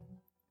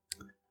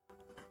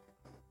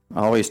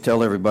I always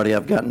tell everybody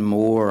I've gotten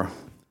more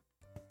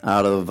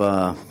out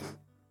of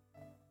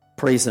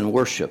praise and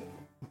worship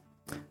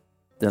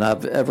than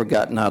I've ever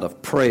gotten out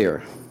of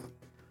prayer.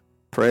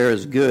 Prayer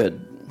is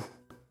good,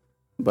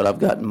 but I've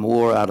gotten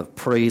more out of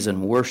praise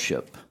and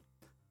worship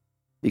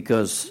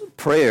because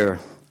prayer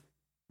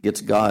gets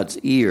God's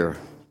ear,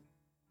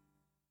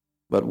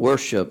 but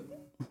worship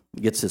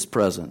gets His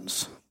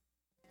presence.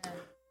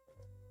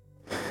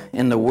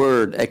 And the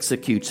Word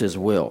executes His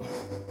will.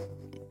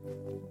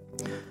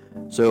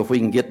 So if we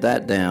can get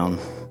that down,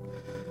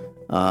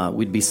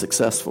 we'd be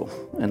successful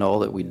in all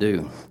that we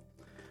do.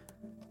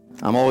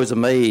 I'm always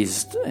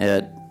amazed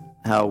at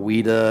how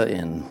Wida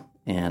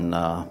and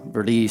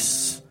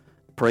Verdi's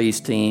praise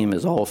team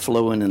is all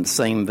flowing in the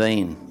same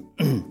vein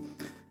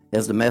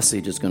as the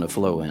message is going to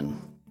flow in.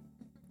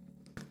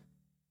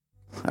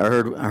 I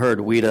heard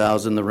Wida. I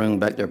was in the room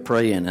back there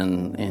praying,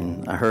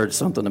 and I heard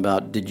something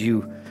about did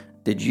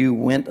you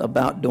went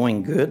about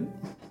doing good?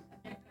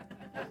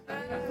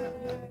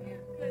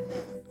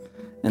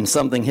 And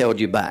something held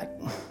you back.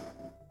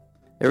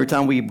 Every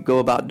time we go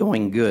about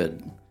doing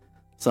good,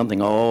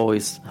 something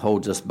always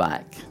holds us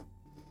back.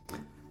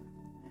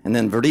 And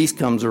then Verdi's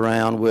comes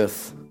around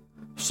with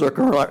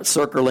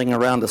circling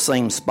around the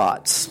same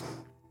spots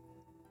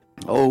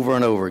over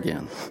and over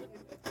again.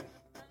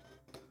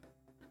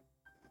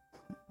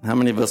 How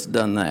many of us have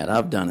done that?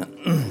 I've done it.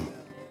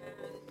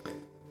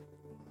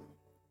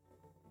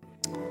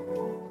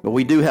 But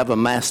we do have a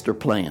master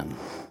plan.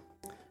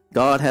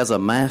 God has a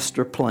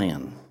master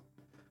plan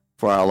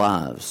for our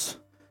lives.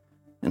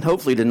 And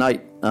hopefully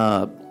tonight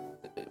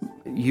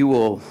you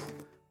will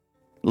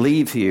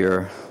leave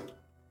here.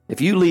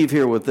 If you leave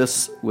here with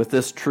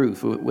this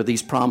truth, with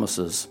these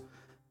promises,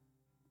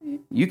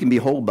 you can be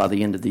whole by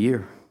the end of the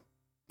year.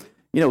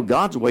 You know,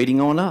 God's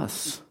waiting on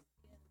us.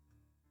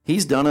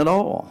 He's done it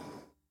all.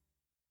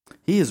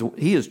 He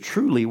is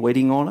truly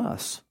waiting on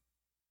us.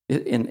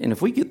 And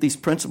if we get these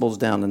principles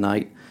down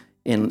tonight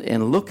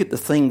and look at the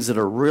things that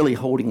are really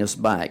holding us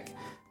back,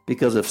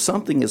 because if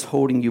something is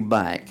holding you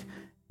back,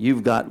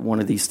 you've got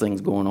one of these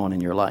things going on in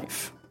your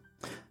life.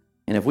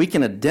 And if we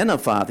can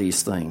identify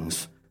these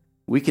things,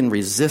 we can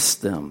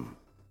resist them.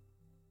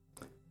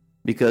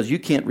 Because you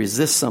can't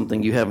resist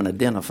something you haven't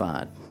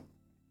identified.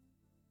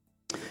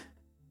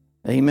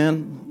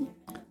 Amen?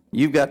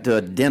 You've got to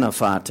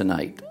identify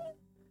tonight.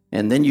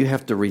 And then you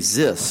have to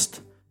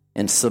resist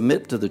and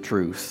submit to the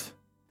truth.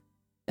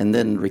 And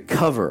then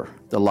recover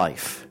the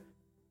life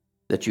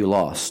that you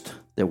lost,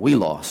 that we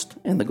lost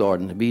in the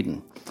Garden of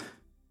Eden,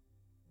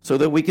 so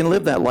that we can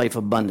live that life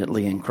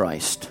abundantly in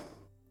Christ.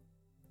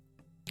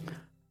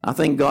 I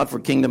thank God for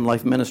Kingdom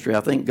Life Ministry. I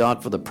thank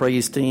God for the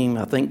praise team.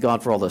 I thank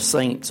God for all the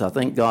saints. I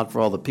thank God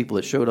for all the people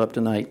that showed up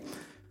tonight.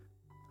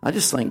 I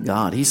just thank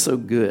God. He's so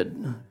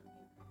good.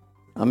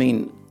 I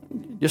mean,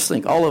 just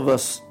think, all of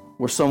us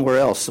were somewhere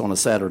else on a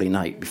Saturday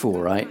night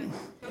before, right?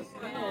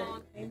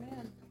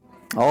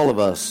 All of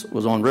us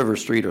was on River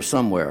Street or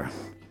somewhere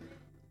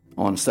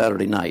on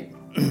Saturday night.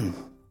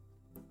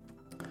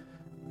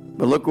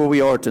 But look where we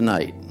are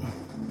tonight,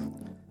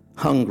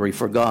 hungry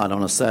for God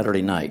on a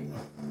Saturday night.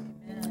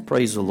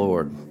 Praise the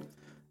Lord.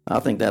 I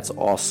think that's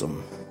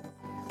awesome.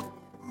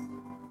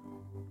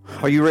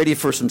 Are you ready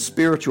for some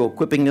spiritual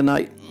equipping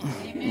tonight?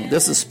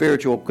 This is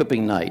spiritual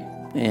equipping night.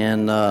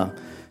 And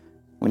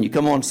when you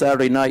come on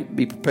Saturday night,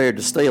 be prepared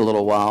to stay a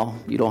little while.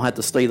 You don't have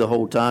to stay the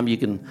whole time. You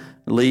can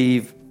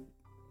leave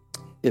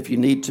if you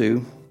need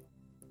to.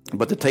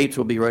 But the tapes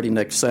will be ready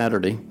next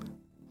Saturday.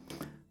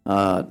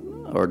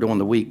 Or during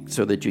the week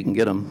so that you can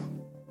get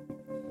them.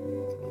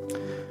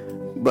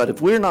 But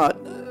if we're not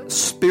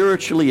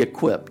spiritually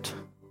equipped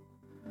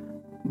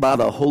by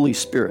the Holy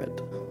Spirit,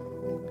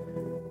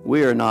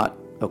 we are not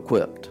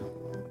equipped.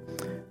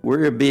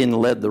 We're being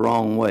led the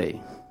wrong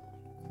way.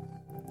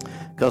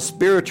 Because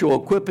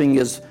spiritual equipping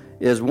is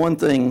one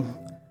thing.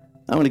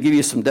 I'm going to give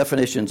you some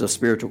definitions of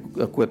spiritual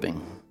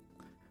equipping.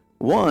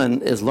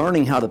 One is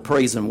learning how to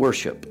praise and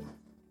worship.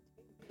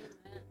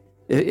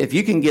 If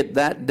you can get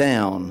that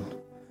down,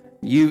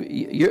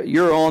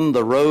 you're on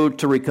the road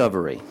to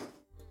recovery.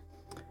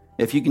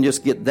 If you can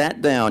just get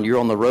that down, you're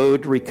on the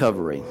road to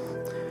recovery.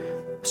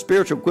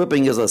 Spiritual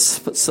equipping is a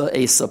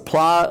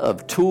supply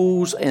of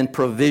tools and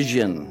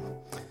provision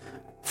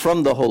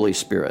from the Holy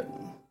Spirit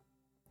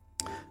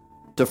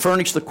to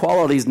furnish the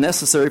qualities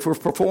necessary for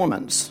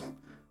performance.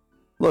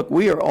 Look,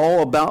 we are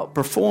all about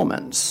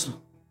performance.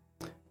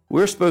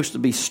 We're supposed to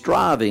be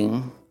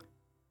striving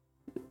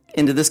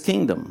into this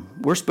kingdom.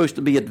 We're supposed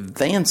to be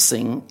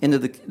advancing into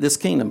this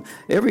kingdom.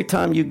 Every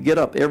time you get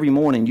up every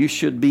morning, you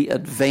should be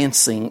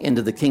advancing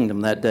into the kingdom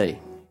that day.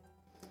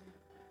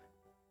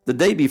 The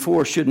day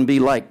before shouldn't be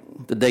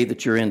like the day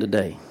that you're in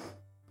today.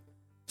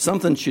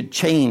 Something should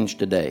change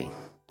today.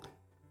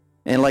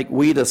 And like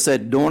Wida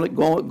said,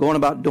 going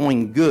about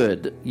doing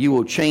good, you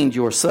will change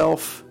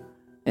yourself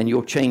and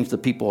you'll change the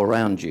people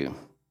around you.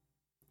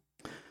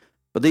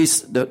 But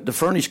to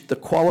furnish the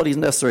qualities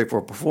necessary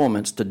for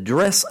performance, to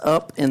dress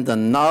up in the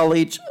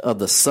knowledge of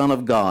the Son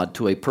of God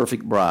to a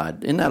perfect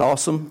bride. Isn't that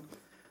awesome?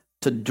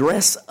 To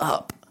dress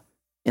up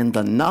in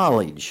the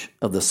knowledge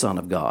of the Son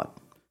of God.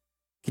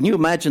 Can you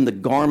imagine the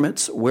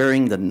garments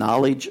wearing the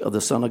knowledge of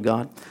the Son of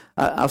God?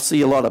 I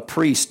see a lot of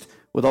priests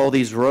with all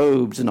these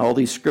robes and all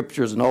these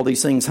scriptures and all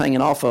these things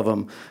hanging off of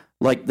them,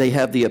 like they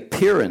have the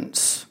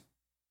appearance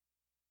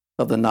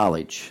of the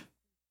knowledge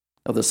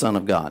of the Son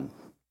of God.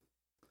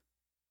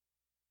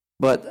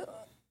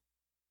 But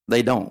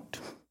they don't.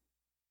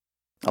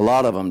 A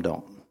lot of them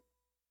don't.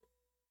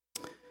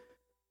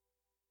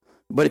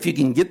 But if you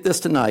can get this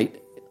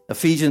tonight,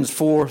 Ephesians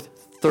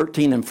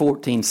 4:13 and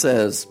 14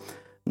 says,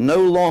 no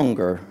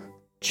longer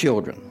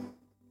children,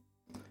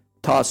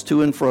 tossed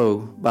to and fro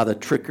by the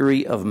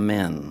trickery of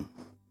men.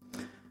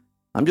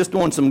 I'm just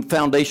doing some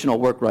foundational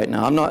work right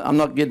now. I'm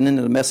not getting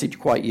into the message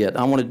quite yet.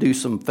 I want to do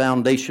some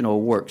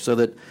foundational work so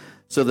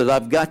that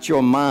I've got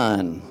your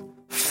mind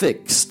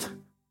fixed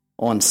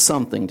on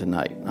something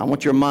tonight. I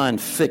want your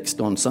mind fixed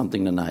on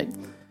something tonight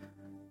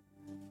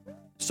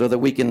so that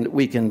we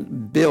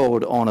can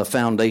build on a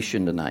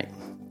foundation tonight.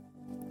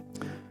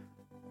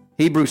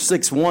 Hebrews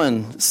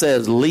 6:1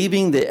 says,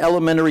 leaving the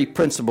elementary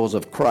principles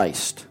of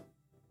Christ,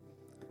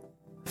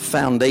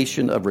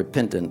 foundation of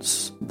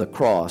repentance, the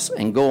cross,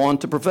 and go on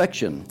to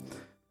perfection.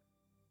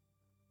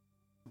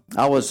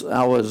 I was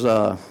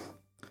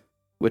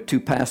with two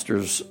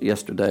pastors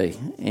yesterday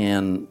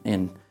and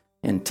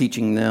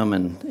teaching them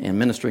and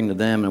ministering to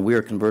them, and we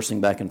were conversing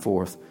back and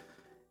forth.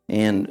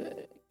 And,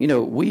 you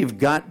know, we've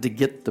got to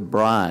get the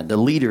bride, the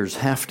leaders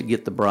have to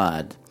get the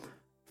bride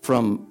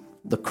from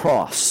the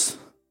cross.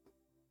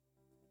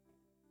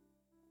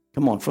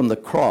 Come on, from the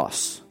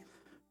cross,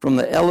 from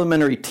the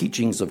elementary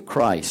teachings of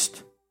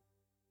Christ,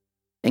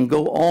 and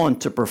go on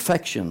to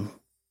perfection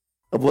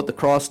of what the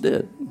cross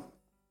did.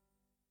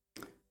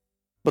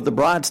 But the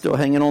bride's still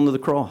hanging on to the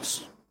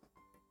cross.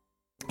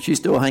 She's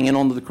still hanging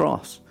on to the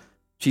cross.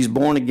 She's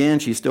born again,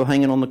 she's still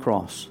hanging on the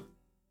cross.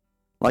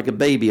 Like a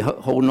baby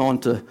holding on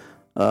to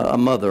a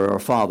mother or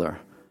a father,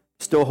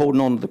 still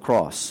holding on to the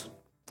cross.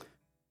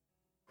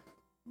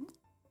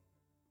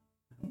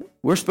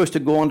 We're supposed to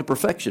go on to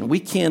perfection.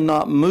 We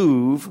cannot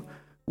move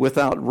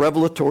without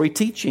revelatory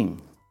teaching.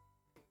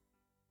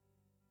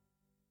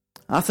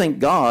 I thank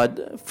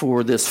God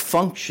for this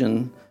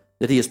function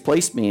that He has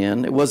placed me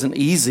in. It wasn't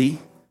easy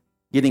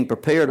getting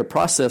prepared or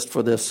processed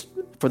for this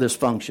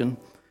function,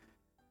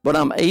 but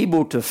I'm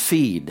able to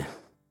feed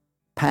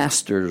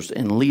pastors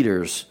and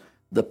leaders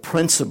the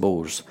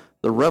principles,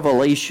 the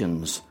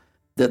revelations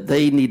that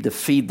they need to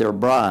feed their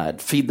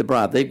bride, feed the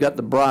bride. They've got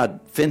the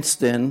bride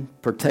fenced in,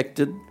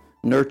 protected,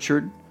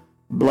 nurtured,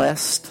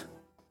 blessed,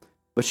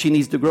 but she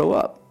needs to grow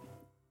up.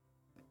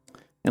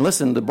 And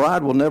listen, the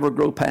bride will never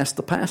grow past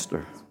the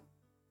pastor.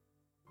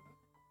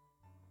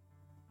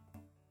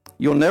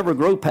 You'll never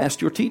grow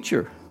past your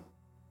teacher.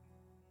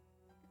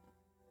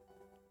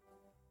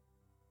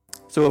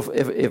 So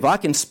if I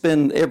can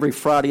spend every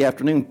Friday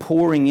afternoon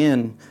pouring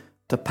in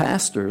to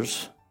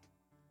pastors,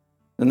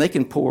 then they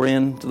can pour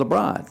in to the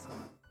bride.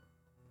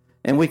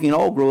 And we can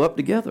all grow up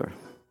together.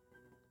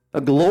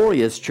 A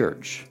glorious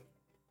church,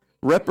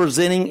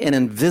 representing an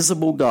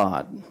invisible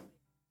God,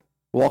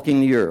 walking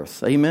the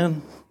earth.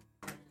 Amen?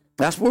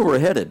 That's where we're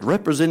headed,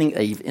 representing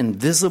an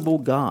invisible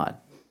God.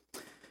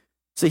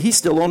 See, He's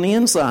still on the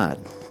inside.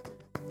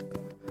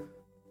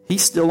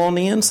 He's still on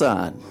the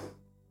inside.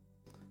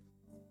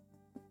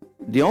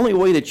 The only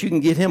way that you can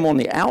get Him on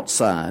the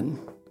outside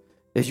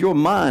is your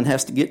mind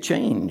has to get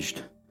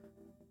changed.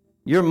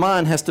 Your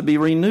mind has to be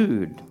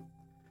renewed.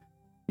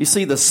 You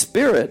see, the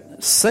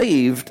Spirit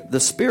saved the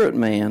spirit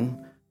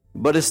man,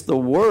 but it's the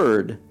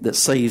Word that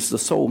saves the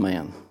soul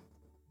man.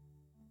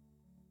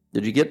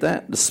 Did you get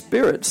that? The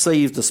Spirit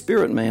saves the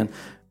spirit man,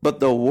 but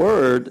the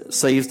Word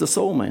saves the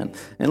soul man.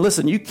 And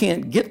listen, you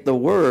can't get the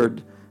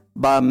Word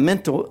by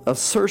mental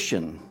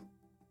assertion.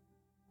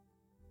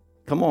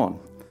 Come on.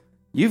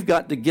 You've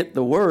got to get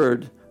the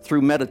Word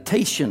through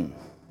meditation.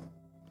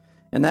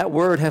 And that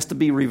Word has to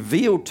be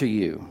revealed to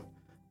you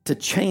to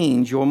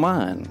change your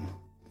mind.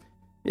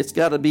 It's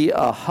got to be a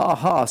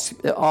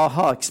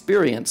aha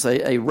experience,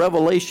 a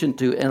revelation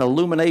to, an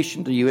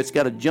illumination to you. It's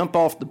got to jump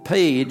off the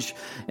page,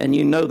 and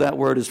you know that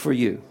word is for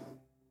you.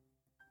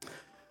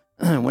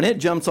 When it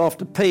jumps off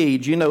the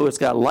page, you know it's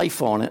got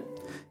life on it,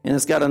 and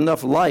it's got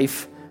enough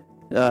life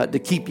to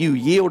keep you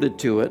yielded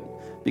to it.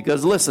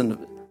 Because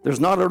listen, there's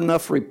not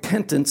enough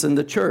repentance in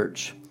the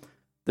church.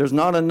 There's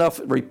not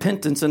enough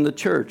repentance in the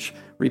church.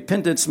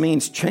 Repentance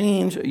means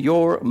change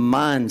your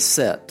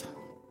mindset.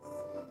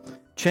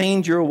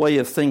 Change your way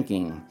of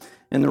thinking.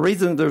 And the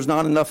reason there's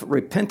not enough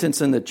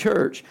repentance in the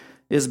church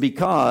is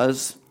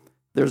because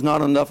there's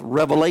not enough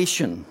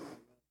revelation.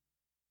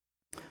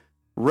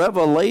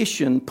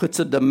 Revelation puts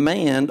a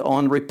demand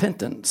on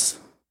repentance.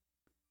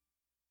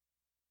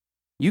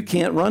 You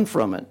can't run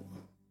from it.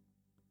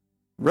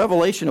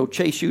 Revelation will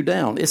chase you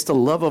down. It's the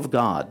love of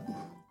God.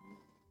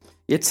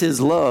 It's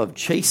His love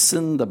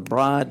chasing the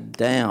bride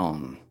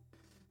down,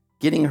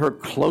 getting her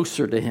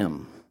closer to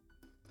Him.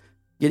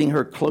 Getting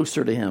her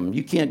closer to Him.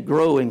 You can't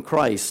grow in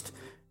Christ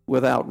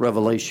without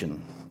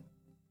revelation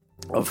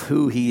of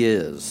who He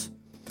is.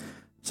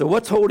 So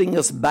what's holding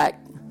us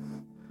back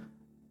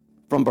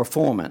from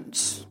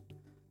performance.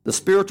 The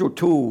spiritual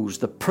tools,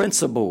 the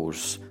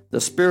principles,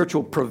 the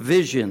spiritual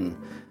provision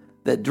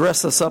that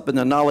dress us up in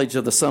the knowledge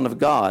of the Son of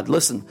God.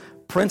 Listen,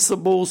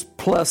 principles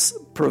plus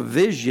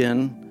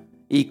provision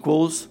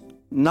equals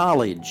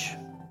knowledge.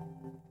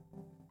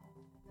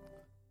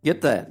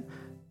 Get that?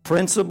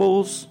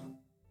 Principles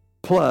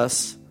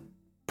plus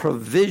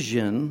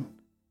provision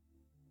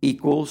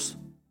equals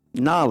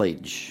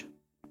knowledge.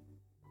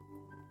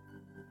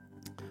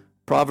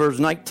 Proverbs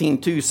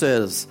 19:2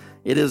 says,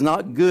 "It is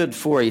not good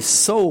for a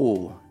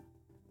soul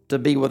to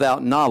be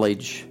without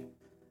knowledge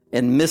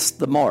and miss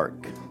the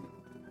mark."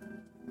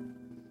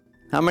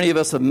 How many of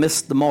us have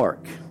missed the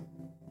mark?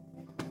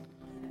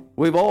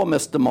 We've all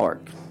missed the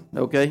mark,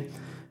 okay?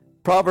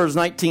 Proverbs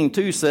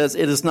 19:2 says,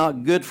 "It is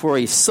not good for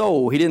a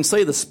soul." He didn't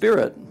say the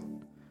spirit.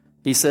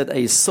 He said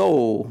a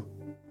soul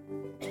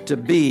to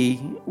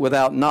be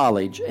without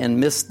knowledge and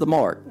miss the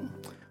mark.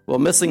 Well,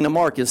 missing the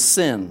mark is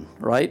sin,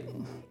 right?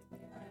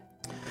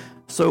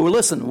 So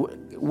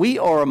listen, we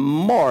are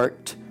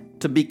marked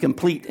to be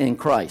complete in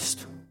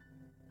Christ.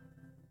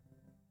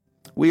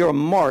 We are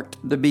marked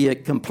to be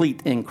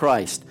complete in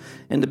Christ.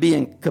 And to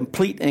be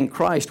complete in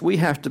Christ, we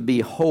have to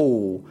be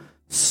whole,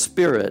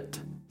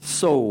 spirit,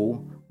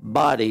 soul,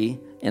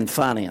 body, and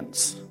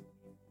finance.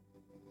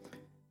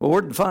 Well,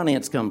 where did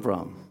finance come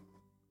from?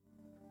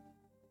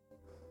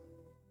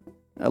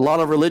 A lot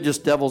of religious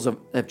devils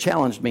have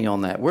challenged me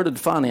on that. Where did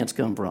finance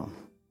come from?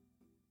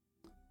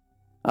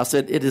 I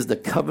said, it is the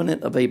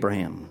covenant of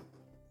Abraham.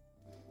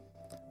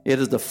 It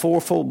is the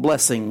fourfold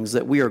blessings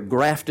that we are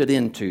grafted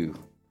into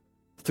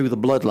through the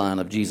bloodline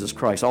of Jesus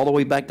Christ, all the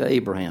way back to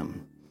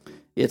Abraham.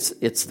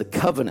 It's the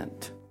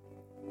covenant.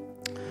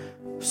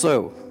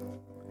 So,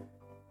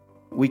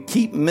 we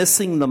keep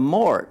missing the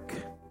mark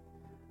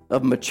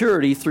of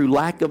maturity through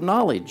lack of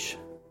knowledge.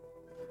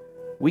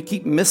 We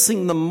keep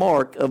missing the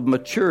mark of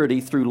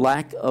maturity through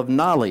lack of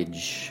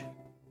knowledge.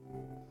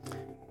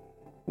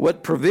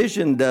 What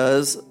provision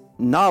does,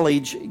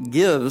 knowledge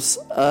gives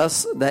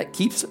us that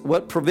keeps,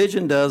 what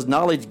provision does,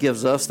 knowledge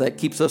gives us that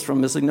keeps us from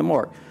missing the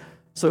mark.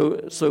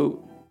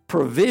 So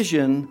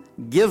provision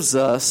gives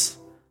us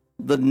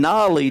the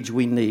knowledge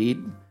we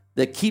need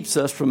that keeps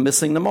us from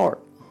missing the mark.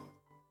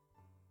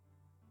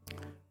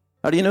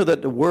 How do you know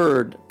that the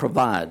Word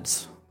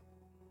provides?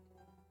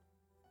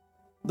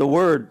 The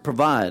Word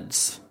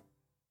provides.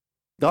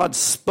 God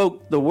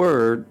spoke the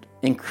Word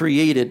and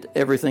created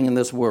everything in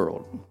this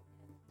world.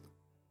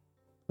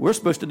 We're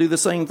supposed to do the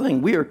same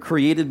thing. We are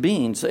created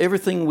beings. So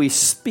everything we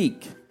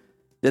speak,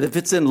 that if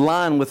it's in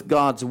line with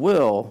God's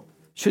will,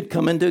 should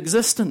come into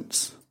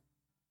existence.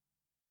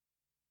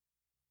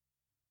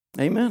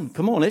 Amen.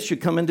 Come on, it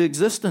should come into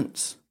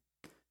existence.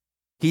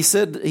 He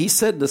said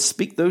to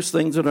speak those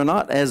things that are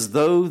not as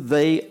though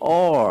they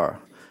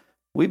are.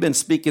 We've been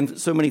speaking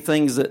so many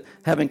things that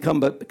haven't come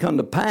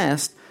to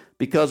pass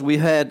because we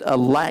had a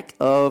lack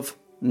of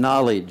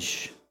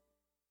knowledge.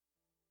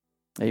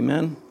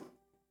 Amen.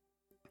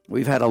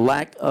 We've had a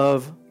lack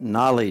of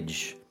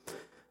knowledge.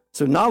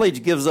 So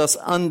knowledge gives us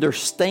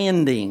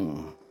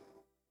understanding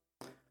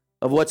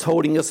of what's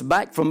holding us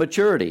back from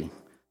maturity.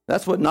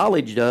 That's what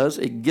knowledge does.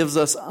 It gives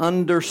us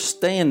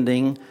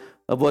understanding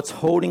of what's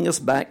holding us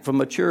back from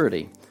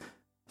maturity.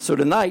 So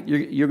tonight,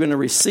 you're going to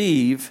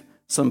receive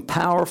some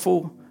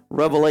powerful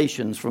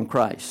revelations from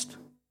Christ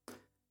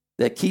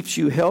that keeps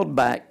you held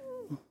back,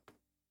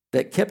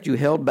 that kept you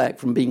held back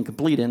from being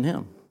complete in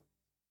Him.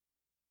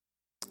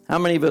 How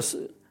many of us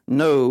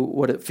know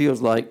what it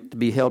feels like to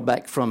be held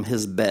back from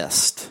His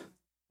best?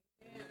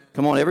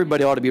 Come on,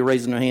 everybody ought to be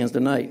raising their hands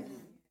tonight.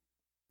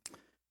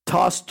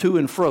 Tossed to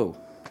and fro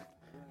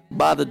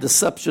by the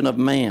deception of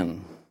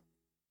man.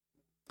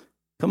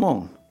 Come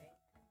on.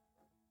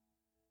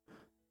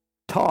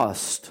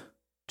 Tossed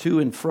to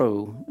and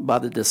fro by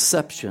the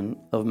deception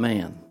of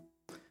man,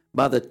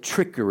 by the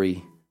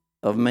trickery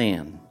of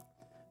man,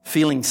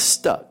 feeling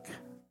stuck.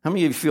 How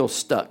many of you feel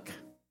stuck?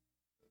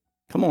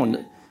 Come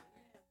on,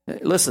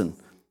 listen.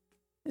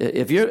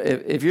 If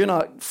you're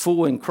not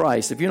full in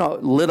Christ, if you're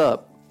not lit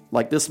up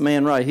like this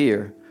man right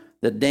here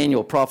that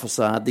Daniel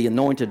prophesied, the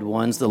anointed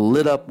ones, the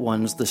lit up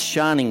ones, the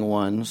shining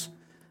ones,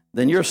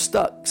 then you're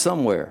stuck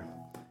somewhere.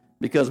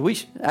 Because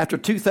after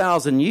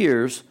 2,000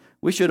 years,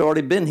 we should have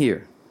already been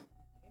here.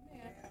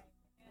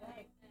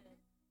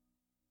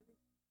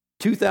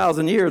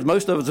 2,000 years,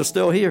 most of us are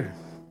still here.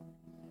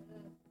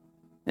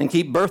 And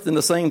keep birthing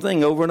the same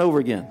thing over and over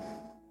again.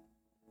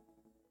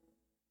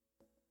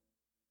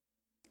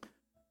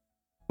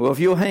 Well, if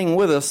you'll hang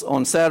with us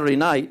on Saturday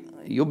night,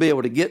 you'll be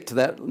able to get to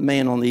that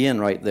man on the end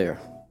right there.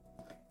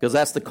 Because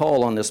that's the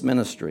call on this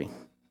ministry.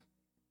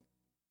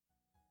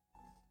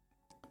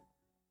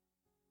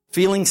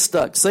 Feeling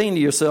stuck, saying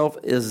to yourself,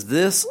 is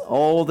this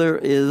all there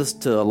is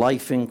to a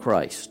life in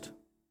Christ?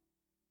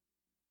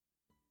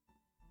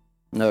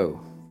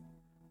 No.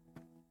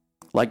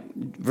 Like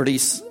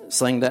Verdi's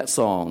sang that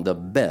song, the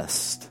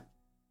best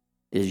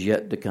is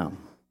yet to come.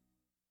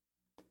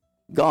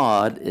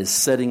 God is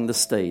setting the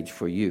stage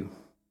for you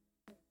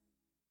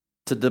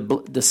to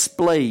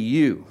display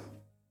you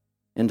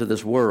into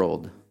this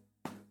world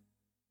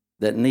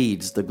that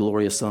needs the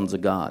glorious sons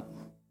of God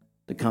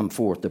to come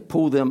forth, to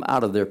pull them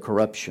out of their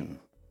corruption.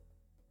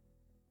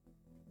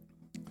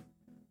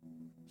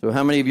 So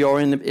how many of you are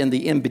in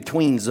the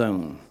in-between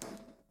zone?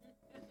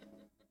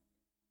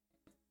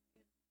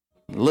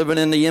 Living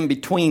in the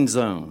in-between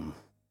zone.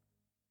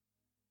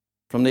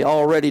 From the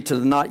already to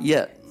the not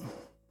yet.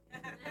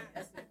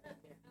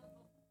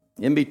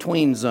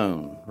 In-between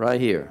zone,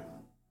 right here.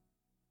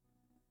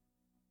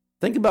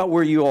 Think about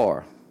where you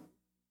are.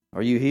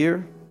 Are you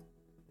here?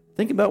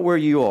 Think about where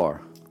you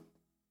are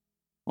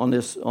on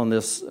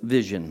this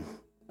vision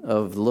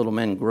of the little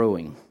men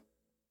growing.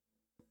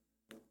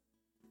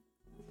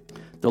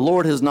 The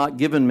Lord has not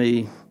given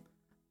me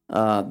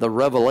the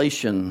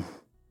revelation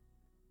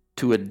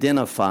to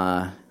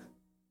identify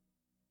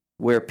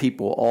where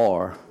people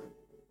are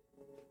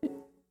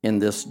in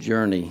this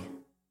journey,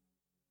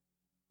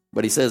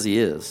 but He says He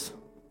is.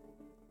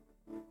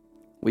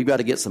 We've got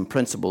to get some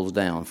principles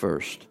down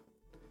first.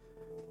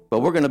 But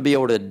we're going to be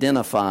able to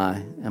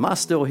identify, am I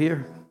still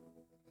here?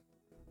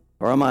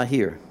 Or am I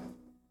here?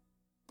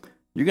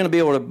 You're going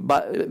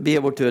to be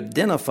able to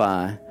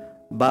identify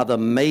by the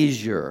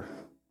measure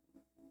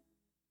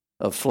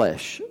of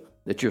flesh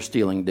that you're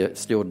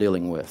still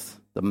dealing with.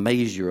 The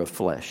measure of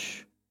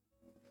flesh.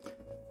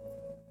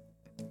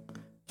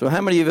 So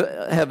how many of you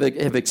have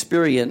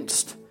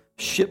experienced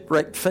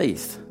shipwrecked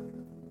faith?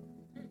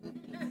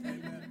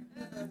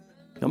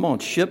 Come on,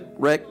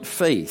 shipwrecked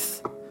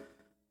faith.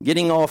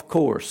 Getting off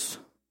course.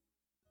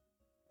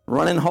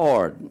 Running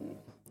hard.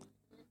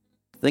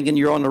 Thinking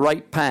you're on the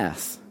right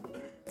path.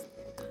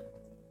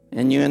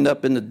 And you end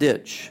up in the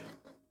ditch.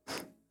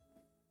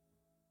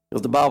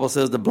 Because the Bible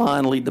says the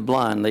blind lead the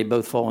blind. They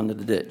both fall into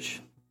the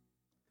ditch.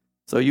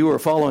 So you were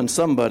following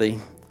somebody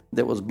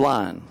that was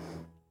blind.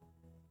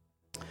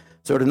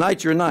 So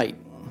tonight's your night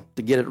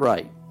to get it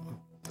right.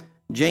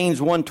 James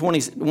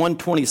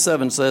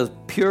 1:27 says,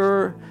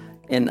 pure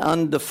and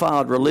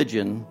undefiled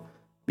religion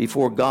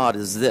before God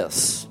is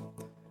this,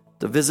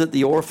 to visit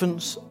the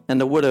orphans and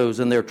the widows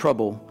in their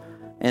trouble,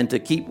 and to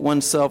keep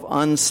oneself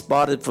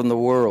unspotted from the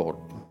world.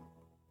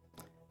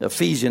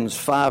 Ephesians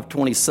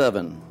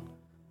 5:27.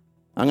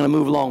 I'm going to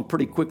move along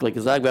pretty quickly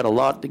because I've got a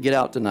lot to get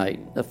out tonight.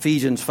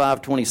 Ephesians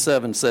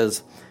 5:27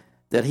 says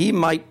that He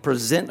might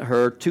present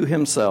her to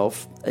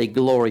Himself a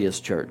glorious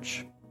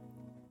church,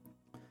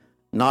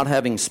 not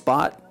having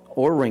spot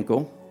or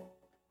wrinkle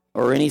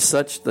or any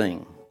such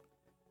thing,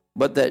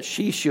 but that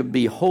she should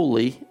be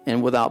holy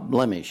and without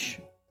blemish.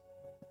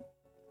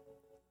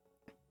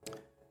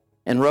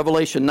 And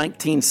Revelation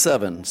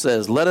 19:7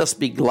 says, let us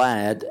be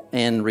glad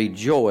and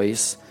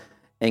rejoice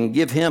and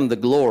give Him the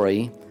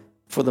glory,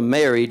 for the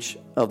marriage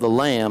of the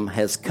Lamb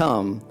has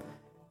come,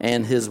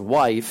 and His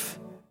wife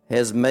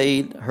has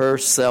made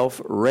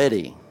herself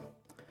ready.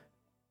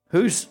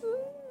 Who's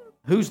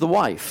the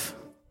wife?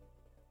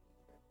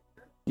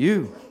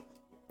 You,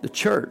 the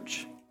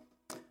church.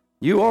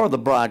 You are the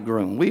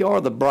bridegroom. We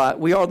are the bride.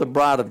 We are the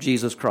bride of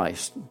Jesus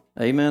Christ.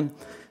 Amen.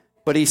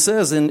 But He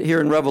says here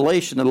in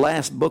Revelation, the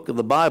last book of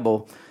the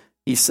Bible,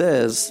 He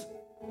says,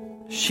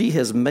 she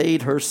has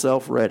made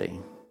herself ready.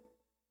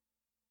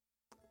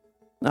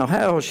 Now,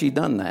 how has she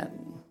done that?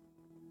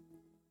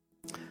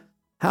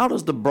 How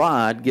does the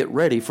bride get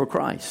ready for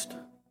Christ?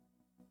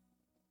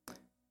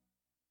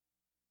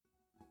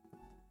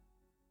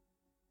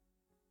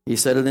 He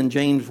said it in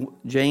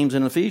James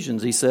and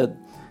Ephesians. He said,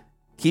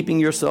 keeping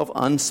yourself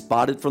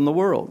unspotted from the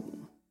world.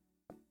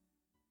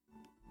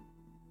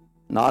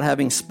 Not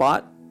having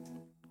spot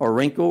or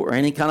wrinkle or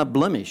any kind of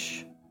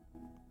blemish.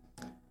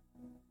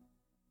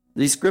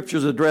 These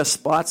scriptures address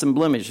spots and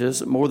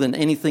blemishes more than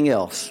anything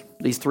else.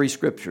 These three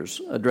scriptures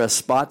address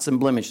spots and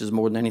blemishes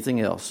more than anything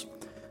else.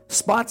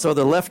 Spots are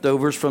the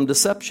leftovers from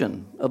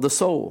deception of the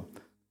soul.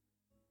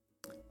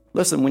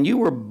 Listen, when you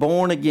were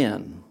born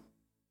again,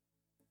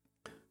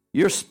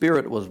 your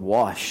spirit was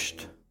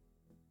washed.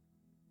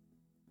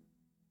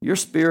 Your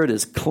spirit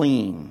is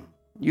clean.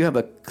 You have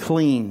a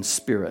clean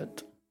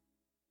spirit.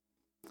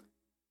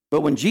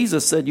 But when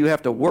Jesus said you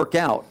have to work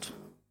out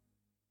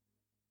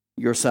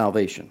your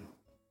salvation.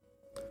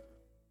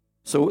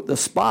 So the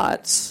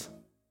spots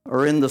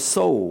are in the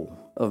soul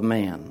of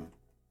man.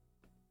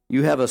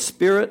 You have a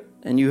spirit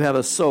and you have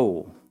a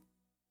soul.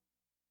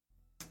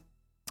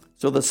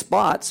 So the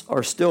spots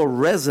are still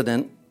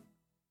resident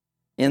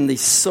in the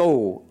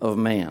soul of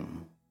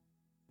man.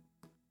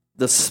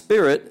 The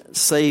Spirit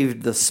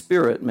saved the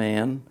spirit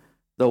man.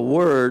 The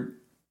Word,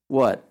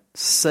 what?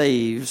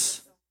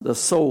 Saves the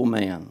soul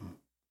man.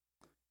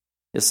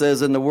 It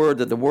says in the Word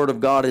that the Word of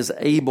God is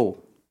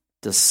able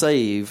to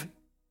save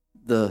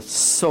the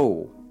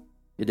soul.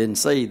 It didn't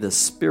say the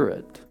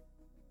spirit.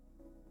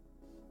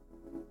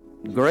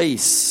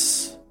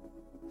 Grace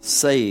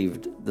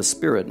saved the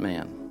spirit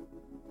man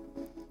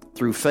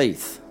through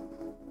faith.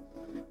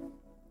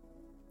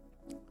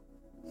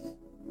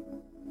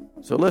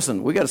 So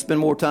listen, we got to spend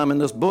more time in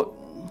this book.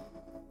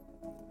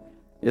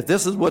 If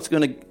this is what's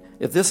going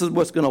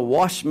to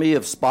wash me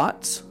of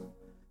spots,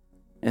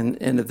 and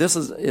if this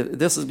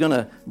is going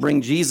to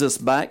bring Jesus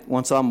back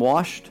once I'm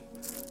washed,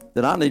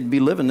 that I need to be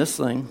living this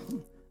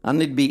thing. I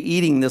need to be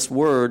eating this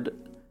word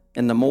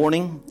in the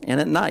morning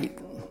and at night.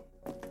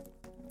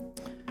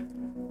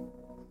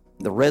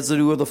 The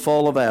residue of the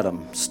fall of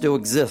Adam still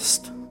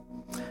exists.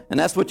 And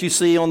that's what you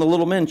see on the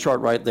little men chart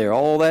right there.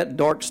 All that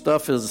dark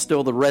stuff is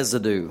still the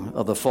residue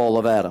of the fall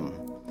of Adam.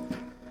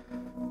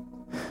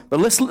 But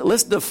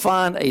let's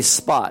define a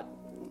spot.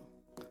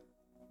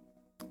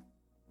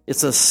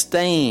 It's a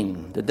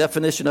stain. The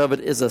definition of it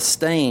is a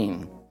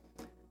stain.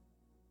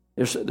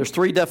 There's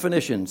three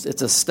definitions.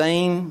 It's a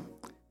stain,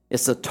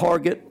 it's a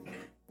target,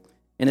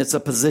 and it's a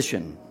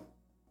position.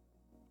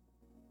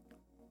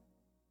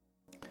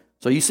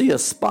 So you see a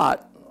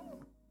spot,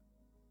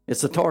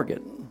 it's a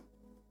target.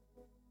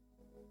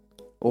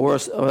 Or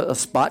a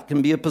spot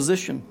can be a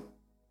position.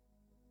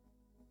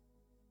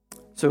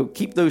 So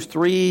keep those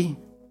three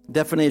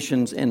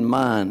definitions in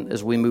mind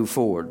as we move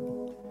forward.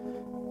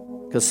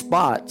 Because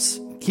spots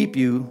keep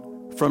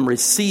you from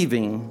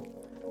receiving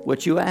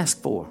what you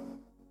ask for.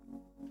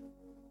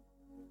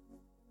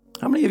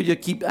 How many of you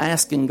keep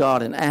asking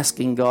God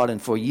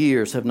and for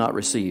years have not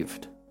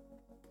received?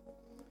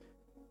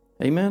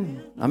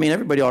 Amen? I mean,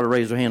 everybody ought to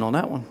raise their hand on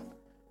that one.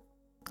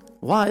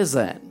 Why is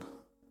that?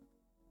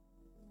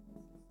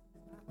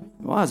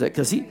 Why is that?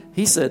 Because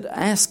he said,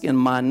 ask in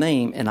my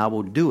name and I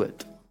will do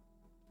it.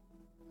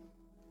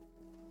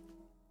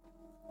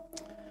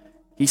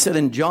 He said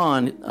in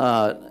John,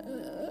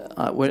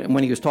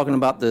 when he was talking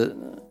about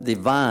the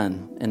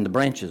vine and the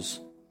branches,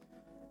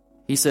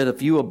 he said,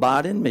 if you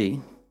abide in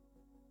me,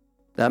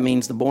 that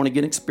means the born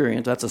again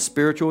experience. That's a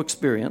spiritual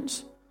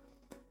experience.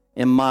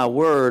 And my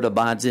word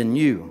abides in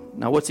you.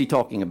 Now, what's he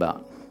talking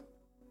about?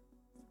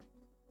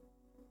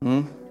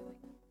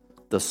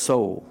 The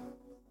soul.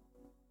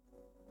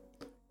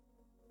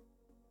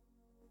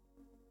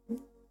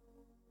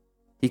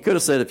 He could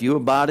have said, if you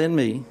abide in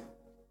me,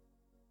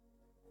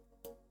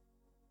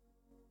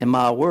 and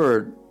my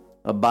word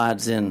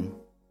abides in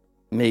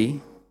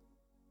me.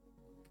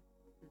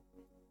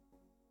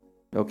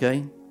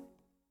 Okay?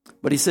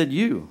 But he said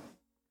you.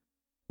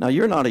 Now,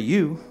 you're not a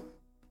you.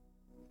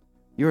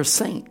 You're a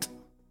saint.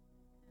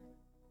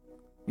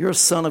 You're a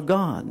son of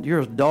God.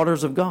 You're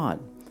daughters of God.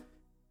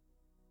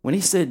 When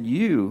he said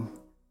you,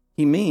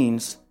 he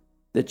means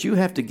that you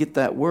have to get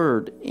that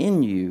word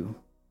in you.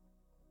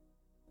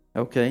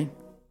 Okay?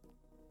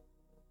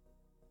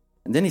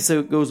 And then he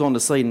goes on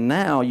to say,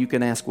 now you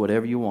can ask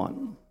whatever you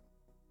want.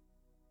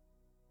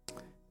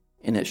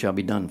 And it shall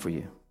be done for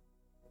you.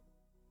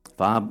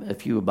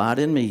 If you abide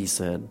in me, he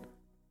said,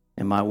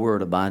 and my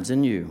word abides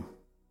in you,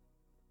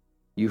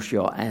 you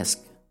shall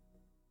ask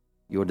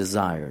your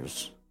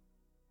desires,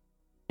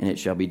 and it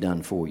shall be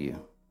done for you.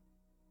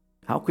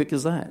 How quick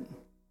is that?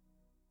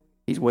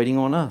 He's waiting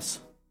on us.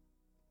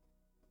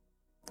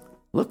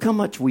 Look how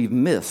much we've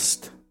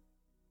missed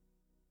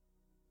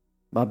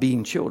by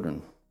being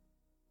children.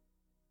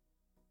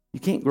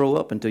 You can't grow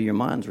up until your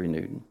mind's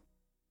renewed.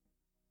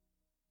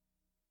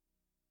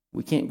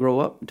 We can't grow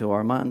up until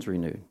our mind's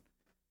renewed.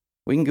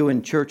 We can go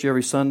in church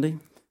every Sunday,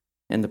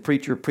 and the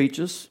preacher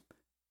preaches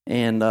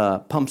and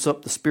pumps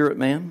up the spirit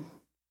man,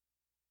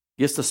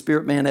 gets the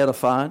spirit man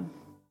edified,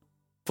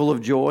 full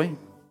of joy,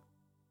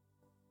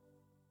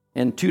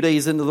 and 2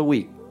 days into the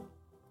week,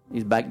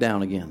 he's back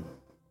down again.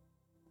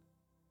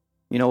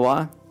 You know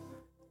why?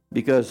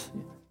 Because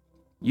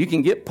you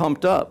can get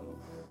pumped up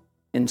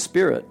in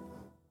spirit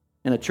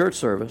in a church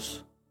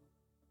service,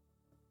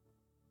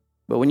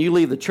 but when you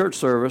leave the church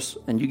service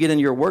and you get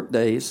into your work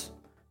days,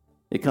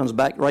 it comes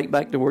back right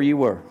back to where you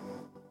were.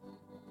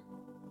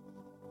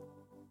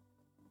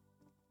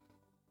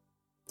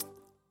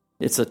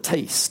 It's a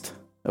taste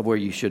of where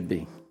you should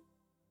be.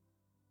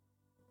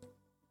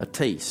 A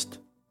taste.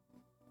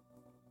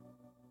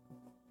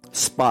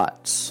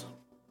 Spots.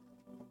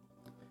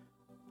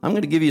 I'm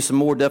going to give you some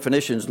more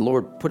definitions the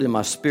Lord put in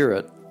my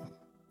spirit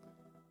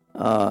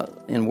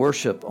in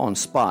worship on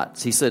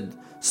spots. He said,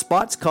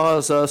 spots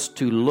cause us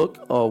to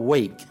look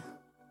awake,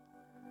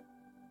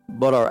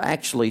 but are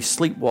actually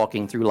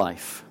sleepwalking through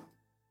life.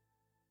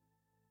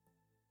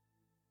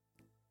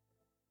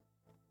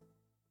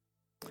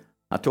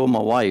 I told my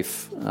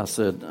wife, I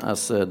said, I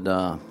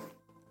don't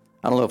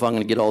know if I'm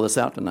going to get all this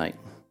out tonight.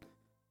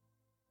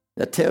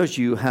 That tells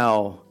you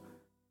how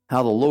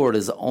the Lord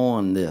is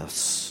on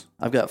this.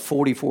 I've got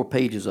 44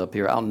 pages up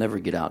here I'll never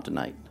get out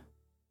tonight.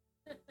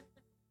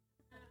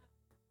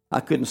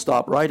 I couldn't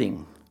stop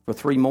writing for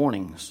 3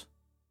 mornings.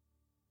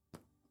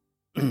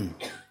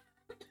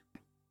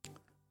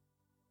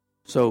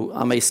 So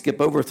I may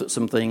skip over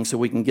some things so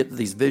we can get to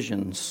these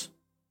visions,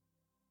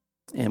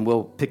 and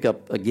we'll pick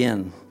up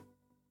again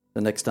the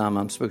next time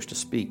I'm supposed to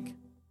speak.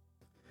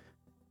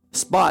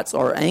 Spots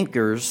are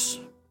anchors.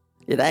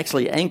 It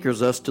actually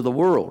anchors us to the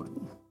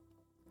world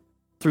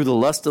through the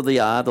lust of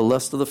the eye, the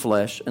lust of the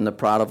flesh, and the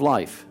pride of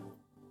life,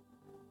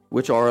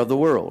 which are of the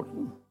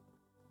world.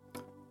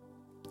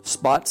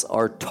 Spots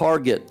are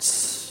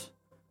targets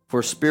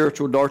for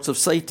spiritual darts of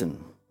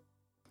Satan.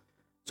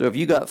 So if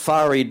you got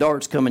fiery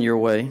darts coming your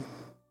way,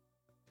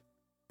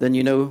 then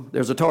you know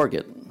there's a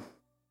target.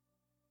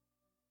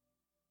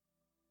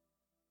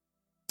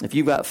 If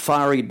you've got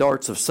fiery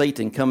darts of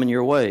Satan coming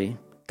your way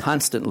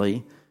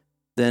constantly,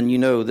 then you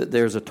know that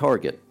there's a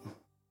target.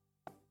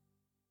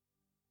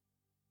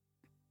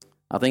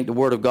 I think the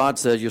Word of God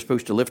says you're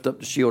supposed to lift up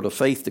the shield of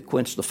faith to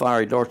quench the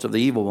fiery darts of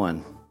the evil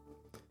one.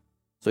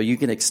 So you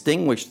can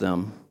extinguish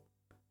them,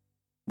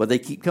 but they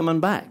keep coming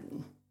back.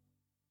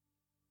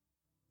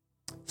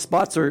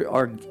 Spots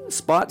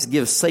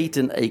give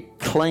Satan a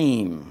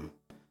claim,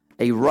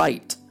 a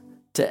right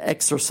to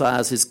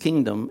exercise his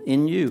kingdom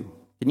in you.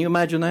 Can you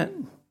imagine that?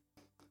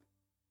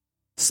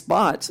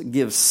 Spots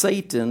give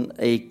Satan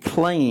a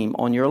claim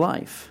on your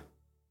life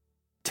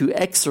to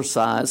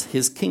exercise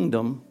his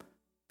kingdom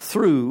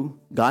through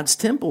God's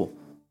temple.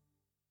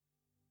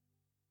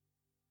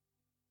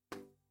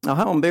 Now,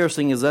 how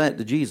embarrassing is that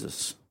to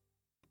Jesus?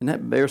 Isn't that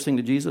embarrassing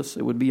to Jesus?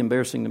 It would be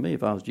embarrassing to me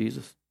if I was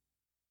Jesus.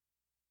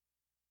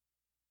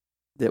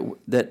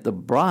 That the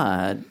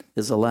bride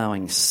is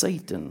allowing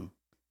Satan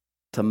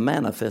to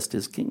manifest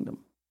his kingdom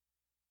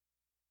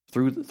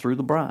through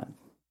the bride.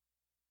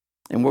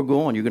 And we'll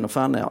go on. You're going to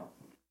find out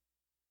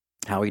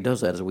how he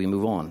does that as we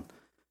move on.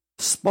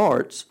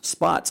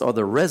 Spots are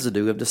the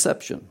residue of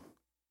deception.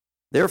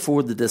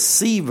 Therefore, the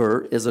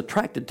deceiver is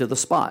attracted to the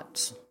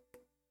spots.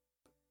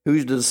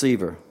 Who's the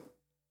deceiver?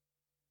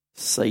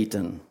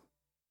 Satan.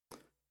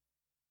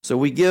 So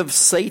we give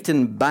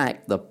Satan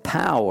back the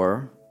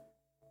power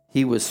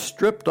he was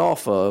stripped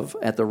off of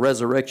at the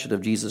resurrection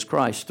of Jesus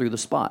Christ through the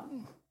spot.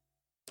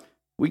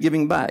 We give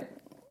him back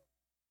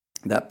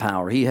that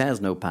power. He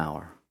has no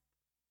power.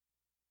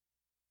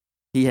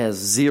 He has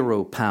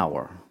zero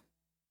power.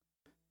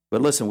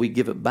 But listen, we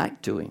give it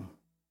back to him.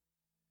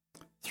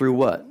 Through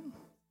what?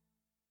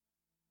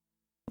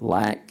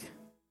 Lack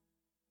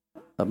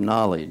of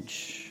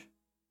knowledge.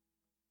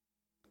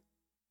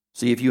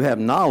 See, if you have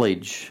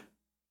knowledge,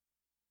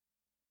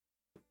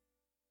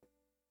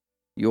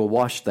 you'll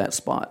wash that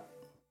spot.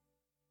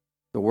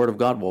 The Word of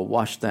God will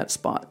wash that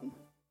spot.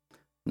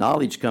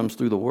 Knowledge comes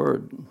through the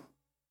Word.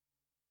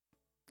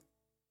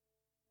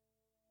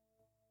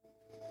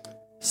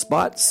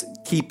 Spots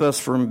keep us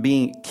from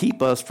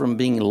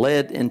being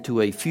led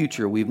into a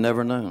future we've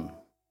never known.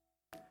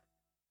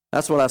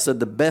 That's what I said,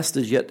 the best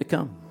is yet to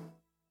come.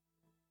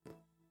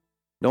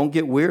 Don't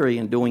get weary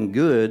in doing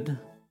good,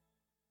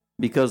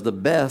 because the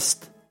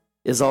best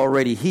is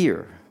already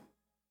here.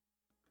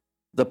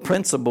 The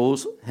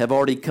principles have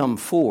already come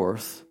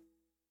forth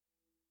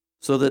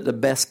so that the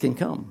best can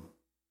come.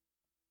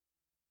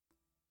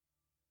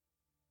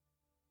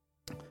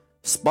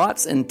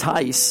 Spots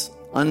entice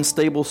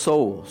unstable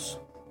souls.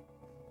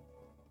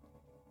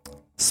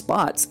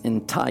 Spots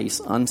entice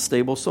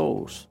unstable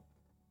souls.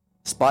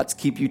 Spots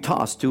keep you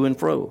tossed to and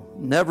fro,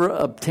 never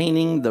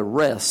obtaining the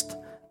rest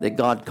that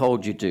God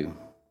called you to.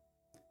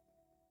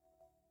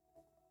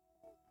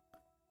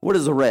 What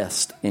is a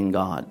rest in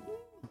God?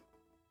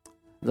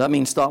 Does that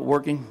mean stop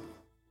working?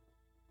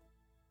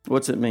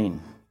 What's it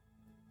mean?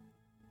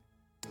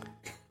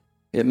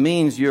 It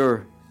means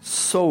your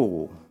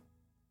soul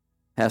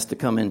has to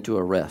come into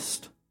a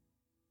rest.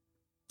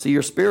 See,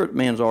 your spirit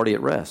man's already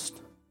at rest.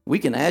 We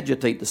can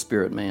agitate the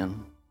spirit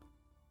man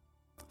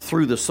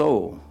through the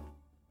soul.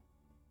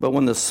 But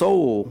when the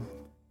soul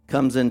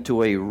comes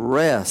into a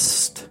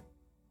rest,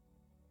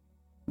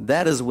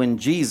 that is when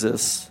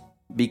Jesus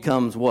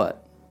becomes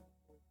what?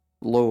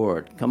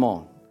 Lord. Come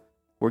on.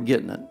 We're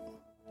getting it.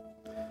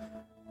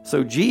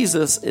 So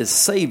Jesus is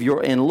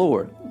Savior and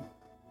Lord.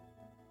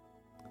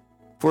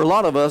 For a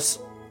lot of us,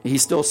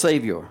 he's still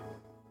Savior.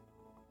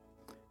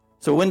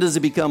 So when does he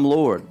become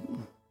Lord?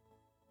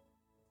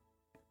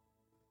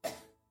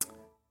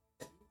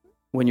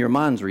 When your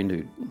mind's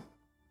renewed.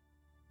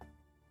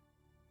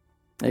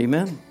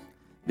 Amen?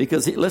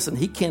 Because,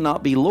 he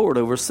cannot be Lord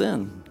over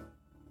sin.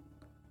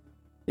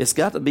 It's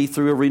got to be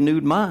through a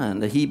renewed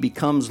mind that he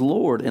becomes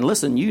Lord. And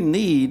listen, you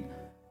need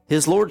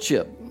his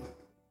lordship.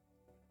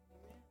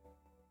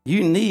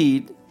 You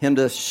need him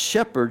to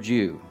shepherd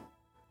you.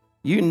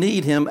 You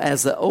need him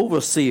as the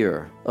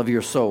overseer of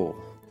your soul.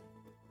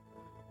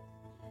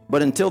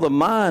 But until the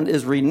mind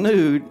is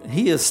renewed,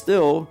 he is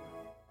still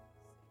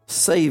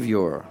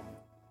Savior.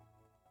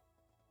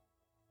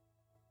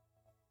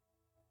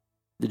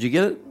 Did you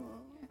get it?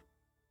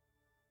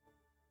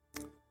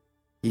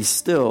 He's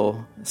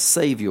still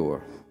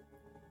Savior.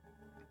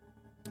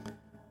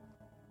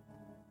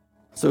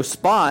 So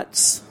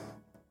spots,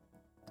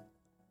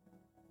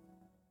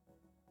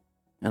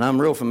 and I'm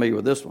real familiar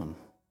with this one,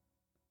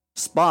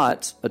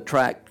 spots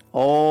attract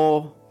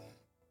all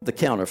the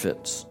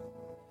counterfeits.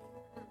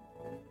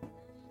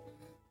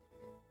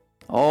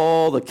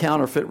 All the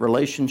counterfeit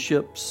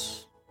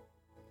relationships,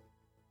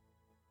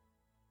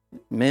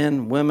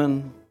 men,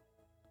 women,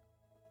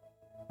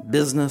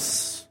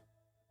 business.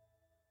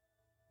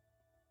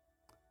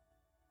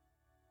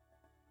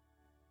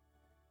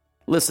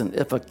 Listen,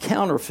 if a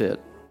counterfeit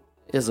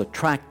is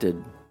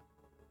attracted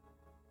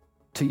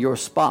to your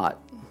spot,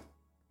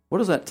 what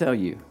does that tell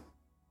you?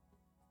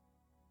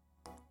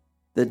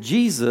 That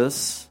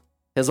Jesus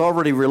has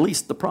already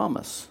released the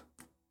promise.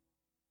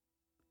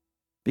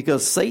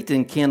 Because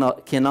Satan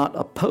cannot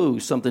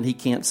oppose something he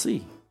can't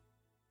see.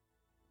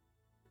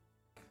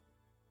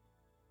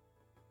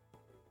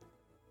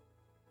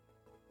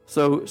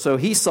 So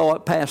he saw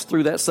it pass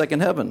through that second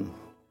heaven.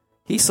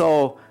 He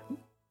saw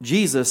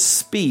Jesus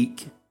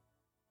speak,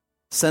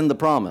 send the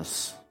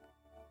promise.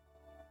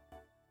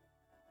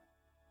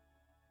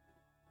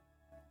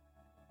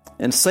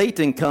 And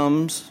Satan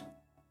comes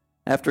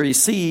after he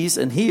sees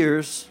and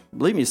hears.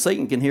 Believe me,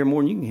 Satan can hear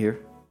more than you can hear.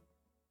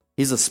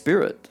 He's a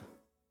spirit.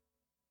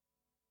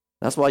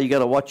 That's why you got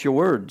to watch your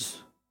words.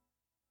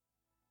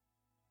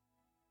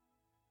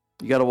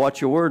 You got to watch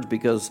your words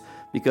because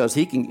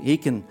he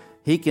can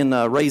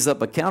raise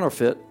up a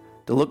counterfeit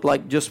to look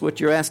like just what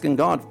you're asking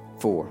God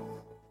for.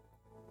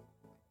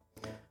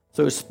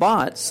 So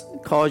spots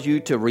cause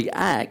you to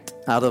react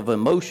out of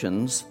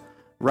emotions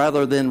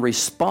rather than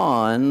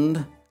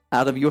respond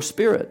out of your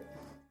spirit.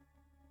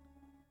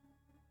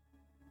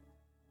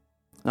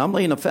 Now, I'm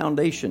laying a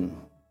foundation.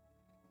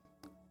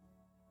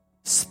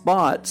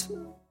 Spots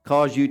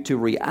cause you to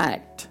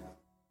react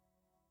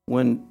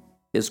when,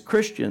 as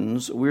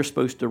Christians, we're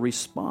supposed to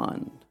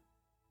respond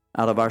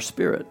out of our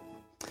spirit.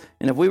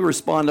 And if we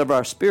respond out of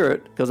our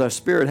spirit, because our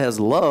spirit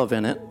has love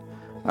in it,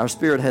 our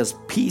spirit has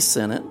peace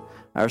in it,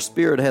 our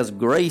spirit has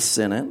grace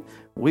in it,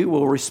 we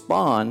will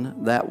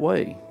respond that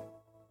way.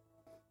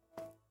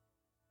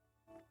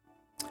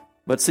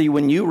 But see,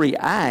 when you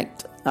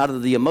react out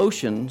of the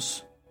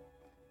emotions,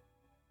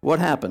 what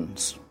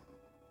happens?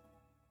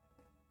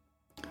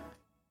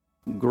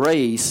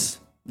 Grace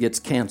gets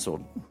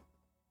canceled.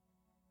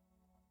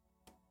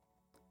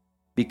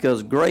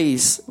 Because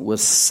grace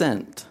was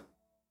sent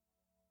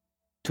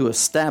to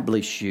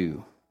establish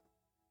you,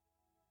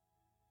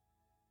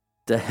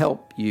 to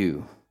help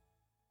you.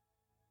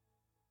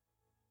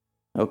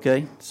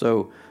 Okay?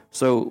 So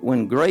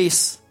when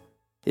grace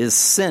is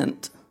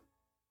sent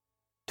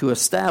to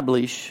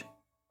establish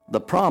the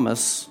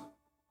promise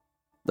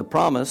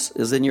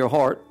is in your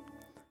heart.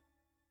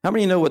 How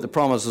many know what the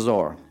promises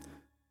are?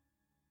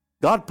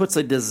 God puts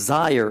a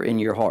desire in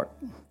your heart.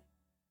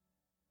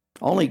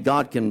 Only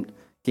God can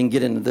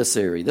get into this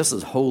area. This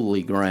is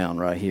holy ground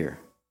right here.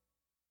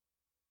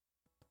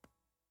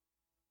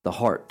 The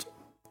heart.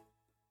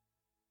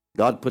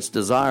 God puts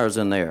desires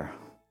in there.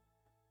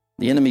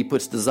 The enemy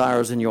puts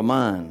desires in your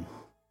mind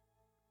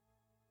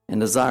and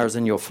desires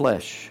in your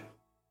flesh.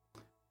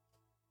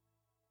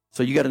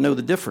 So you got to know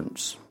the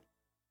difference.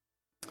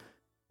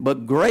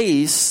 But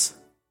grace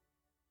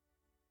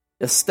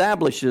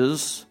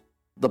establishes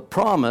the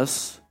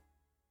promise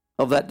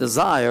of that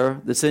desire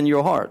that's in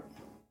your heart.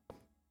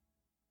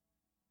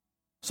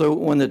 So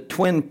when the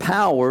twin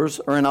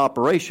powers are in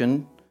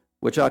operation,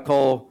 which I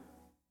call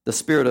the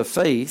spirit of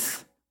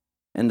faith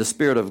and the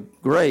spirit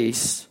of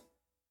grace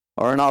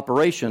are in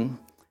operation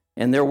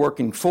and they're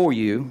working for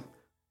you,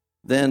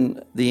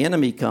 then the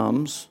enemy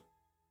comes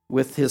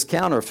with his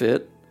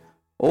counterfeit,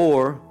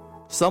 or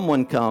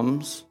someone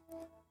comes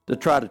to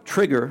try to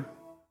trigger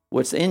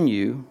what's in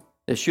you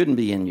that shouldn't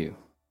be in you.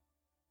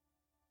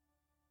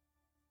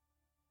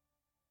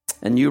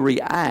 And you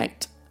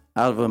react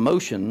out of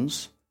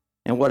emotions,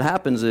 and what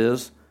happens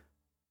is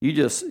you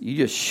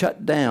just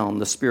shut down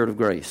the spirit of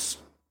grace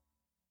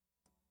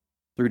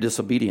through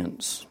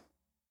disobedience.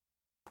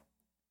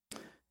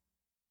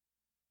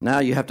 Now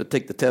you have to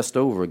take the test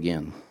over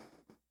again.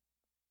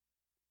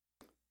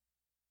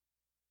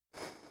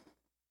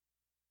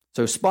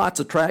 So spots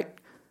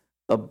attract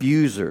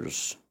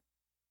abusers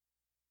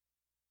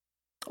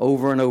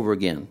over and over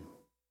again,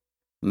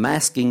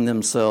 masking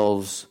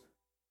themselves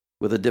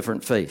with a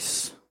different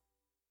face.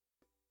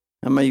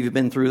 How many of you have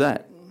been through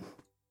that?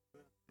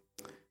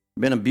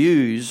 Been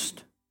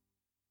abused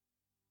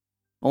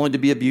only to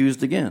be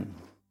abused again.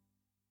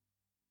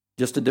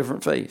 Just a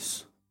different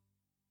face.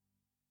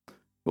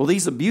 Well,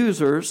 these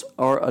abusers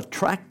are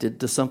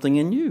attracted to something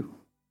in you.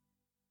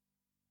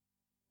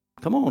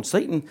 Come on,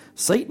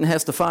 Satan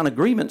has to find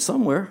agreement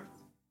somewhere.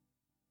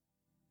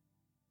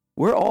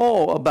 We're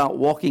all about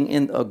walking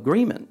in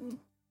agreement.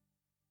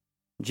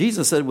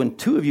 Jesus said, when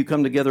two of you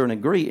come together and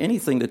agree,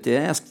 anything that they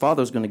ask,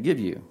 Father's going to give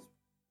you.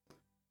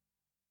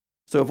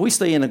 So if we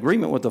stay in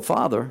agreement with the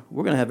Father,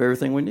 we're going to have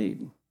everything we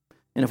need.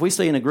 And if we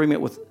stay in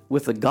agreement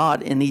with the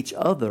God in each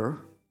other,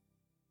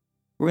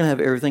 we're going to have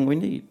everything we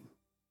need.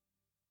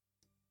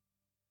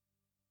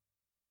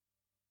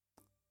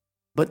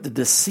 But the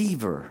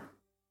deceiver,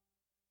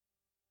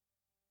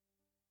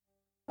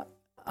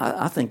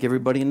 I think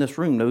everybody in this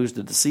room knows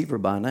the deceiver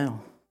by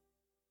now.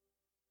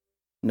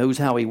 Knows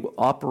how he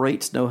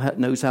operates,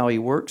 knows how he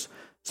works.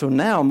 So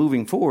now,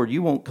 moving forward,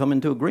 you won't come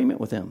into agreement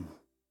with him.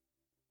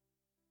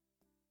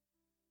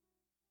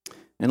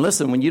 And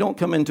listen, when you don't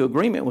come into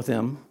agreement with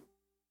him,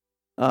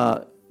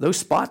 those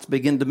spots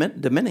begin to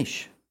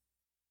diminish.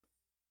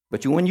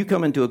 But when you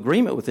come into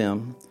agreement with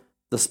him,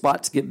 the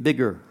spots get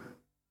bigger.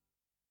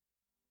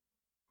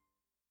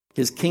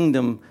 His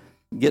kingdom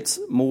gets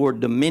more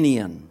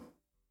dominion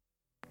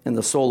in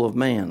the soul of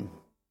man.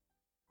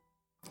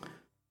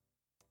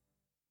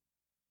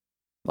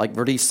 Like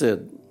Verdi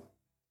said,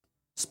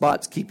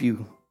 spots keep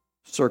you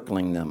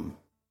circling them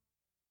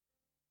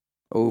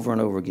over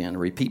and over again.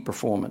 Repeat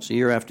performance,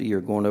 year after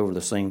year, going over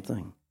the same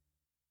thing.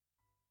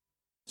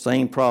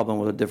 Same problem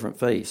with a different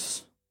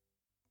face.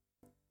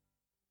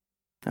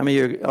 How many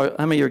of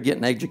you are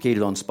getting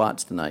educated on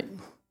spots tonight?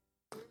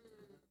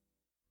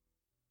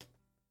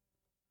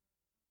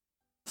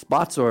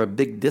 Spots are a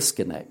big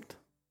disconnect.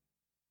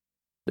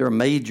 They're a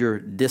major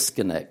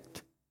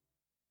disconnect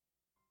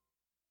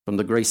from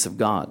the grace of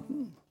God.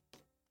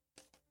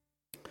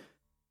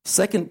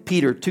 2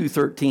 Peter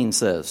 2:13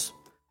 says,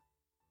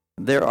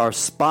 there are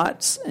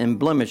spots and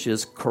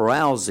blemishes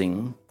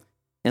carousing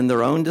in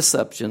their own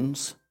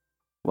deceptions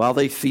while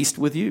they feast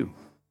with you.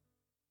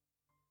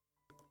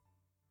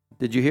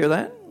 Did you hear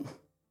that?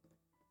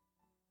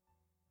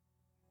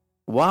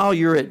 While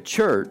you're at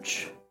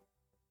church,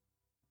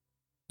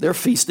 they're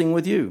feasting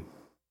with you.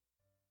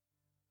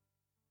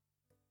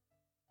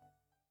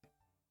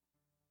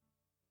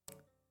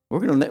 We're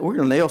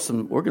gonna nail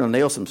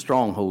some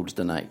strongholds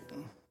tonight,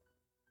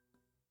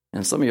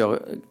 and some of y'all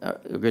are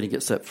going to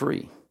get set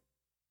free.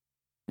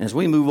 And as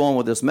we move on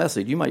with this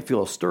message, you might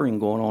feel a stirring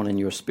going on in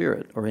your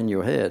spirit or in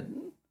your head,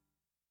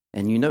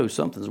 and you know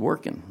something's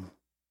working.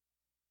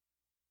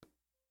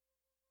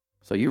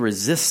 So you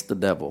resist the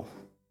devil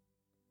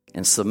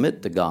and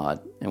submit to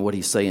God and what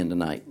he's saying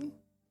tonight,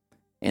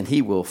 and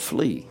he will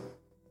flee.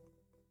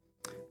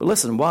 But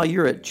listen, while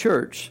you're at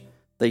church,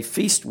 they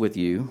feast with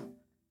you,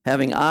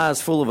 having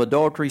eyes full of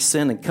adultery,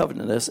 sin, and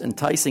covetousness,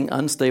 enticing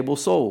unstable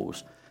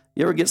souls.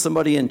 You ever get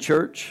somebody in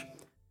church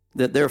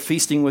that they're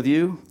feasting with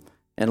you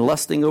and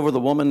lusting over the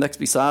woman next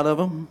beside of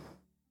them?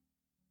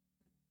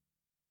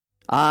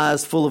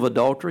 Eyes full of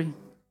adultery.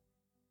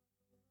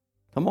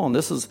 Come on,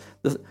 this is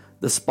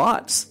the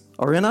spots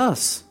are in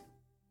us.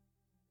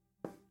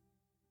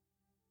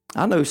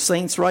 I know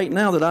saints right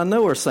now that I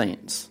know are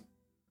saints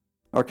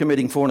are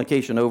committing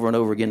fornication over and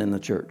over again in the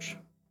church.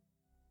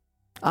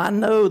 I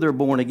know they're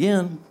born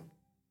again,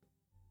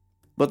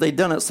 but they've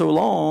done it so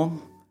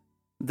long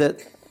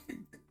that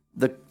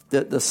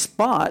the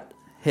spot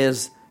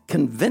has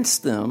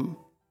convinced them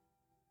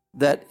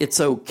that it's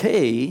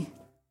okay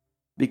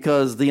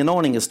because the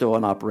anointing is still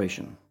in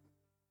operation.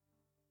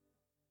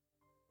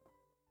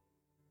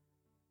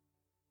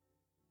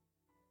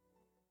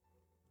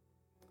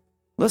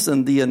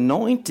 Listen, the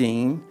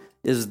anointing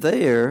is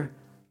there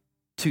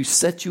to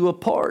set you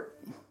apart,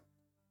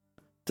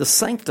 to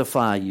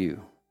sanctify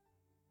you.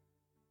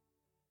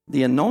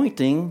 The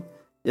anointing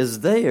is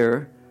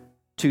there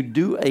to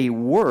do a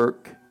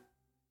work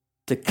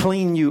to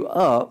clean you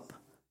up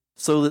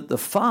so that the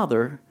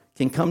Father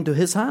can come to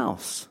his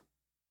house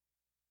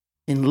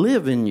and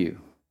live in you.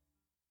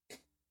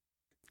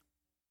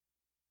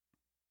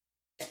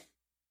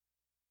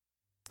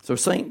 So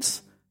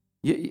saints,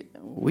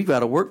 we've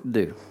got a work to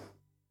do.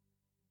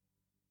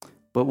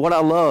 But what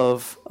I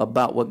love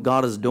about what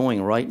God is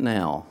doing right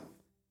now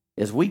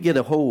is we get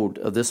a hold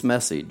of this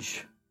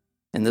message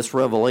and this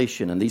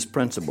revelation and these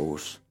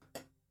principles.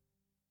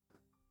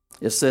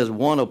 It says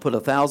 1 will put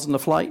 1,000 to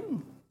flight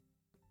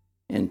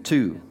and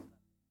 2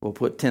 will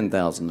put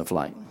 10,000 to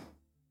flight.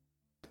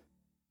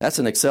 That's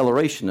an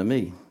acceleration to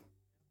me.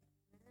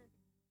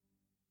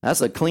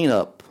 That's a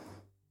cleanup.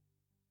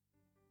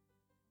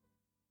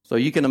 So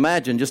you can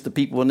imagine just the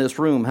people in this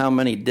room, how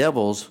many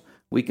devils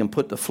we can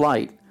put to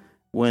flight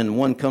when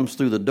one comes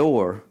through the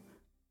door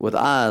with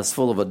eyes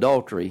full of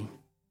adultery,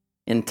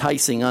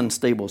 enticing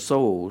unstable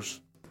souls.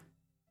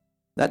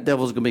 That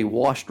devil's going to be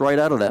washed right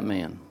out of that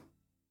man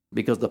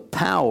because the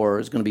power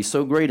is going to be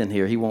so great in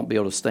here he won't be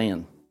able to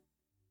stand.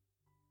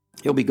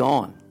 He'll be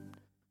gone.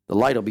 The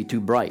light will be too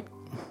bright.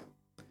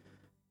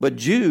 But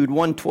Jude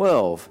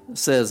 1:12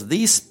 says,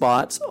 these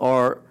spots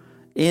are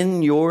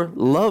in your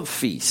love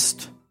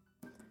feast,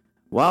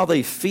 while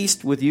they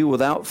feast with you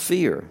without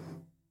fear.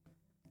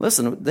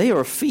 Listen, they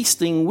are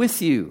feasting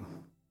with you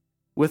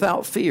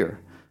without fear.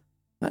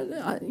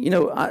 I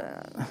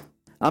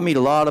meet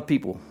a lot of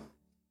people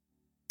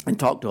and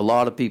talk to a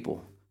lot of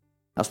people.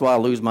 That's why I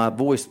lose my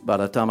voice by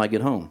the time I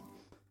get home.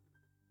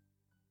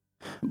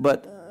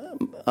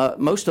 But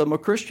most of them are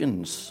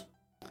Christians.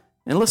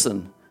 And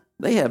listen,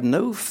 they have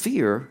no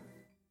fear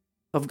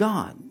of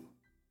God.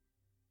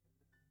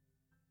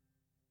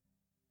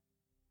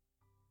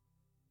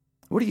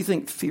 What do you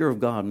think fear of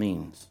God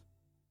means?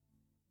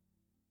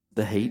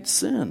 To hate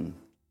sin.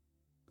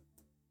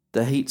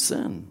 To hate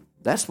sin.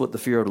 That's what the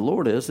fear of the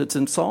Lord is. It's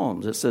in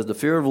Psalms. It says the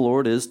fear of the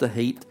Lord is to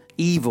hate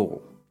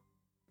evil.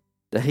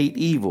 To hate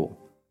evil.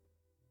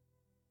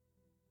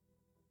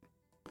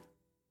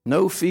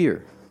 No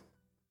fear.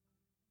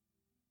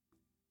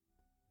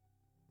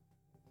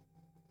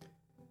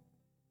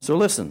 So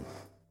listen.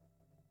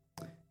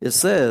 It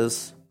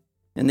says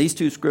in these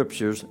two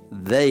scriptures,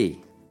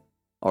 they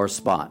are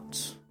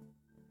spots.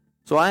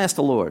 So I asked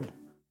the Lord,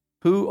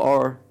 who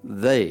are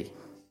they?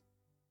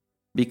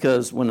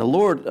 Because when the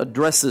Lord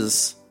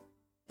addresses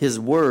his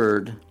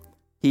word,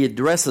 he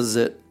addresses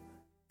it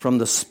from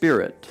the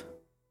Spirit.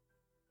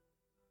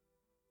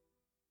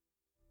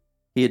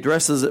 He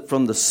addresses it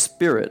from the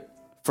Spirit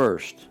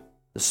first.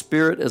 The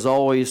Spirit is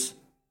always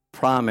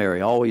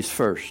primary, always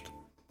first.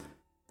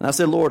 And I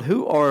said, Lord,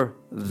 who are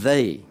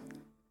they?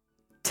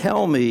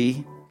 Tell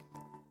me,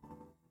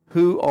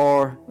 who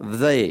are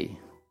they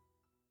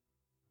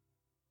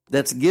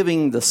that's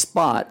giving the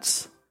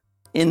spots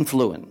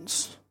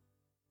influence?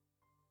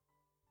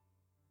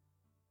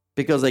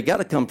 Because they got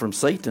to come from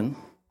Satan.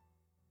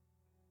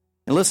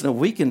 And listen,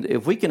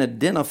 if we can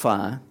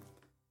identify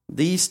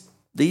these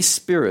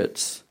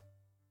spirits,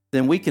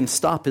 then we can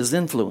stop his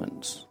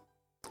influence.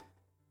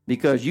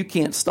 Because you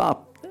can't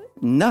stop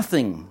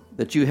nothing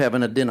that you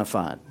haven't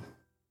identified.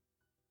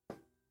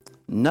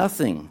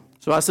 Nothing.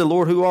 So I said,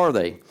 Lord, who are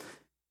they?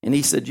 And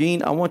he said,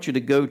 Gene, I want you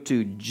to go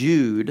to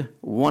Jude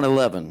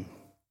 1:11.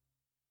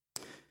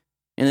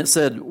 And it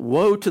said,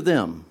 woe to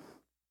them,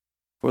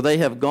 for they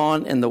have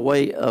gone in the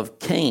way of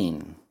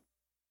Cain,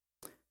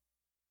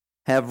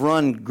 have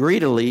run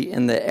greedily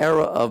in the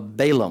era of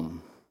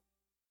Balaam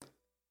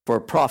for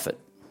profit,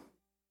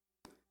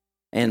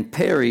 and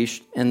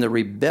perished in the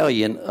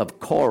rebellion of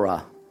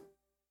Korah.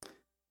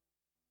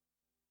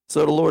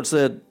 So the Lord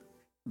said,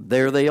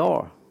 there they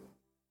are.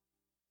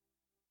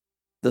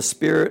 The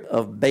spirit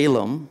of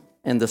Balaam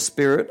and the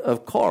spirit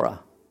of Korah.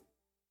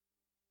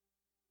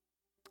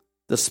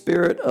 The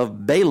spirit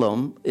of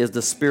Balaam is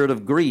the spirit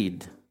of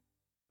greed.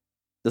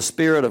 The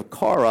spirit of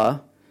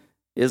Korah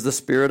is the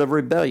spirit of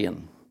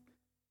rebellion.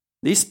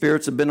 These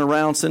spirits have been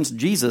around since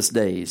Jesus'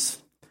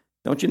 days.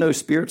 Don't you know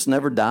spirits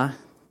never die?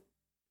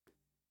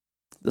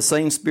 The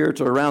same spirits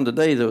are around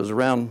today that was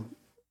around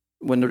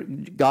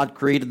when God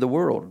created the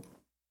world.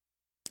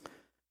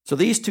 So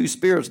these two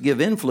spirits give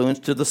influence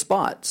to the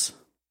spots.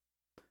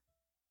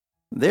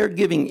 They're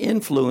giving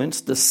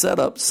influence to set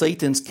up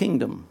Satan's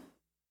kingdom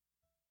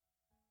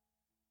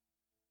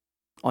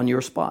on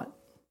your spot.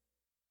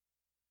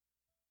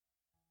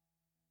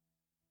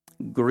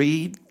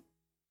 Greed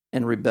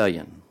and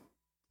rebellion.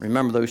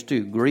 Remember those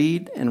two,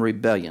 greed and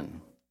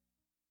rebellion.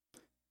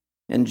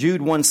 And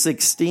Jude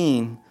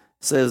 1:16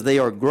 says they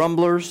are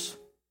grumblers.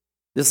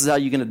 This is how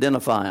you can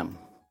identify them.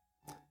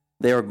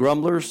 They are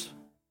grumblers,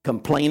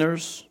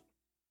 complainers.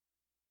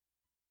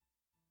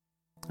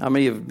 How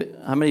many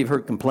have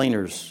heard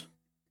complainers?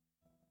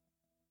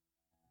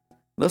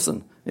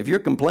 Listen, if you're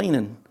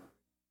complaining,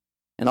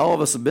 and all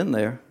of us have been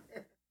there,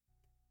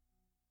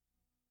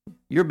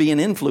 you're being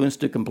influenced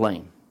to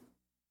complain.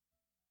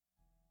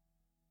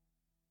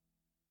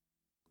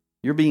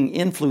 You're being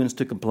influenced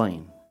to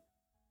complain.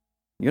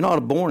 You're not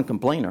a born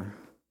complainer.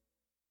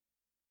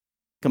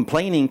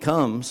 Complaining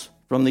comes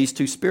from these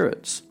two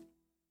spirits.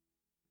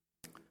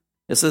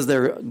 It says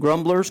they're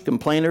grumblers,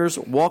 complainers,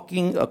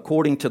 walking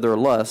according to their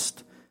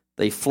lust.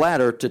 They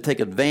flatter to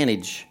take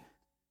advantage,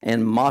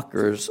 and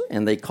mockers,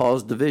 and they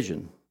cause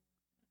division.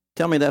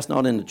 Tell me that's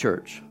not in the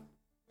church.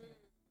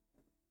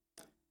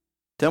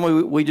 Tell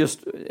me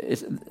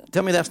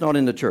tell me that's not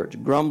in the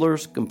church.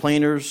 Grumblers,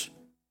 complainers,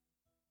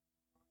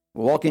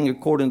 walking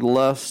according to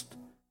lust,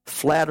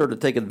 flatter to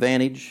take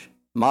advantage,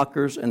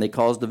 mockers, and they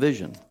cause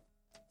division.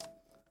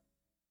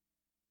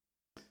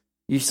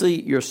 You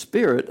see, your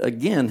spirit,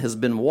 again, has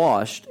been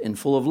washed and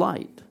full of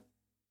light.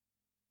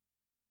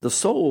 The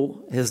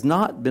soul has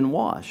not been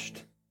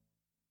washed.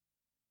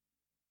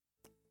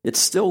 It's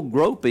still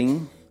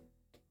groping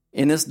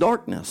in its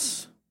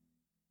darkness.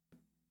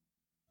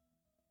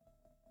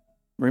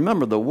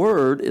 Remember, the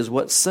Word is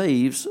what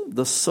saves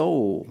the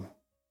soul.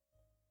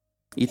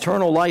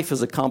 Eternal life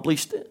is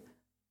accomplished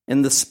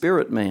in the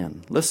spirit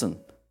man. Listen,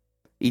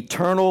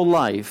 eternal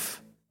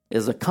life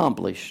is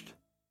accomplished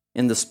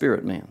in the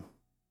spirit man.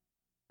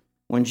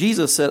 When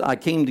Jesus said, I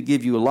came to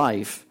give you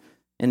life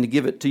and to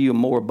give it to you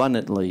more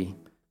abundantly,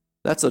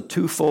 that's a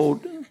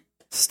twofold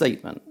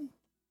statement.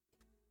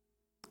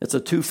 It's a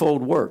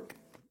twofold work.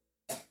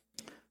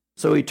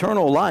 So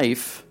eternal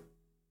life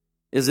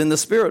is in the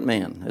spirit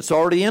man. It's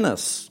already in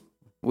us.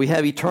 We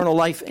have eternal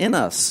life in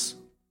us.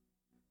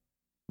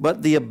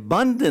 But the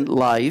abundant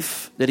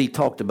life that he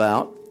talked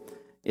about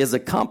is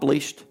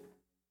accomplished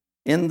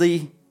in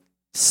the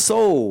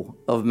soul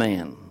of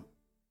man.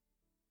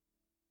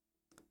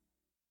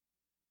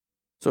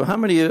 So how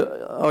many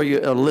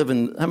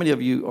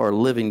of you are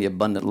living the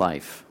abundant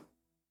life?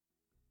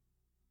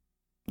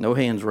 No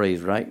hands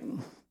raised, right?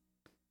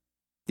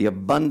 The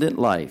abundant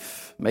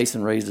life.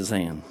 Mason raised his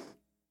hand.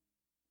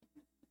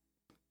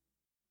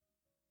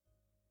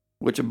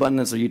 Which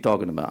abundance are you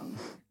talking about?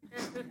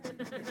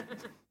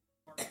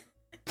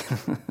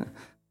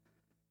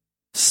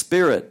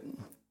 Spirit,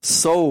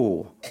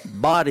 soul,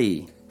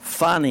 body,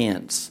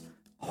 finance,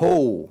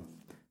 whole.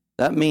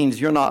 That means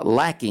you're not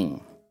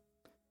lacking.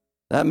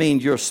 That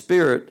means your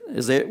spirit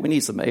is there. We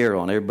need some air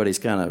on. Everybody's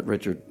kind of,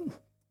 Richard,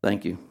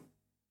 thank you.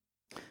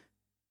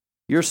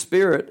 Your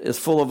spirit is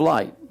full of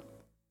light.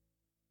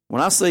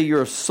 When I say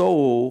your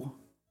soul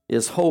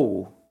is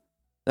whole,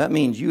 that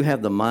means you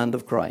have the mind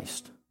of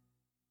Christ.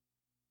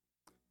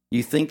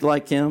 You think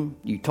like him.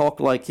 You talk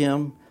like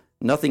him.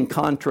 Nothing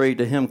contrary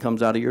to him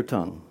comes out of your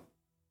tongue.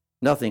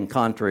 Nothing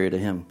contrary to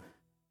him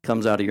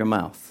comes out of your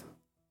mouth.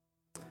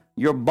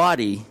 Your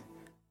body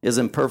is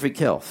in perfect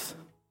health.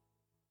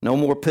 No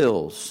more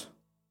pills.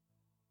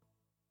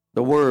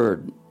 The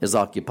Word is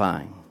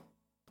occupying.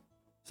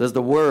 It says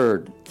the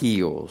Word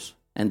heals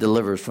and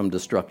delivers from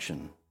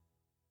destruction.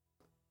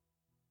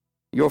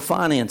 Your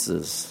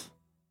finances,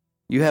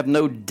 you have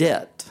no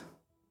debt.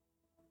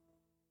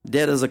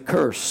 Debt is a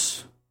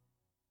curse.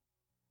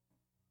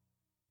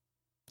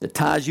 It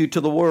ties you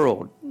to the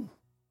world.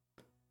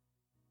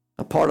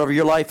 A part of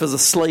your life is a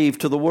slave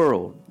to the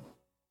world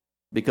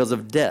because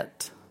of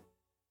debt.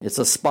 It's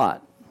a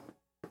spot.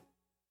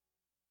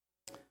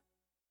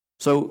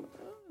 So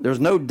there's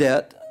no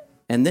debt,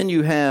 and then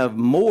you have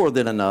more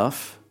than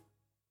enough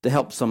to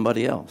help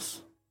somebody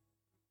else.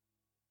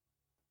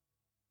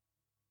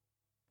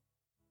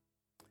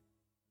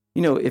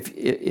 You know,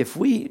 if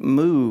we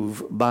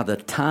move by the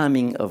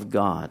timing of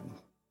God,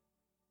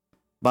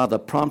 by the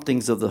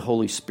promptings of the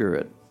Holy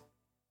Spirit,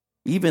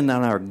 even in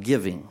our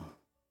giving,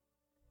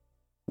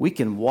 we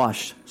can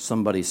wash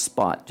somebody's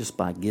spot just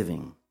by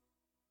giving.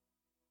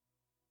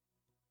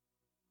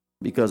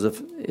 Because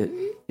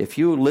if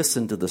you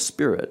listen to the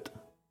Spirit,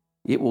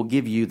 it will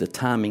give you the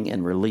timing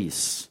and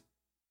release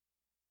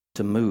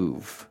to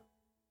move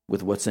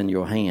with what's in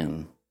your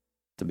hand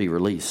to be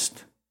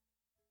released.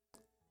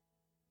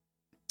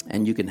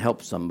 And you can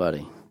help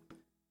somebody.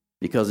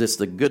 Because it's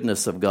the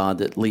goodness of God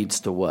that leads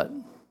to what?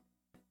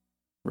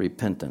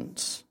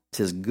 Repentance. It's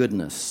His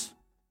goodness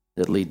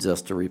that leads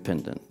us to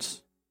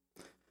repentance.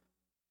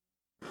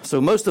 So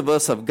most of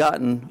us have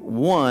gotten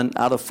 1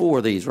 out of 4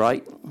 of these,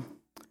 right?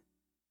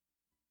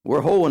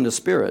 We're whole in the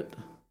Spirit,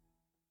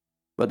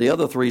 but the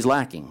other 3 is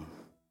lacking.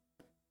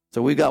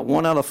 So we got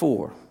 1 out of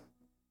 4.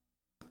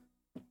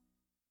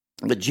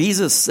 But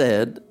Jesus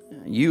said,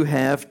 you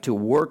have to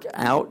work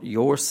out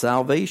your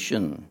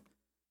salvation.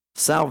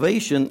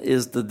 Salvation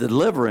is the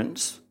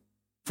deliverance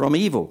from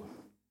evil.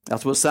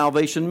 That's what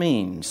salvation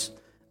means.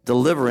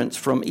 Deliverance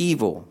from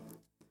evil.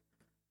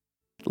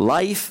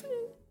 Life,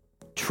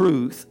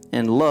 truth,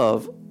 and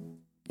love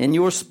in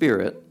your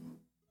spirit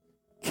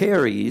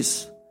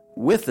carries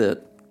with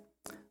it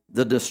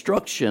the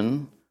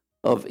destruction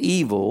of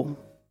evil,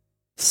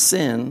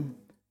 sin,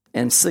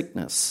 and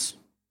sickness.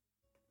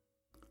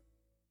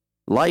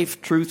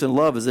 Life, truth, and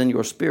love is in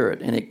your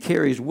spirit, and it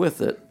carries with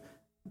it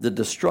the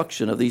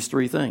destruction of these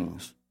 3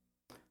 things.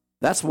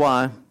 That's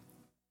why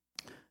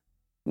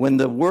when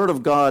the Word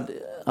of God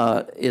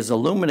is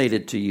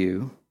illuminated to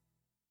you,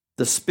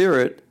 the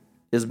Spirit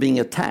is being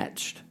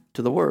attached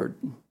to the Word.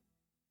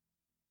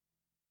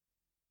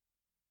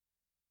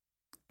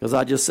 Because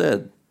I just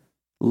said,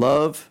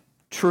 love,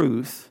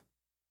 truth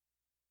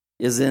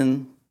is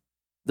in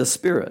the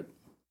Spirit.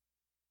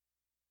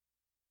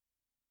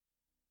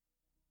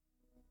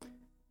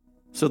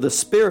 So the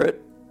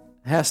Spirit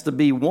has to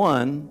be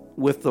one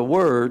with the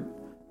Word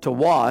to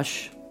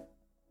wash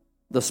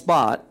the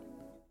spot,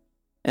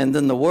 and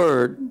then the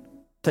Word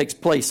takes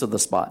place of the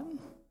spot.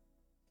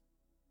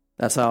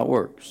 That's how it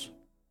works.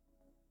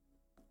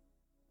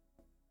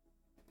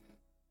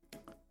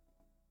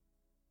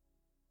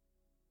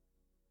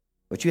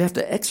 But you have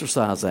to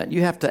exercise that.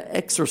 You have to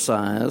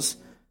exercise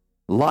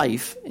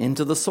life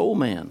into the soul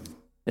man.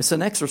 It's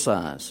an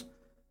exercise.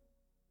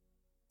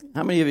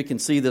 How many of you can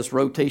see this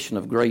rotation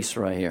of grace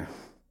right here?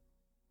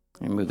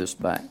 Let me move this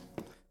back.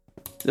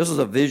 This is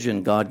a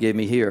vision God gave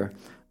me here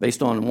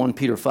based on 1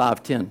 Peter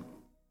 5:10.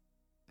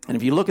 And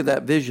if you look at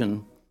that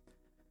vision,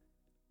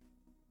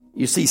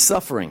 you see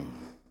suffering.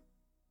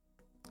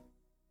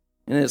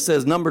 And it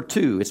says number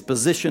 2. It's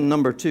position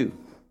number 2.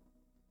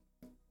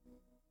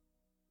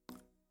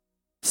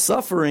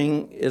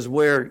 Suffering is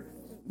where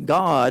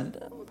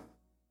God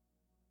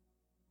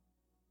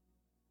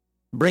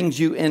brings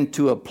you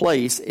into a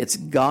place, it's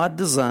God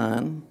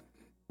designed,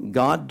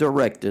 God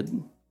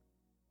directed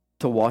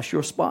to wash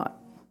your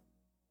spot.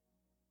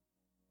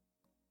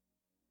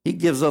 He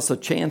gives us a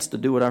chance to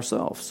do it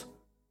ourselves.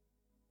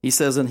 He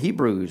says in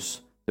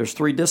Hebrews, there's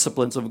 3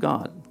 disciplines of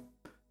God.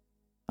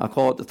 I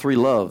call it the 3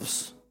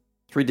 loves.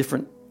 3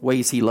 different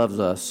ways He loves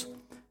us.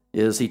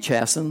 Is He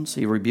chastens,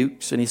 He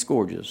rebukes, and He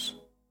scourges.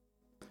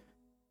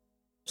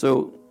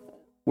 So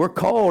we're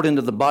called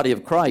into the body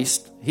of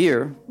Christ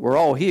here. We're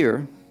all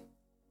here.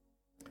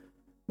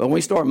 But when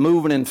we start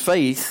moving in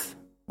faith,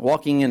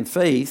 walking in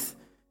faith,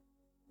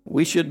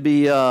 we should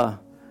be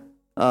getting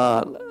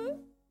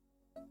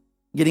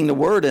the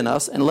Word in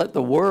us and let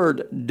the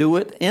Word do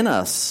it in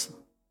us.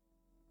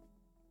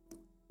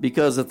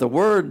 Because if the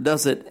Word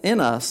does it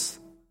in us,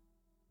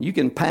 you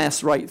can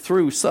pass right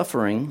through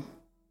suffering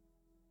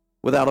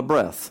without a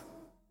breath.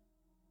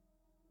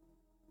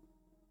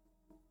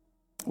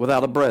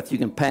 Without a breath, you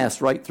can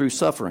pass right through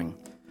suffering.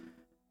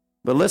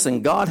 But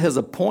listen, God has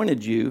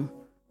appointed you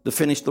to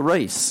finish the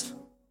race.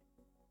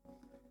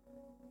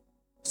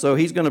 So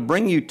He's going to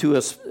bring you to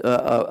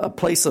a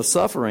place of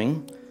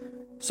suffering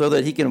so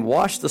that He can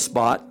wash the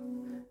spot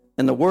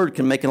and the Word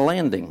can make a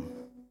landing.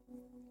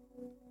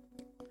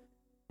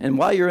 And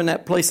while you're in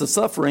that place of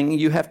suffering,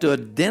 you have to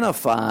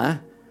identify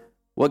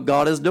what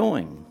God is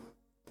doing.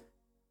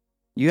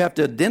 You have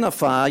to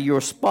identify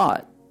your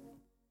spot.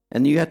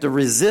 And you have to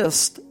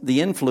resist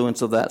the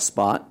influence of that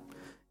spot.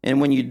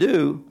 And when you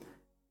do,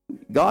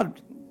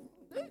 God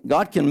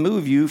God can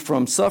move you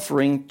from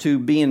suffering to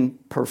being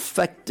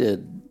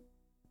perfected.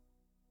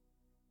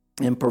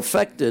 And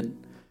perfected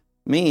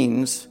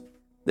means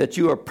that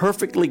you are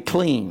perfectly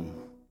clean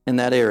in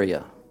that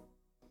area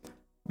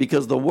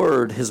because the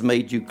Word has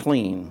made you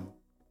clean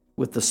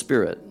with the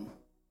Spirit.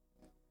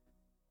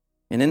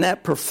 And in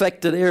that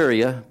perfected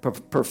area,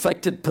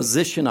 perfected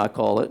position, I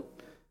call it,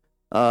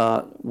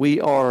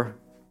 we are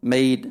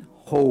made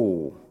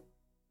whole,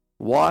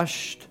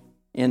 washed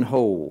and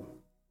whole.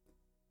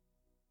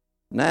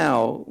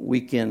 Now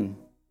we can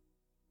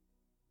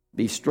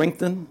be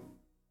strengthened,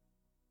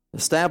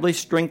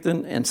 established,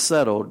 strengthened, and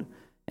settled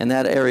in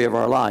that area of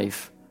our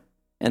life.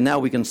 And now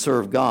we can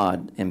serve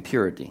God in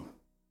purity.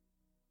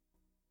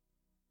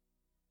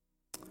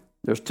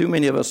 There's too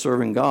many of us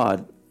serving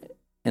God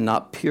and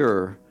not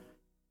pure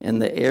in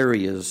the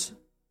areas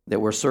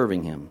that we're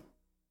serving Him.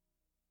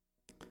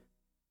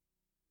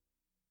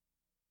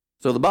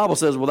 So the Bible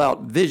says,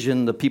 without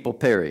vision, the people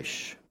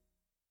perish.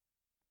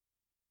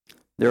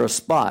 There are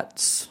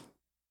spots.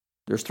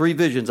 There's 3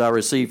 visions I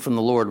received from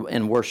the Lord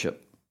in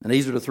worship. And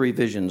these are the 3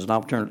 visions, and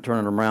I'll turn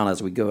them around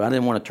as we go. I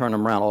didn't want to turn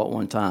them around all at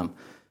one time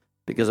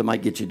because it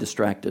might get you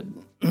distracted.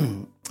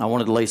 I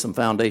wanted to lay some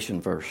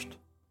foundation first.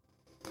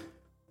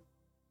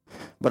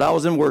 But I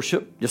was in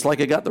worship, just like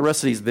I got the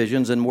rest of these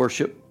visions in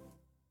worship.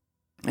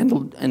 And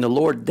the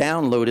Lord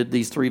downloaded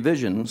these 3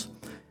 visions.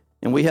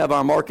 And we have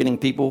our marketing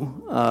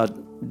people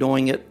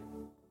doing it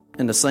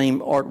in the same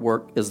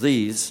artwork as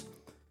these.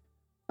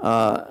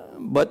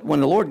 But when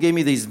the Lord gave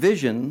me these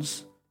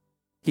visions,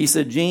 He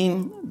said,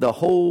 Gene, the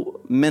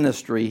whole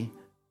ministry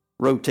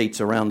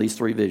rotates around these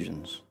 3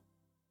 visions.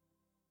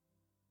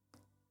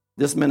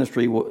 This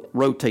ministry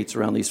rotates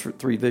around these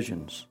 3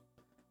 visions.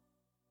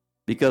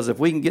 Because if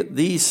we can get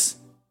these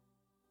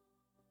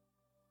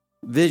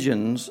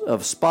visions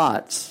of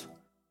spots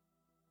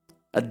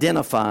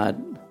identified,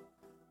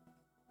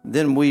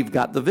 then we've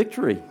got the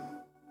victory.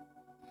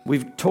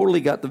 We've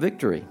totally got the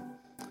victory.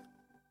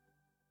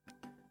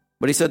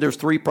 But He said there's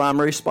 3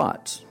 primary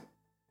spots.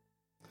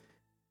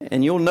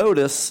 And you'll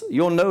notice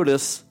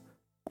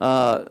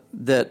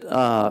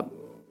that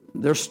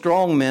there's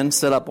strong men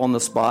set up on the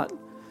spot,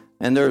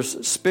 and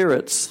there's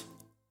spirits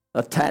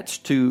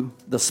attached to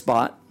the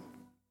spot.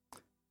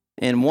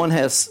 And one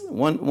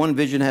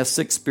vision has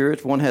 6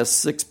 spirits, one has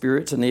 6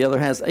 spirits, and the other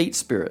has 8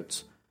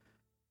 spirits.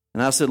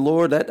 And I said,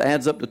 Lord, that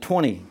adds up to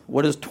 20.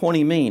 What does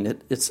 20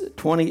 mean?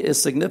 20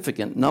 is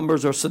significant.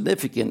 Numbers are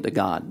significant to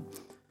God.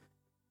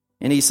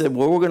 And He said,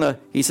 well, I'm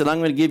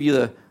going to give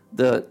you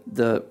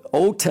the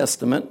Old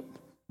Testament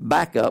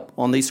backup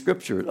on these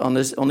scriptures, on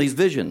these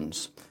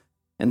visions.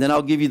 And then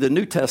I'll give you the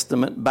New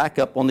Testament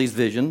backup on these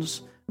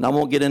visions. And I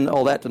won't get into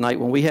all that tonight.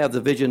 When we have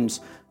the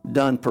visions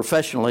done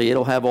professionally,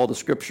 it'll have all the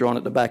scripture on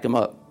it to back them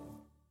up.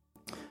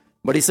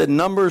 But He said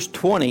Numbers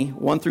 20,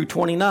 1 through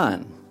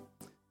 29.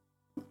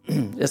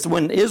 It's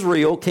when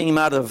Israel came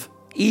out of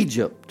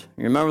Egypt.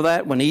 You remember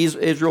that? When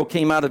Israel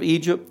came out of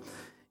Egypt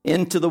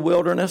into the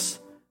wilderness,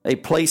 a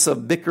place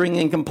of bickering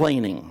and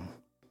complaining.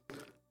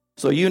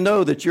 So you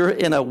know that you're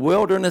in a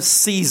wilderness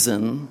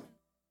season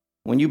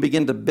when you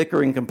begin to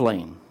bicker and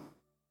complain.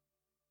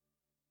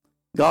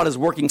 God is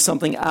working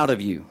something out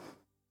of you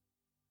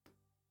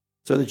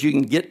so that you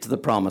can get to the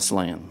promised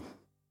land.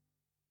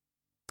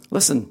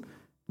 Listen,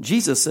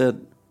 Jesus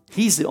said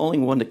He's the only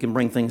one that can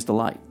bring things to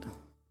light.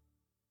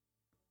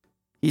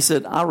 He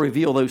said, I'll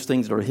reveal those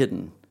things that are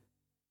hidden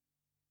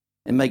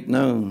and make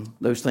known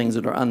those things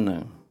that are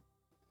unknown.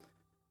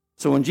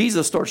 So when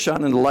Jesus starts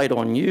shining the light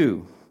on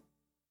you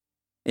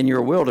in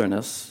your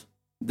wilderness,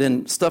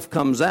 then stuff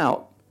comes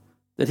out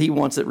that He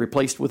wants it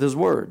replaced with His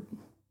Word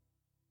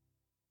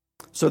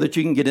so that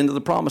you can get into the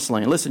promised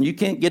land. Listen, you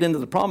can't get into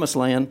the promised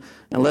land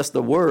unless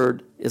the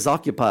Word is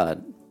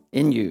occupied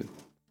in you.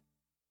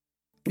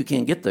 You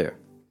can't get there.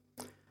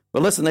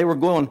 But listen, they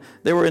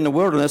were in the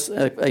wilderness,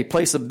 a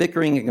place of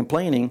bickering and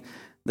complaining.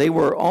 They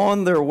were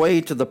on their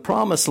way to the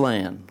promised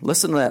land.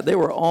 Listen to that. They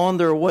were on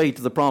their way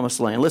to the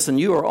promised land. Listen,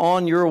 you are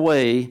on your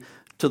way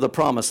to the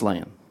promised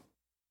land.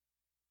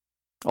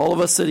 All of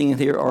us sitting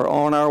here are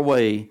on our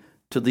way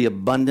to the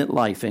abundant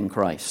life in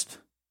Christ.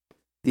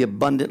 The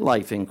abundant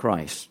life in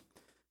Christ.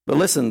 But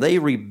listen, they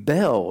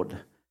rebelled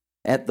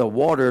at the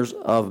waters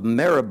of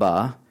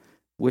Meribah,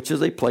 which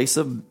is a place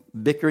of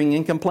bickering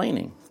and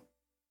complaining.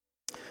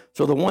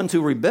 So the ones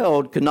who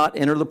rebelled could not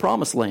enter the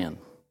promised land.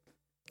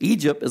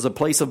 Egypt is a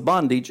place of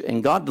bondage,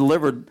 and God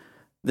delivered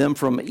them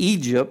from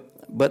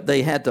Egypt, but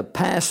they had to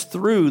pass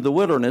through the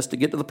wilderness to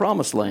get to the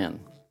promised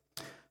land.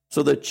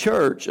 So the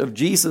church of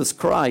Jesus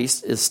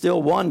Christ is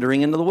still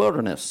wandering into the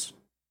wilderness.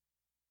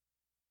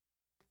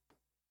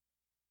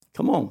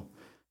 Come on.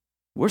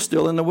 We're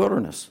still in the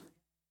wilderness.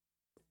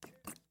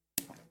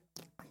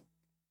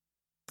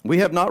 We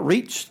have not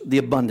reached the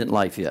abundant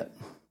life yet.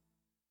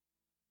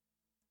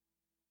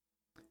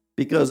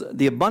 Because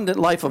the abundant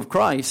life of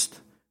Christ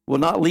will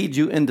not lead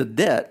you into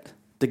debt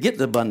to get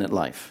the abundant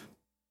life.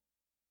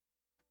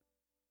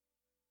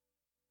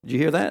 Did you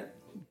hear that?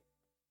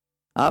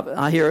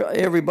 I hear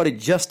everybody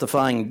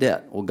justifying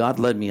debt. Well, God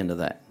led me into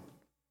that.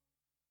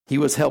 He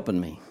was helping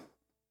me.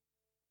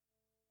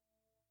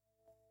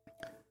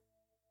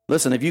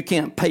 Listen, if you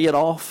can't pay it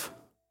off,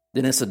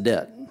 then it's a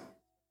debt.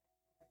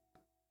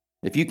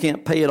 If you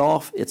can't pay it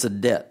off, it's a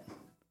debt.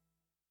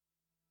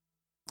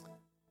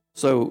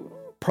 So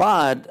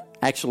pride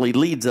actually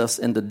leads us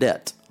into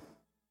debt.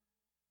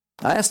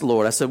 I asked the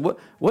Lord, I said,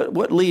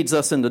 what leads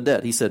us into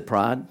debt? He said,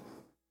 pride.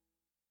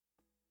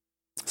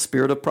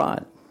 Spirit of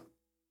pride.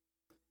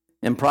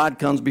 And pride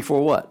comes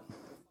before what?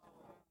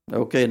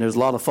 Okay, and there's a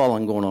lot of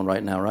falling going on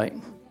right now, right?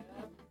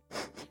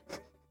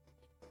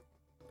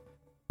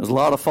 There's a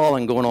lot of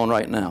falling going on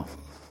right now.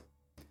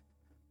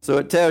 So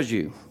it tells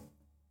you,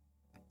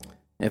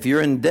 if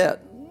you're in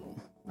debt,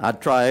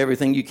 I'd try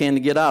everything you can to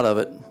get out of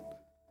it,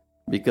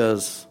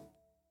 because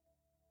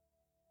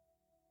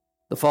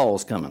the fall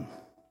is coming.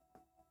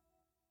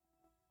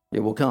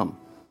 It will come.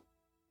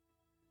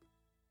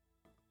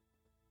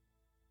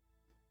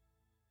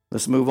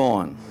 Let's move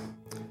on.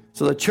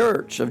 So the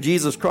church of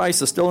Jesus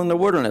Christ is still in the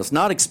wilderness,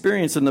 not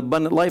experiencing the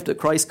abundant life that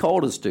Christ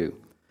called us to.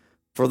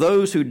 For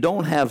those who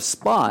don't have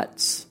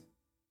spots,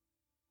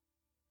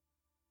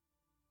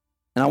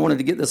 and I wanted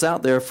to get this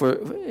out there, for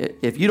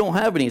if you don't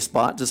have any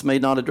spots, this may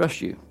not address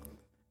you.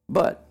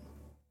 But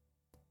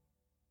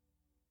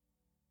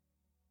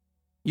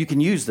you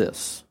can use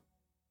this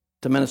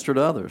to minister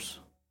to others.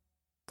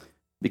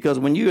 Because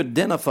when you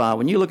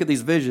look at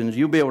these visions,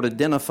 you'll be able to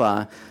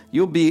identify,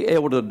 you'll be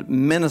able to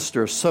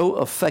minister so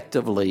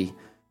effectively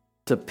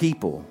to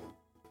people.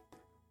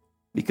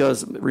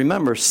 Because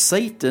remember,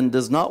 Satan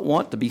does not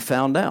want to be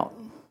found out.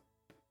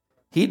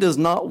 He does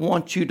not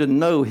want you to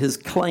know his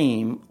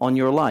claim on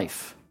your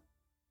life.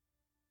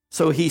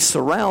 So he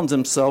surrounds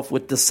himself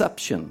with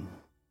deception.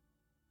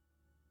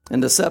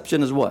 And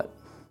deception is what?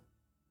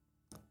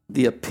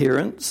 The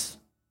appearance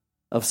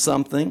of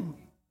something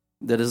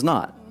that is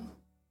not.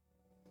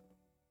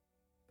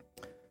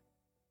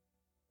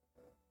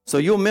 So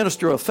you'll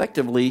minister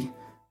effectively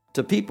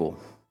to people.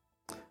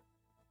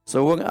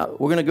 So we're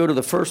going to go to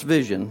the first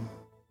vision,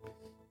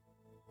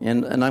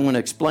 and I'm going to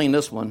explain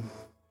this one.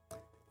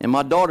 And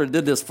my daughter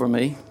did this for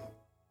me.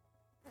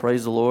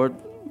 Praise the Lord.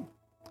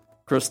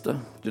 Krista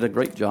did a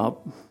great job.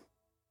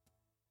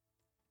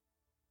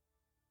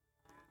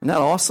 Isn't that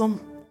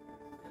awesome?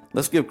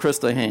 Let's give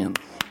Krista a hand.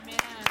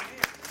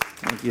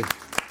 Thank you.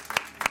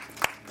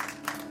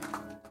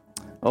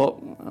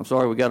 Oh, I'm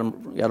sorry, we got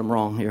him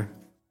wrong here.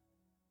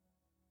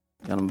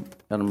 Got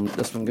him.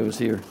 This one goes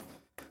here.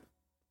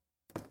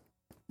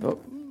 Oh,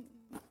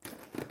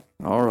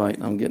 all right.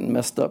 I'm getting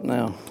messed up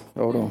now.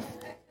 Hold on.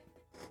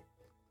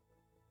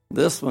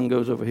 This one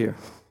goes over here.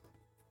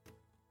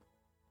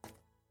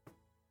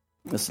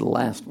 This is the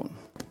last one.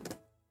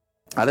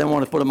 I didn't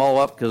want to put them all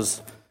up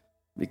because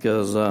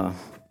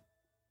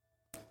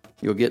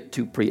you'll get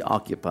too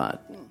preoccupied.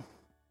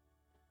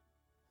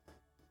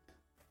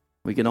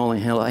 We can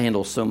only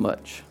handle so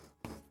much.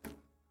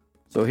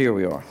 So here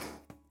we are.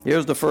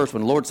 Here's the first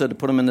one. The Lord said to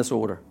put them in this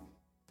order.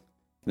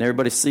 Can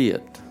everybody see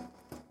it?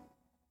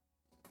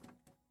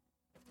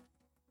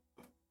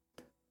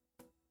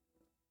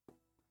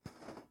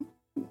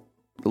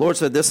 The Lord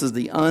said this is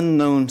the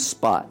unknown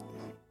spot.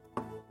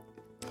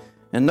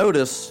 And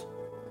notice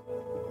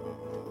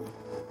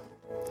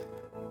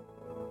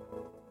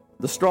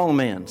the strong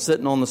man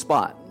sitting on the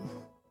spot.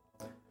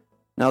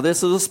 Now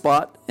this is a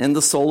spot in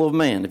the soul of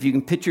man. If you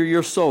can picture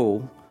your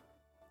soul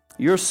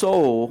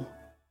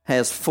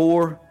has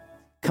 4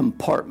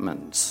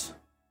 compartments.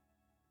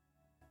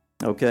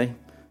 Okay?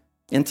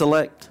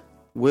 Intellect,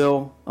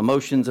 will,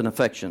 emotions, and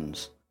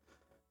affections.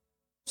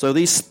 So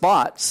these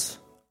spots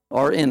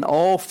are in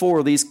all 4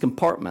 of these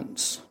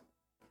compartments.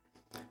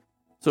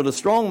 So the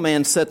strong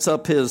man sets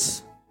up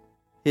his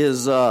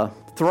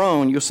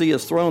throne. You'll see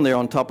his throne there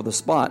on top of the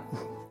spot.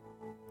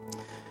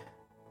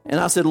 And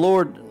I said,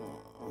 Lord,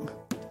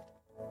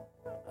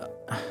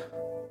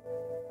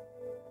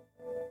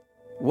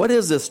 what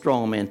is this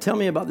strong man? Tell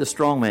me about this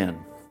strong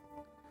man,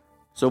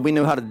 so we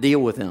know how to deal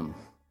with him.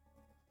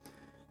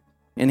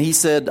 And he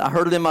said, I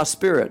heard it in my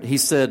spirit. He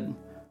said,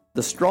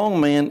 the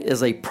strong man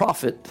is a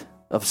prophet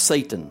of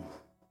Satan.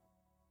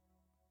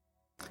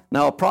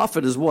 Now, a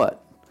prophet is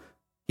what?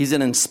 He's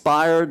an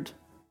inspired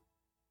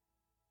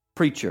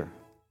preacher,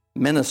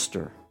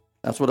 minister.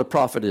 That's what a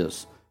prophet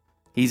is.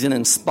 He's an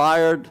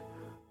inspired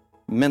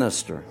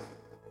minister.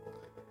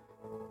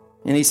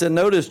 And he said,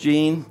 notice,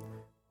 Gene,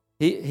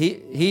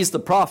 he's the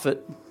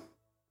prophet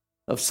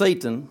of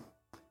Satan,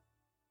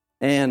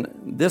 and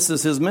this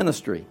is his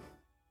ministry.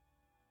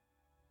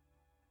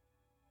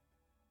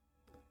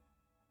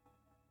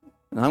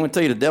 And I'm going to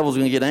tell you, the devil's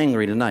going to get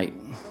angry tonight.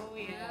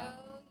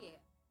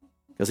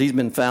 Because he's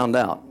been found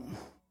out.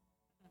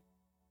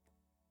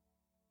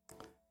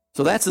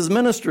 So that's his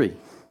ministry.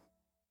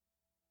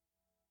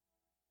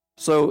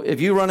 So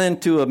if you run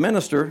into a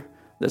minister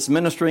that's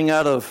ministering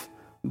out of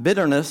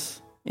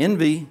bitterness,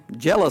 envy,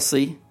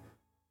 jealousy,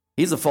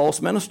 he's a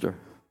false minister.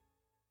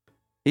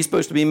 He's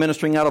supposed to be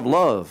ministering out of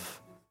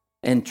love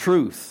and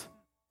truth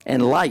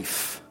and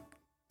life.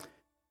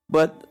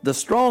 But the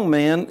strong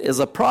man is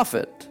a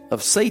prophet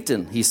of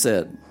Satan, he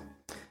said.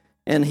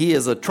 and he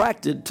is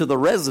attracted to the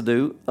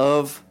residue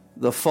of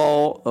the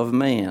fall of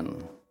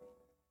man.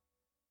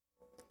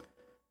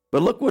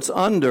 But look what's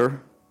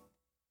under.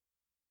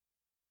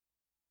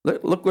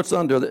 Look what's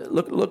under.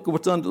 Look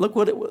what's under. Look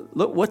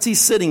what's he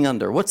sitting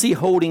under? What's he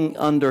holding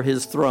under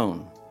his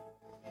throne?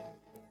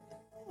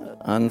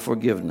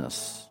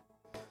 Unforgiveness.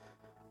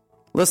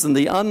 Listen,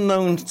 the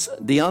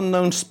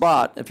unknown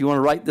spot, if you want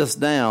to write this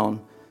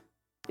down,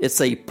 it's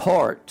a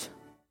part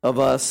of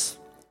us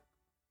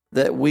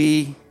that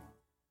we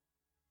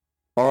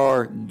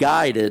are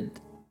guided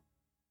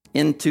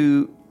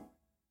into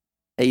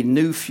a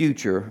new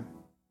future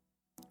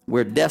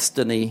where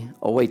destiny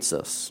awaits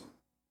us.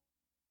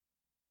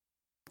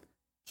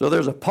 So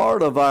there's a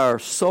part of our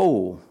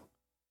soul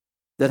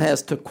that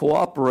has to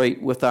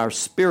cooperate with our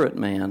spirit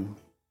man,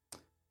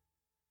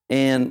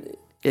 and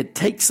it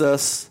takes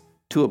us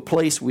to a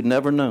place we'd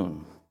never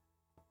known.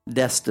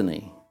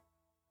 Destiny,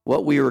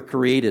 what we were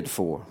created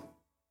for.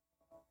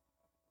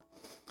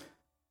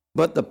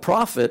 But the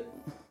prophet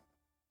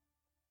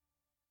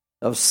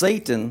of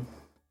Satan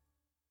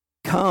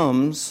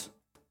comes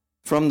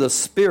from the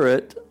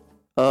spirit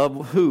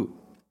of who?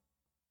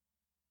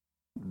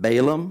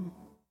 Balaam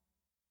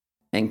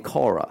and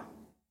Korah.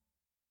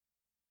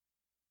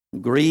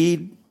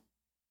 Greed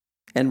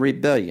and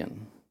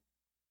rebellion.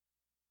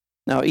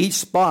 Now, each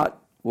spot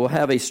will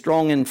have a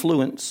strong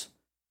influence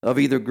of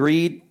either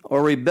greed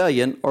or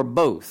rebellion or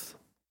both.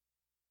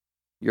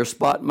 Your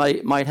spot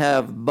might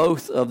have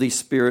both of these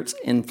spirits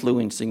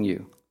influencing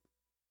you.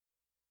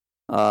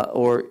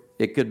 Or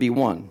it could be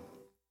one.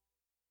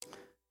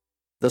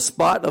 The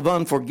spot of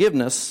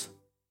unforgiveness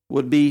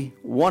would be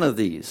one of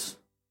these.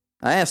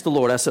 I asked the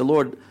Lord, I said,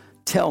 Lord,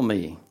 tell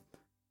me,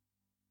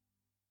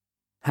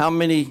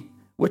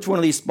 which one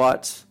of these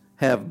spots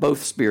have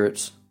both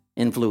spirits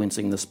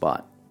influencing the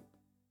spot?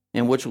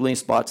 And which of these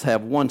spots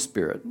have one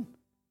spirit?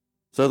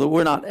 So that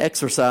we're not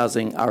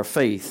exercising our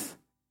faith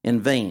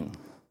in vain.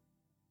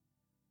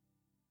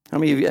 How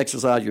many of you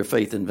exercise your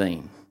faith in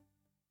vain?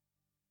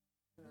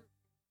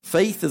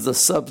 Faith is the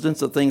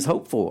substance of things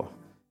hoped for,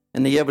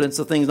 and the evidence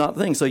of things not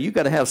things. So you've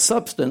got to have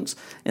substance,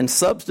 and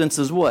substance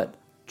is what?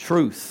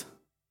 Truth.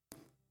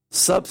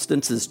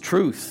 Substance is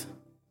truth.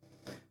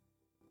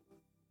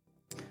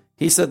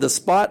 He said the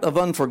spot of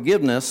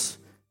unforgiveness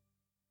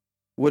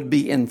would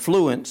be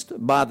influenced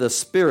by the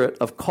spirit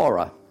of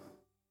Korah.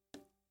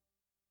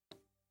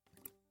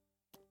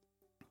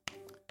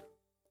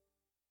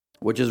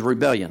 Which is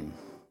rebellion.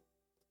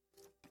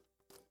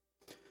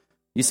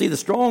 You see, the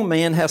strong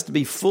man has to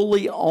be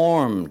fully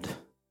armed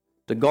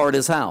to guard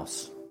his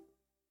house,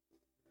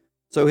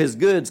 so his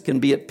goods can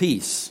be at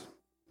peace.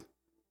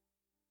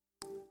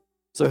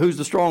 So who's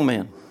the strong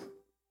man?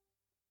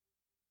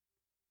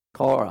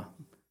 Korah.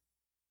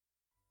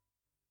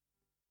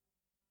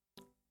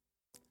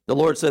 The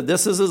Lord said,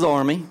 this is his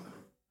army.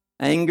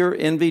 Anger,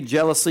 envy,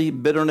 jealousy,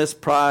 bitterness,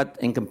 pride,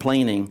 and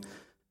complaining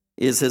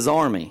is his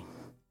army.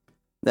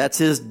 That's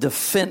his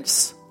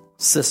defense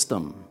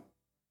system.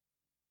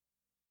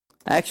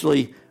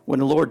 Actually, when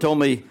the Lord told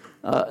me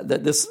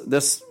that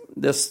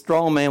this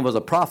strong man was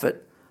a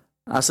prophet,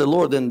 I said,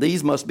 Lord, then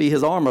these must be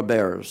his armor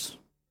bearers.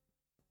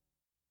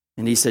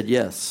 And he said,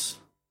 yes.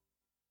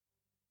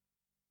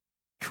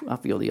 I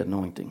feel the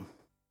anointing.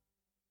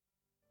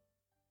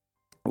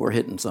 We're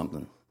hitting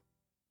something.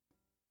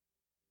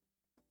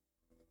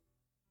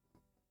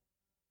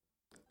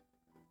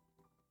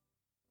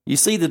 You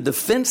see, the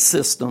defense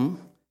system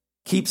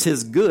keeps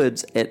his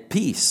goods at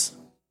peace.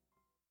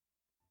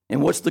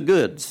 And what's the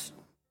goods?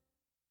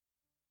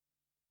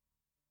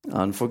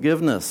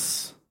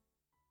 Unforgiveness.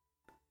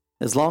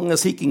 As long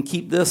as he can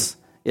keep this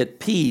at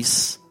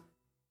peace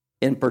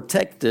and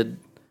protected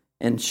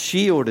and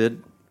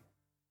shielded,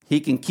 he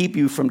can keep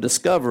you from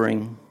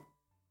discovering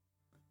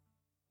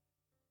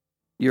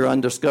your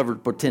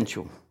undiscovered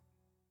potential,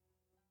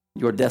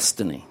 your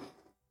destiny.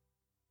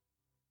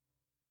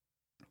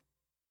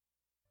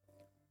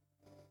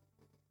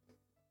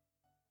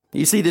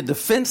 You see, the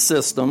defense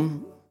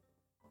system,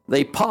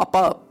 they pop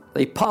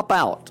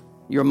out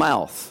your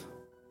mouth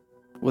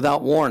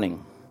without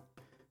warning.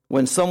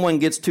 When someone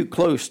gets too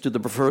close to the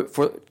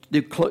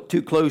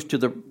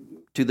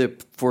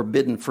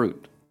forbidden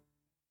fruit.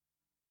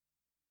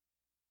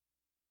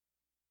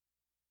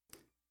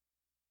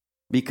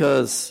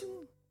 Because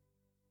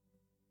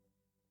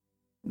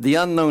the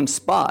unknown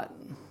spot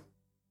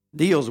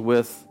deals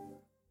with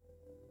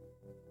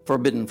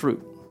forbidden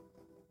fruit.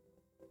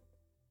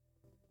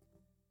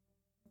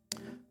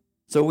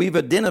 So we've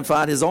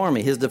identified his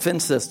army, his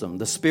defense system,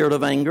 the spirit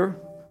of anger,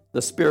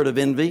 the spirit of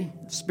envy,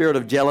 spirit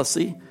of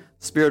jealousy,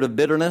 spirit of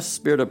bitterness,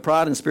 spirit of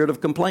pride, and spirit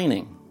of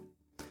complaining.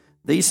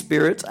 These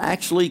spirits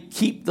actually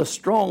keep the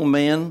strong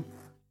man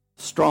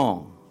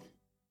strong.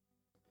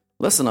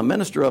 Listen, a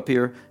minister up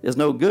here is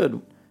no good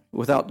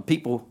without the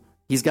people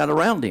he's got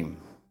around him.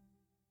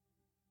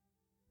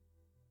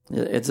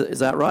 Is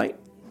that right?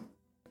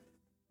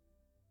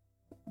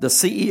 The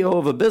CEO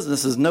of a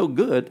business is no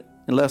good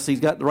unless he's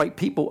got the right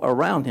people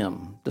around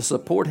him to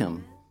support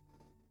him.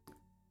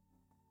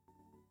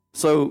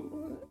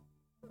 So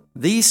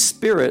These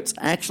spirits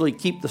actually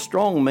keep the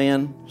strong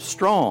man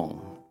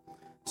strong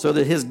so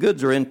that his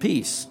goods are in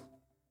peace.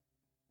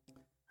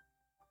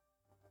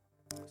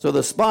 So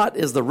the spot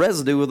is the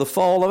residue of the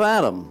fall of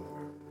Adam,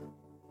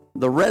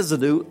 the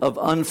residue of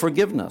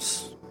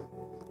unforgiveness.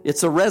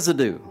 It's a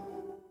residue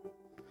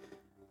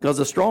because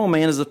the strong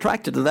man is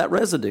attracted to that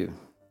residue.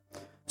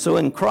 So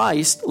in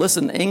Christ,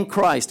 listen, in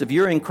Christ, if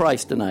you're in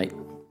Christ tonight,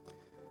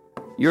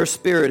 your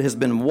spirit has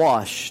been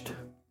washed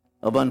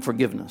of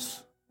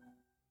unforgiveness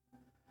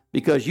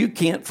because you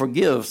can't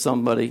forgive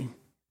somebody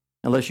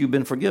unless you've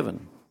been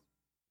forgiven.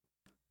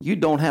 You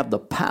don't have the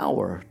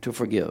power to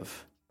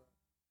forgive.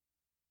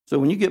 So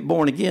when you get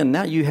born again,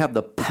 now you have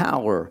the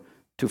power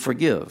to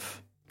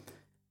forgive.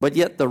 But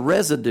yet the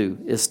residue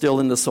is still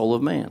in the soul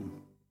of man.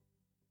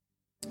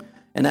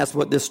 And that's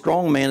what this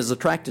strong man is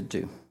attracted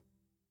to.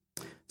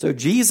 So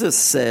Jesus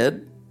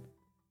said,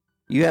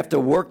 you have to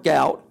work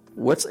out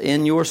what's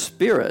in your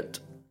spirit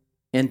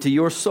into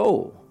your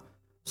soul.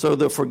 So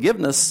the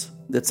forgiveness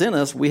that's in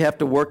us, we have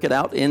to work it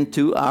out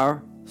into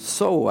our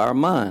soul, our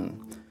mind.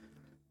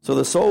 So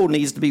the soul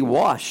needs to be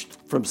washed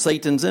from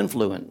Satan's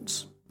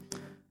influence.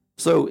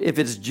 So if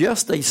it's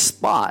just a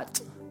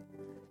spot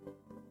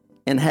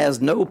and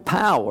has no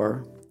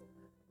power,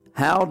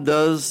 how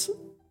does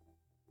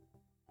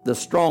the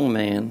strong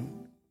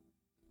man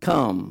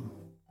come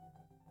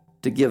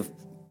to give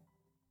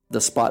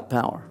the spot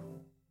power?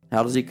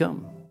 How does he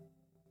come?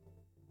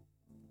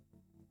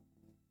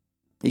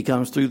 He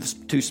comes through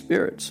the two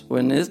spirits. Well,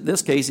 in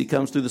this case, he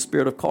comes through the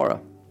spirit of Korah.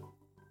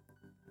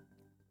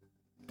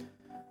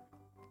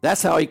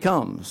 That's how he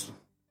comes.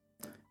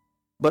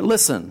 But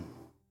listen,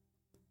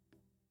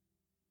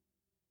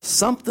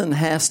 something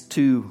has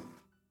to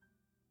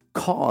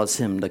cause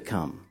him to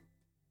come.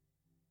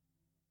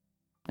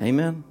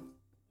 Amen?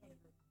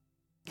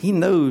 He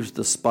knows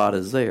the spot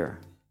is there,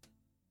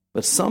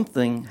 but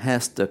something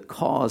has to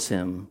cause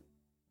him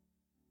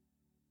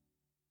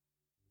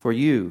for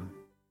you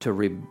to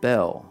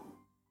rebel.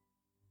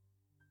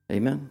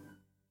 Amen?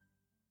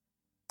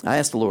 I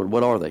asked the Lord,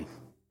 what are they?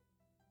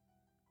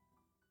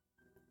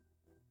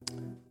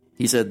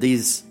 He said,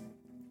 these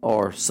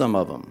are some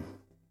of them,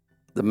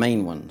 the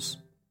main ones.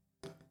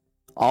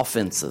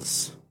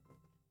 Offenses,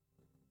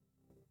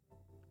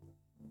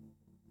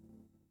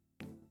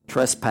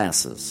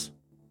 trespasses.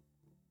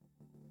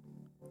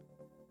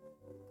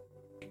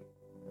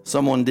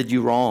 Someone did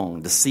you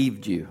wrong,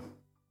 deceived you.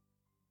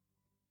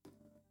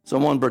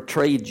 Someone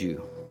betrayed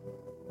you.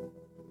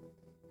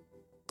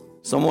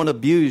 Someone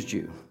abused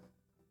you.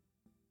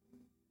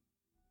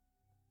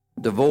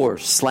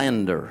 Divorce,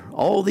 slander,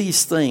 all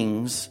these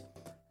things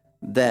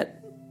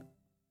that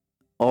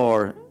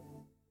are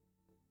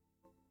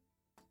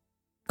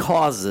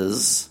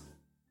causes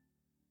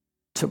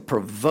to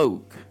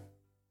provoke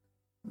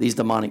these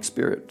demonic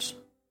spirits.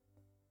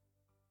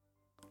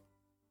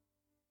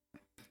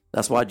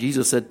 That's why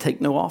Jesus said, take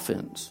no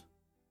offense.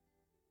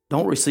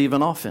 Don't receive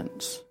an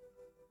offense.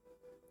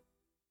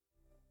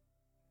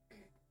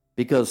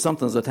 Because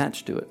something's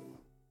attached to it.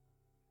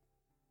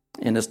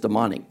 And it's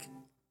demonic.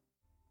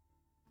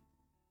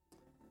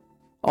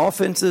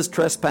 Offenses,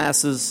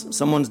 trespasses,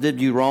 someone's did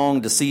you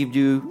wrong, deceived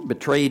you,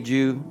 betrayed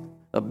you,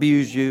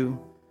 abused you,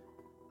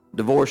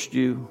 divorced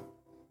you,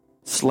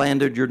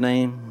 slandered your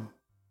name,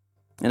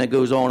 and it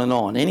goes on and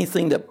on.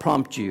 Anything that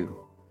prompts you,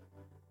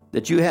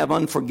 that you have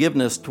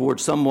unforgiveness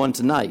towards someone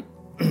tonight,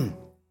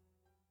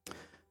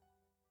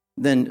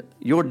 then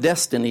your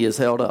destiny is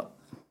held up.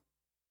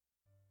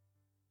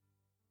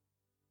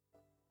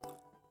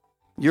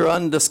 Your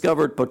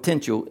undiscovered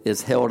potential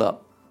is held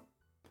up.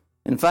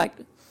 In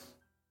fact,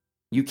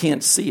 you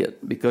can't see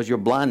it because you're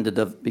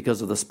blinded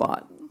because of the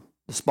spot.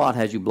 The spot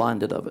has you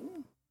blinded of it.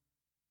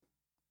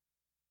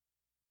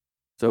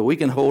 So we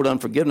can hold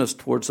unforgiveness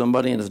towards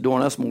somebody and it's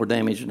doing us more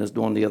damage than it's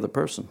doing the other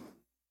person.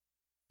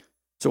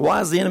 So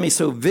why is the enemy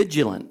so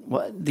vigilant?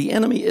 Well, the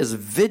enemy is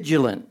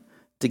vigilant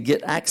to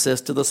get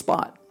access to the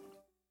spot.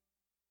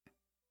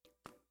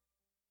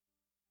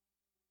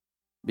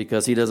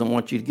 Because he doesn't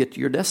want you to get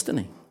to your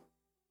destiny.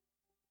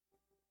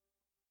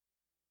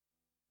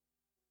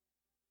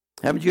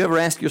 Haven't you ever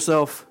asked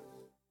yourself,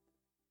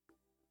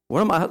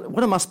 what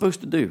am I supposed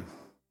to do?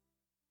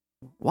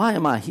 Why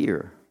am I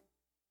here?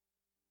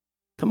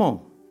 Come on.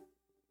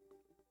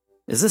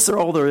 Is this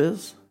all there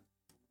is?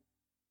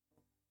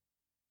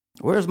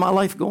 Where's my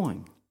life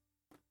going?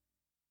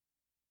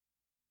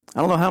 I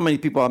don't know how many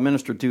people I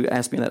ministered to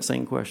ask me that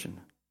same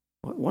question.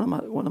 What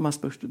am I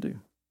supposed to do?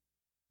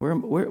 Where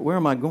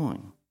am I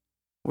going?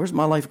 Where's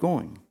my life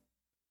going?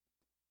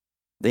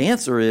 The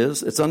answer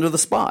is, it's under the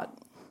spot.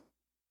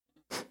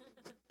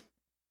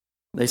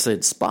 They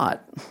said,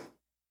 spot?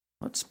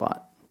 What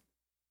spot?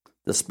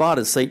 The spot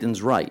is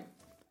Satan's right,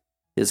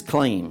 his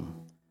claim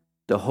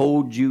to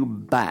hold you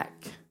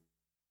back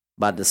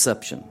by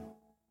deception.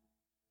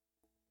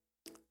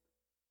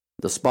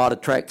 The spot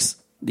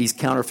attracts these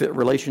counterfeit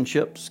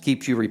relationships,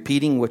 keeps you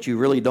repeating what you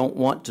really don't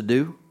want to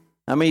do.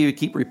 How many of you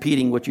keep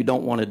repeating what you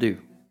don't want to do?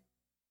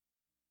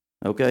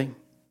 Okay?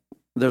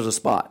 There's a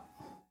spot.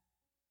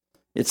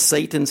 It's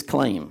Satan's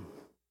claim.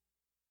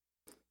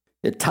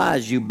 It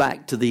ties you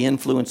back to the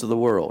influence of the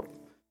world.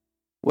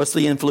 What's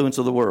the influence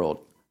of the world?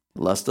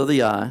 Lust of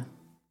the eye,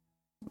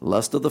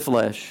 lust of the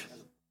flesh,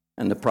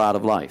 and the pride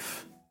of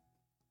life.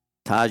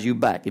 Ties you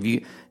back. If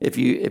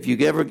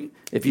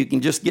you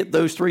can just get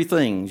those three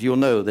things, you'll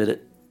know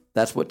that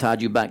that's what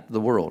tied you back to the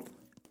world.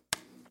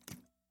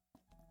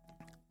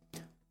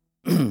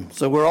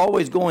 So we're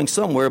always going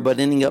somewhere but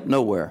ending up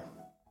nowhere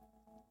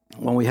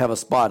when we have a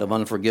spot of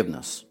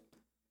unforgiveness,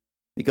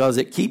 because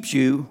it keeps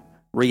you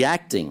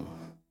reacting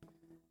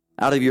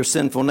out of your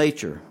sinful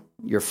nature,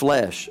 your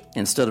flesh,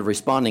 instead of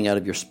responding out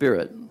of your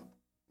spirit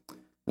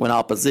when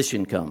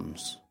opposition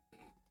comes.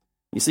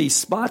 You see,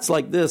 spots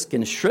like this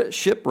can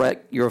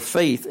shipwreck your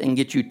faith and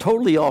get you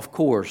totally off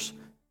course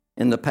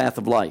in the path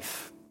of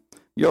life.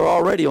 You're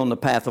already on the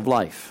path of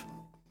life.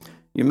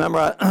 You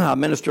remember I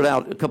ministered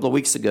out a couple of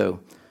weeks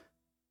ago.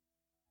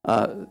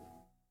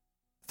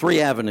 3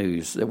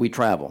 avenues that we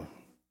travel: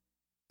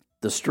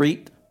 the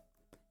street,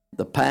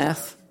 the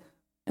path,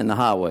 and the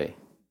highway.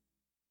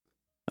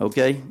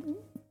 Okay?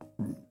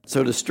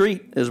 So the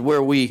street is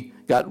where we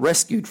got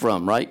rescued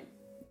from, right?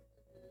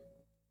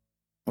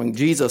 When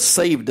Jesus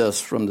saved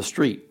us from the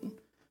street.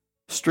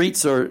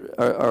 Streets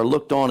are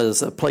looked on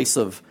as a place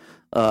of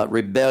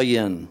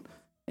rebellion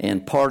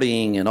and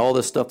partying and all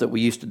this stuff that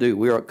we used to do.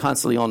 We are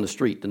constantly on the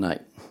street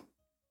tonight.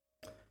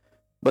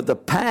 But the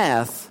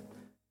path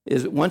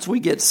is, once we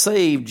get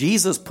saved,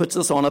 Jesus puts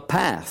us on a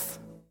path.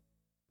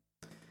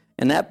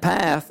 And that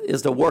path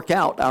is to work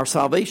out our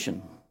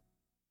salvation.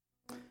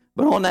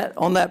 But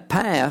on that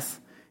path,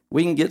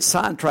 we can get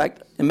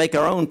sidetracked and make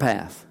our own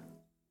path.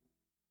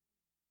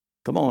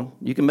 Come on,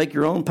 you can make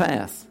your own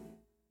path.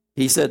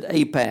 He said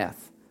a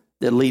path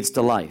that leads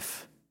to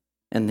life.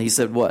 And he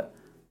said what?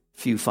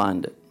 Few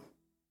find it.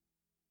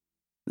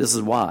 This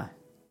is why.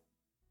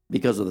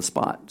 Because of the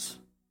spots.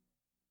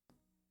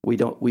 We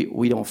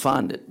don't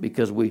find it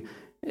because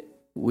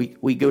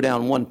we go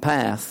down one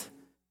path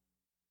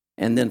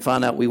and then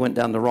find out we went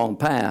down the wrong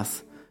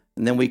path,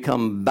 and then we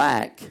come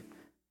back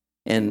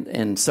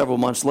and several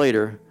months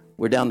later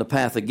we're down the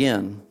path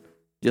again,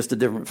 just a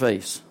different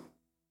face.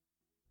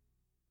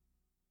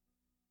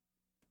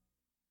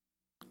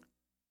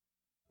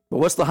 But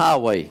what's the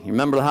highway? You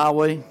remember the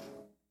highway?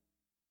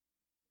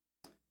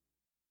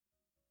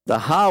 The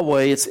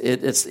highway,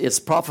 it's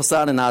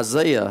prophesied in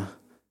Isaiah,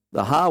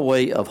 the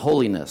highway of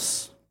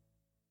holiness.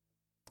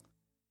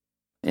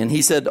 And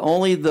he said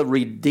only the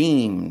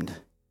redeemed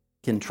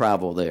can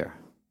travel there.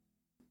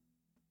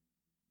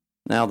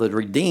 Now, the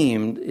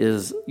redeemed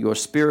is your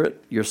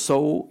spirit, your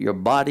soul, your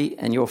body,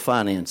 and your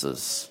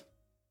finances.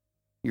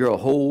 You're a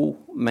whole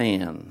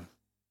man.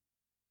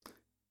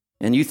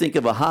 And you think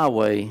of a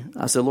highway.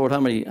 I said, Lord, how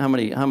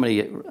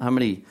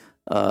many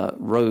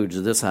roads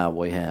does this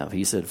highway have?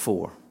 He said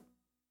 4.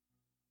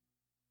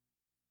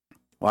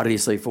 Why did he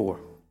say 4?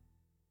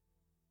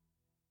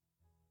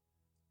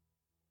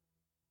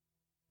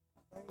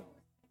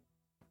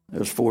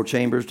 There's 4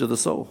 chambers to the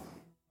soul.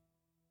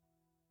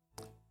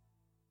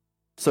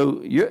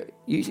 So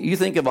you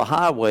think of a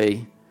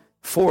highway,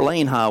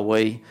 4-lane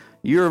highway,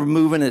 you're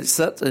moving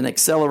at an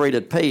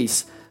accelerated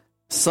pace.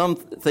 Some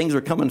things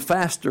are coming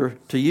faster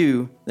to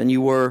you than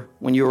you were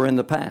when you were in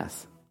the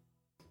path.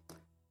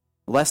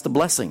 Well, that's the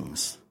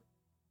blessings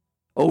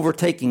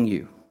overtaking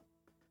you.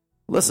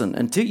 Listen,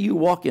 until you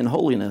walk in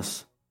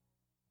holiness,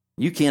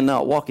 you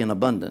cannot walk in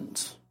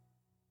abundance.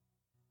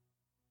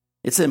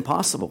 It's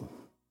impossible.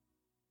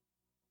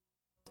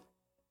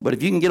 But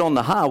if you can get on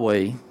the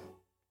highway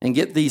and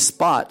get these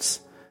spots,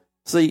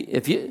 see,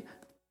 if you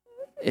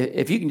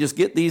can just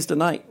get these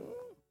tonight,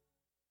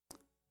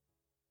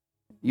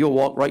 you'll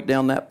walk right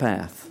down that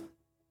path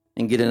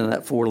and get into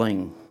that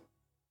 4-lane.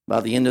 By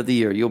the end of the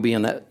year, you'll be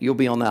on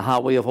that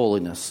highway of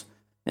holiness,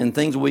 and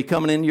things will be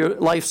coming in your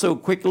life so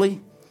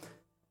quickly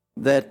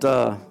that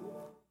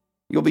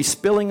you'll be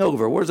spilling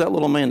over. Where's that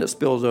little man that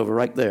spills over?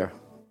 Right there.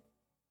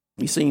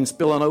 You seen him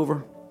spilling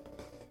over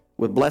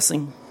with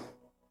blessing?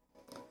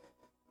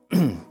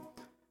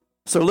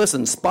 So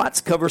listen, spots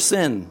cover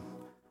sin.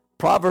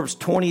 Proverbs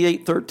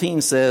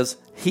 28:13 says,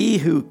 he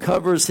who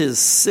covers his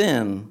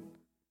sin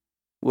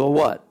will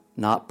what?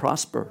 Not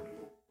prosper.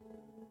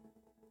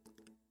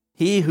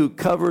 He who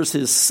covers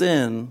his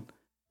sin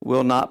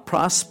will not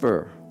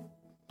prosper.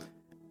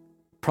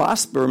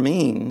 Prosper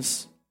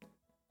means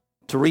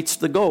to reach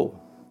the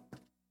goal.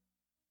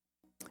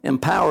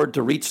 Empowered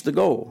to reach the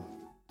goal.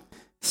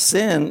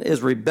 Sin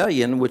is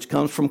rebellion, which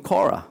comes from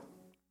Korah.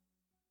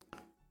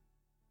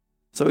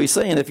 So he's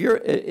saying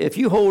if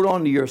you hold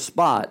on to your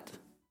spot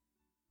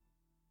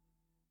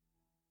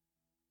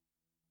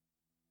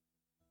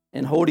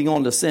and holding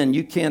on to sin,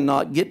 you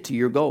cannot get to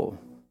your goal.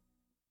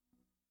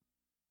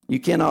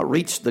 You cannot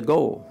reach the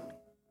goal.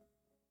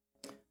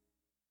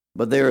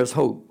 But there is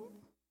hope.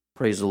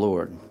 Praise the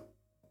Lord.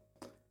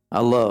 I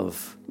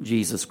love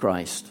Jesus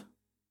Christ.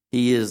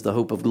 He is the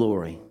hope of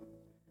glory.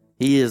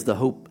 He is the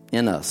hope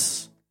in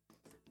us.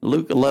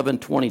 Luke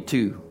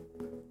 11:22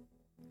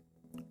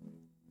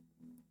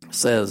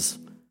 says,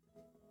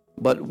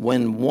 But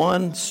when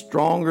one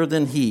stronger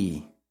than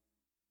he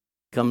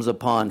comes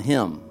upon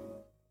him,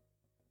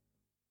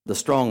 the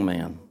strong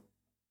man,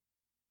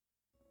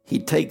 he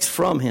takes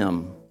from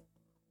him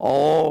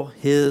all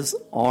his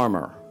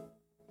armor,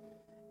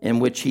 in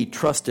which he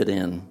trusted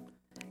in,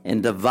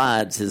 and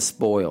divides his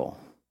spoil.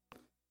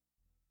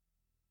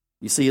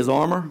 You see his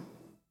armor?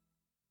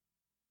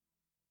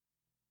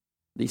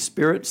 These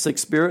spirits,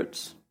 6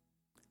 spirits.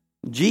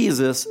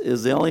 Jesus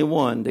is the only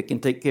one that can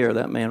take care of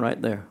that man right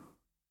there.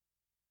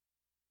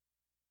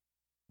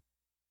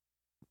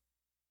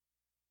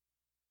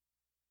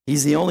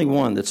 He's the only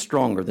one that's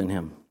stronger than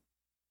him.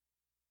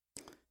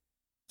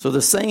 So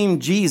the same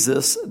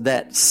Jesus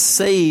that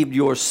saved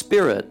your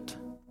spirit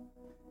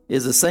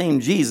is the same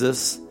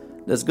Jesus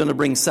that's going to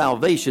bring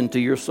salvation to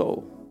your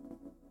soul.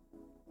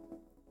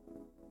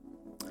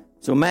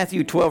 So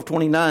Matthew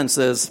 12:29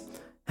 says,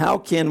 how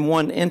can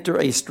one enter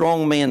a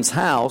strong man's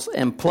house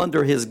and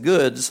plunder his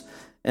goods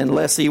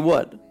unless he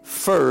what?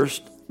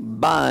 First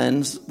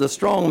binds the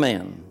strong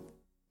man.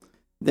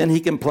 Then he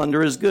can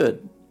plunder his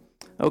good.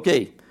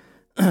 Okay,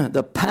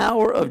 the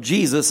power of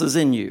Jesus is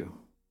in you.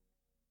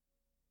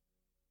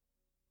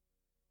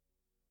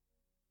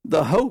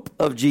 The hope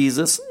of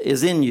Jesus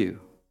is in you.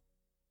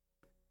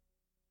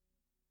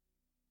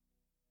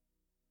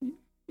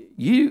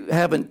 You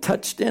haven't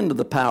touched into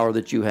the power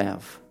that you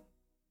have.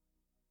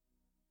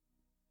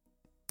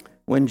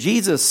 When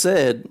Jesus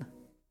said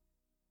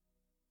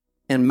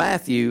in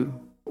Matthew,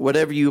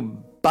 whatever you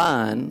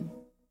bind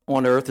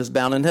on earth is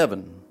bound in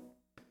heaven.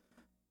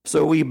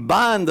 So we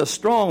bind the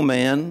strong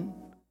man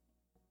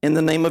in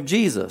the name of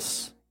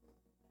Jesus.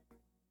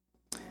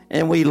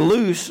 And we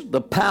loose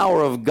the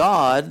power of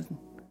God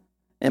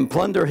and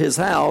plunder his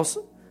house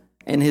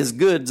and his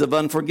goods of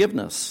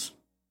unforgiveness.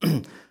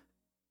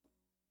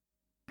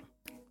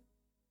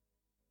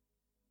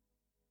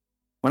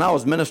 When I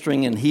was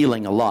ministering and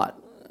healing a lot,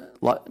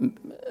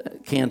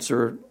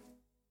 cancer,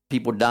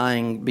 people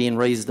dying, being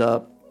raised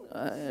up,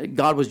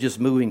 God was just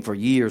moving for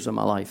years of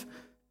my life.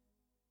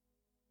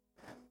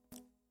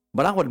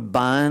 But I would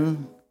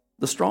bind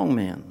the strong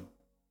man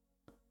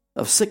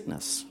of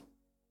sickness.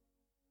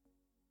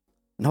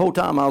 And the whole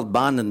time I was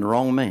binding the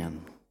wrong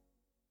man.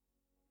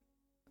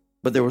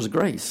 But there was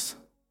grace.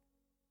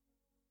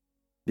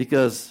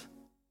 Because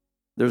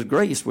there's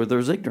grace where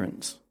there's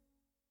ignorance.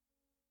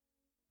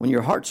 When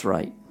your heart's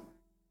right,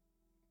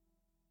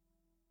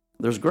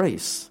 there's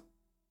grace.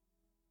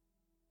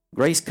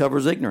 Grace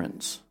covers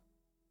ignorance.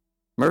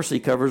 Mercy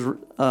covers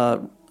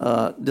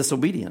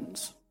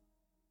disobedience.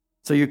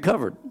 So you're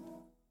covered.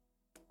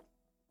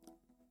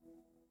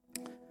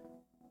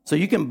 So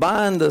you can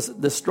bind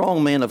the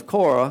strong man of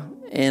Korah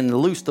and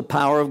loose the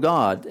power of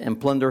God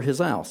and plunder his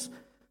house.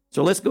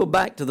 So let's go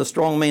back to the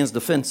strong man's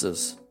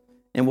defenses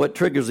and what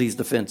triggers these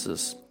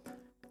defenses.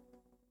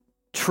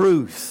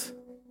 Truth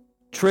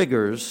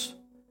triggers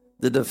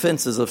the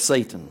defenses of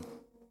Satan.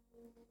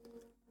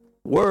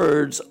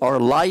 Words are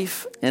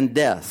life and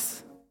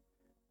death.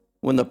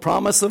 When the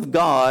promise of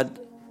God,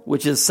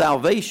 which is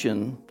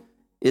salvation,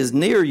 is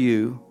near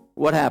you,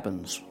 what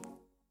happens?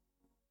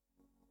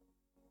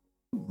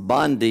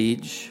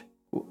 Bondage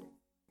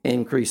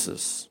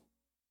increases.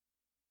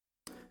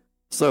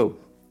 So,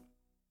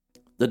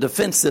 the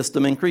defense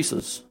system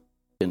increases,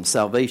 and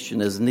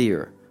salvation is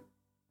near.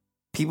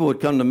 People would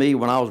come to me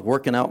when I was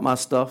working out my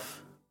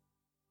stuff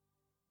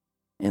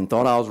and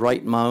thought I was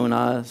right in my own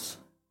eyes.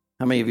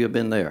 How many of you have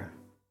been there?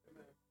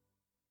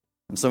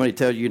 And somebody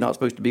tells you you're not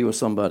supposed to be with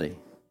somebody,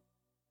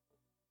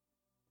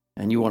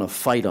 and you want to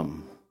fight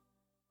them,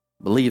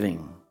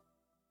 believing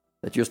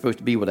that you're supposed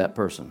to be with that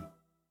person.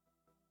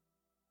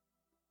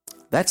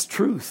 That's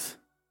truth.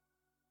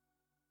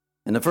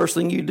 And the first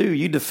thing you do,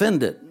 you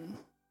defend it.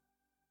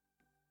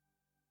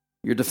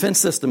 Your defense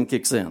system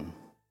kicks in.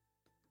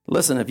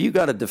 Listen, if you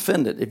got to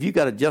defend it, if you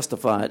got to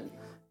justify it,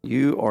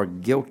 you are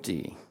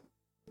guilty.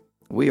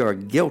 We are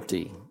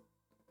guilty.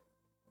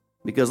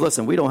 Because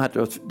listen, we don't have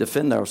to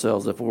defend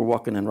ourselves if we're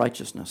walking in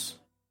righteousness.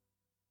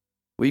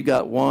 We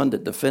got one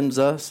that defends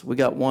us. We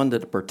got one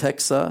that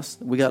protects us.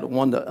 We got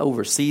one that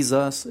oversees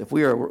us. If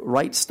we are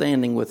right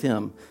standing with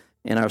him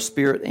in our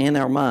spirit and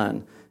our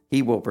mind,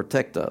 he will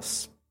protect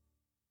us.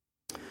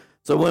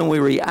 So when we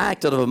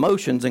react out of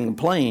emotions and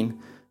complain,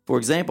 for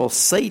example,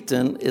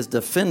 Satan is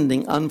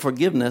defending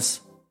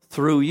unforgiveness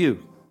through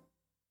you.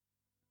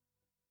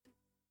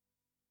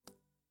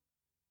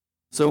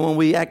 So when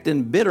we act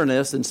in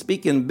bitterness and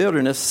speak in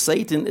bitterness,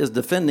 Satan is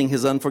defending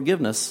his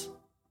unforgiveness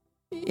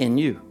in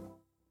you.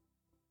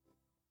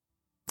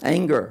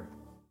 Anger.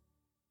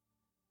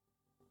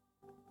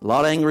 A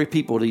lot of angry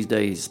people these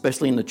days,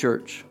 especially in the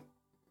church.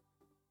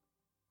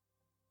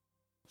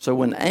 So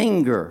when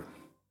anger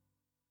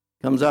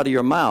comes out of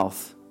your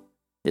mouth,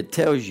 it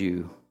tells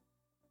you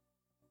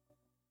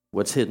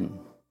what's hidden,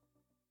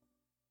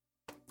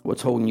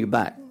 what's holding you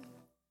back.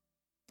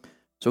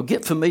 So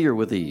get familiar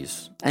with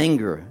these.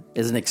 Anger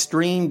is an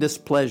extreme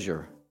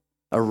displeasure,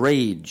 a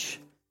rage.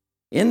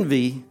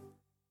 Envy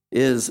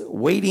is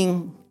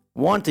wanting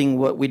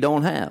what we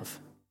don't have.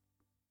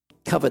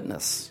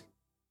 Covetousness.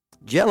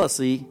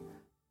 Jealousy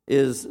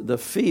is the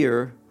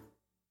fear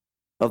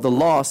of the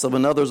loss of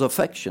another's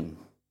affection.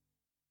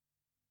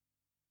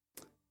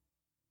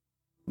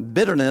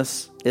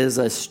 Bitterness is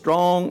a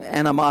strong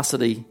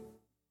animosity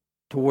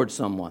towards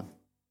someone.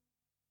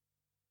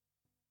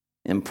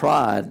 And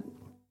pride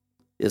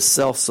is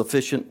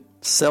self-sufficient,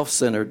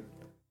 self-centered,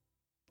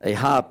 a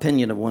high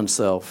opinion of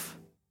oneself,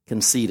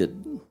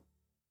 conceited.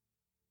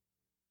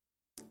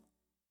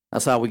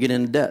 That's how we get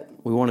into debt.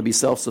 We want to be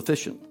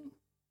self-sufficient.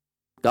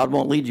 God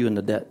won't lead you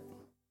into debt.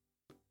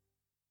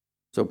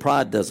 So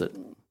pride does it.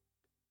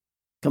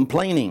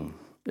 Complaining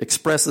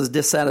expresses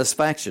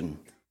dissatisfaction.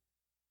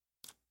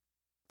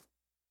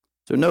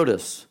 So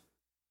notice,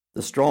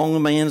 the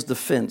strong man's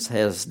defense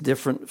has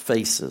different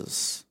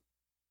faces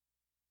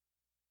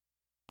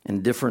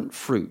and different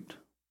fruit.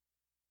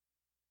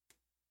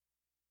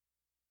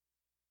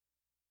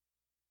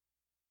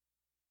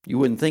 You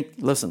wouldn't think,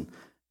 listen,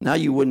 now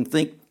you wouldn't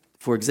think,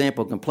 for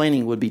example,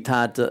 complaining would be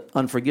tied to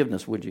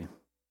unforgiveness, would you?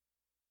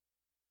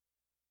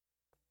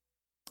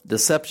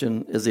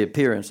 Deception is the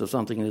appearance of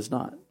something that is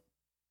not.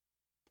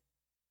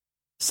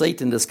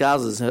 Satan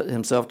disguises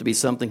himself to be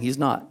something he's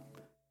not.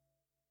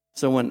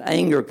 So when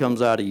anger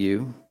comes out of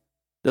you,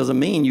 doesn't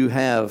mean you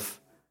have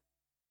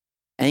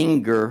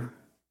anger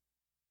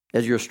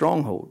as your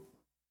stronghold.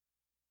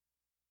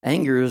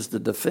 Anger is the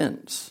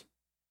defense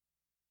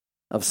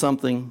of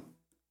something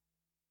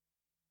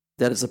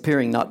that is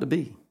appearing not to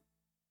be.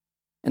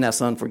 And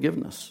that's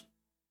unforgiveness.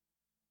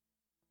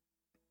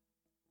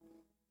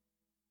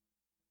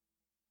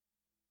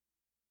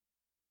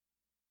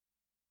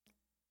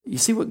 You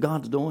see what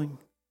God's doing?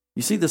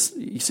 You see this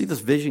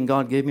vision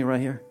God gave me right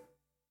here?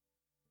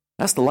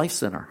 That's the Life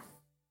Center.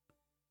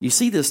 You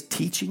see this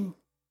teaching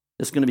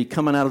that's going to be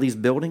coming out of these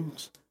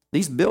buildings?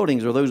 These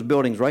buildings are those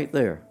buildings right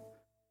there.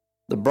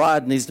 The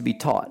bride needs to be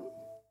taught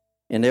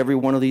in every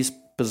one of these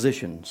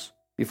positions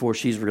before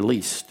she's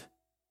released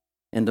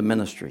into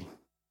ministry.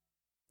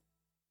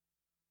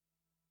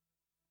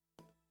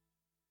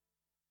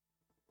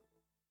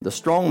 The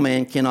strong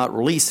man cannot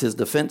release his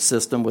defense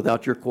system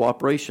without your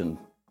cooperation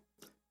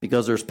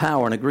because there's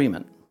power in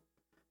agreement.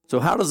 So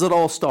how does it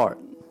all start?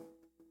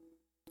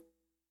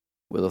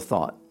 With a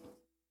thought.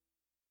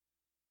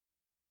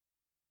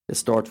 It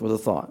starts with a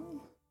thought.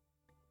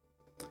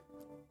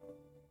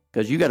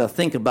 Because you got to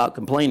think about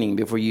complaining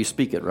before you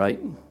speak it, right?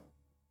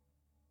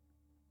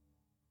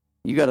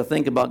 You got to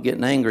think about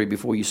getting angry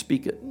before you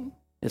speak it.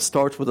 It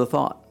starts with a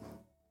thought.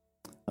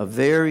 A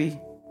very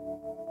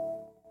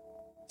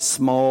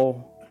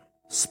small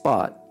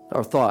spot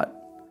or thought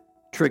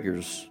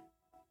triggers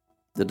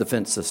the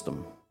defense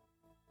system.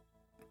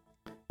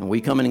 And we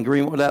come in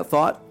agreement with that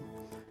thought.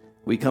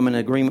 We come in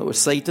agreement with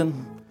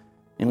Satan,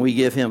 and we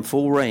give him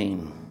full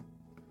reign.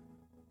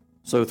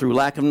 So through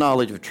lack of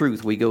knowledge of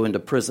truth, we go into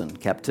prison,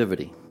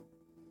 captivity.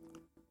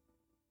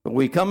 But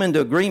we come into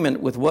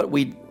agreement with what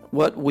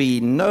we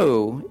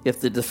know.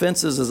 If the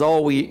defenses is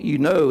all you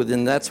know,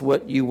 then that's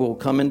what you will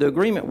come into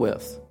agreement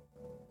with.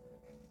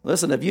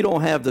 Listen, if you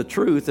don't have the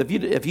truth,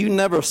 if you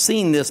never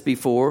seen this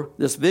before,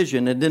 this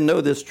vision, and didn't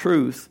know this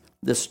truth,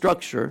 this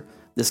structure,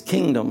 this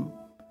kingdom,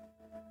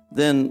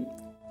 then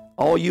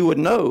all you would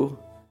know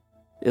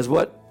is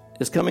what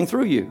is coming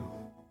through you.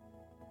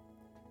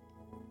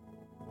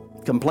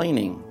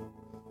 Complaining,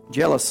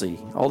 jealousy,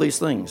 all these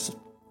things.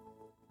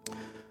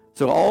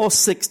 So all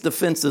 6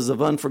 defenses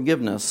of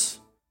unforgiveness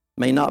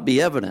may not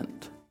be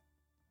evident.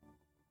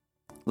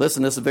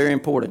 Listen, this is very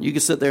important. You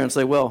can sit there and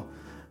say, well,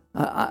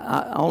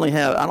 I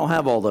don't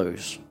have all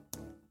those.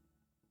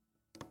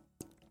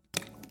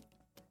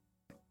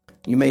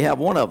 You may have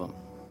one of them.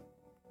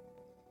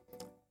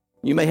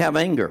 You may have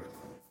anger.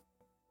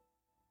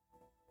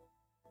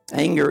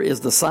 Anger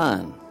is the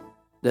sign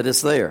that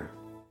it's there.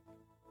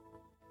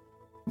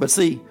 But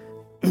see,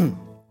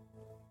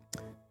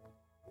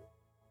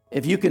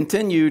 if you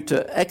continue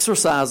to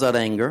exercise that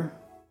anger,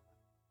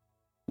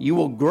 you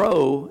will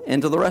grow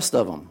into the rest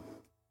of them.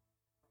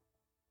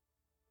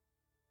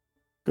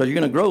 Because you're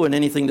going to grow in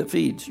anything that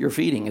feeds. You're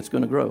feeding, it's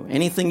going to grow.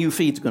 Anything you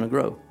feed is going to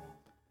grow.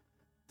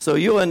 So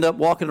you'll end up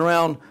walking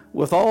around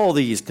with all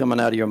these coming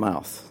out of your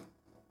mouth.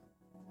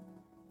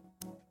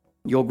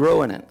 You'll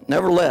grow in it.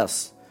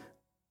 Nevertheless,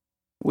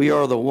 we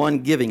are the one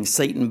giving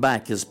Satan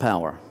back his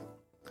power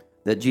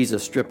that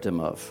Jesus stripped him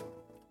of.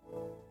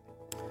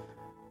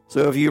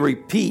 So if you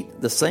repeat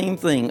the same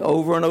thing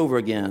over and over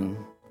again,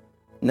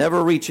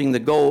 never reaching the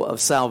goal of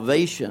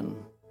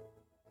salvation,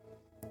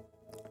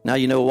 now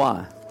you know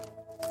why.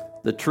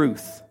 The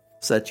truth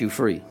sets you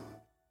free.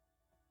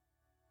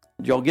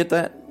 Did y'all get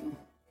that?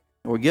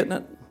 We're getting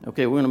it?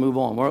 Okay, we're going to move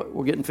on.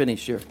 We're getting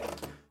finished here.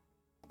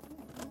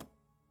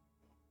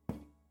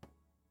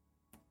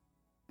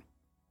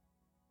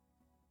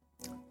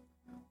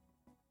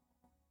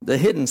 The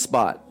hidden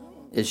spot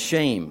is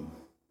shame.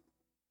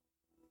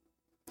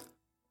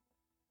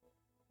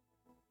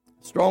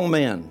 Strong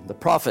man, the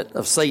prophet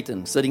of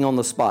Satan, sitting on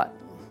the spot.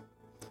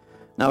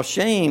 Now,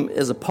 shame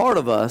is a part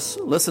of us.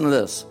 Listen to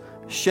this.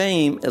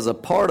 Shame is a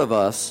part of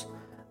us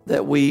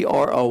that we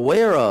are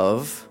aware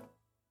of,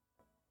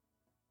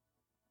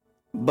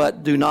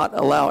 but do not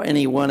allow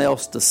anyone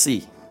else to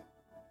see.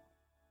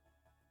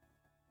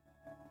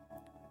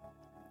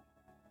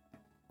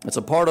 It's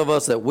a part of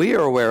us that we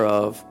are aware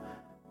of,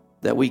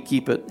 that we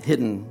keep it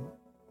hidden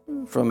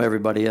from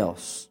everybody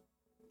else.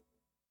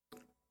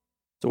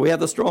 So we have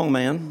the strong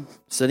man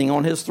sitting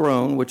on his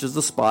throne, which is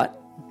the spot,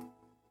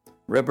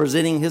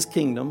 representing his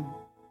kingdom,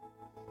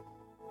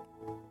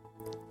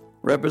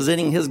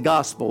 representing his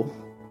gospel,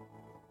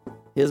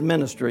 his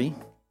ministry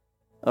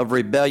of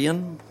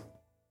rebellion,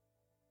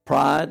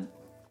 pride,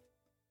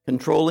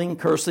 controlling,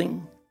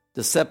 cursing,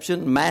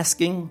 deception,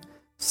 masking,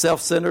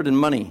 self-centered, and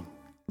money,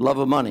 love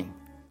of money.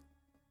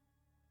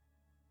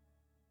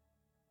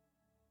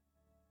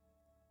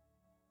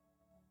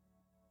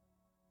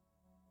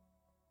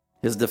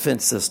 His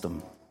defense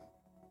system.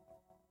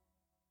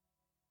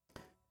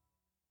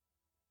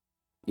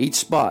 Each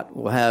spot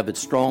will have its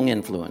strong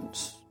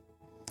influence.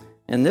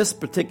 In this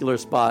particular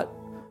spot,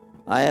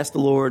 I asked the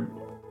Lord,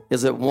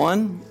 is it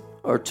one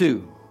or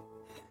two?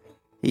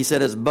 He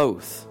said it's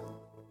both.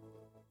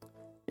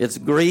 It's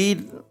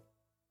greed,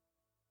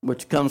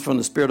 which comes from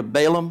the spirit of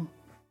Balaam,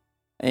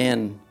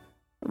 and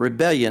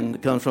rebellion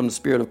that comes from the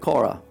spirit of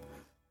Korah.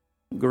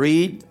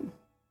 Greed,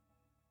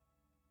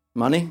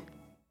 money,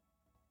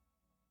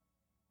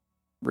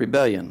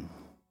 rebellion.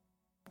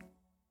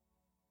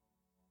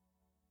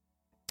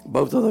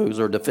 Both of those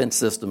are defense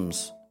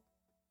systems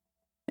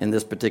in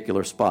this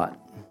particular spot.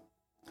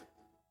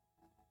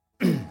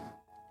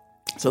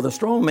 So the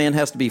strong man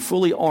has to be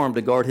fully armed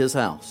to guard his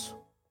house,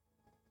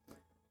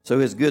 so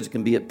his goods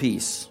can be at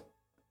peace.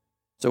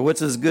 So what's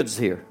his goods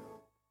here?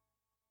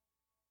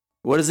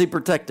 What is he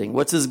protecting?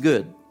 What's his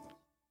good?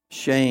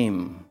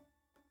 Shame.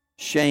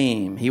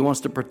 Shame. He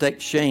wants to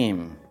protect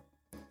shame.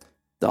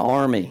 The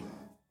army,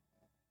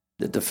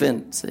 the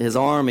defense, his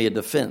army of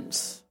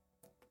defense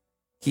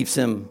keeps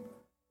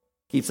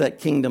that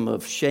kingdom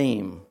of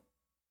shame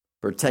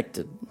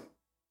protected.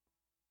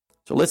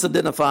 So let's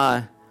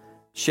identify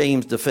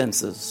shame's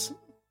defenses.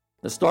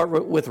 Let's start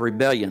with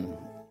rebellion.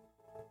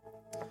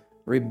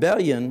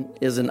 Rebellion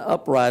is an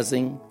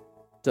uprising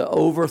to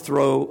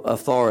overthrow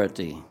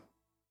authority.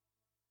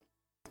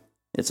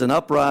 It's an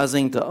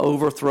uprising to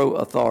overthrow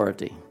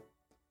authority.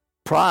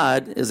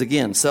 Pride is,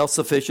 again,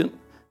 self-sufficient,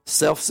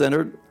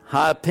 self-centered,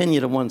 high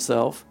opinion of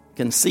oneself,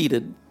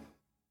 conceited.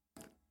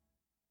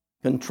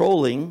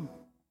 Controlling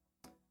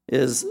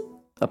is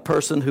a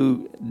person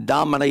who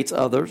dominates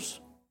others.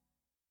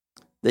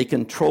 They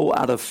control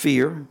out of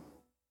fear.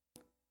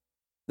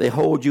 They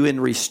hold you in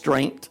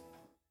restraint.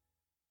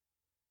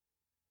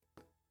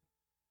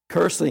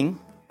 Cursing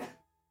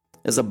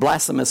is a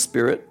blasphemous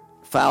spirit,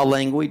 foul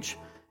language.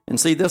 And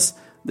see, this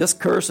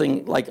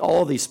cursing, like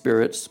all these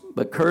spirits,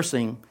 but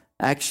cursing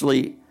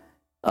actually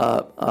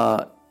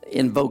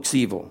invokes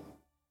evil.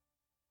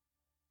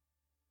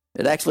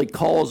 It actually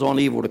calls on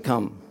evil to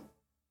come.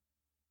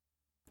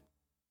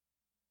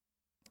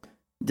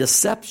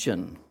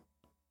 Deception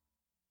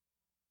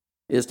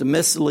is to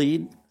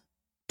mislead,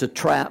 to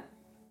trap,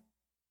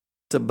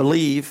 to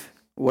believe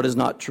what is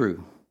not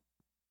true.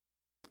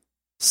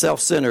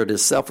 Self-centered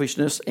is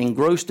selfishness,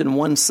 engrossed in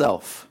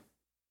oneself.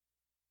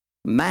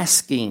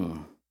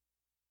 Masking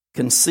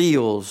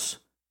conceals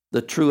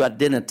the true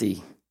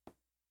identity.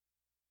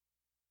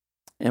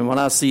 And when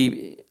I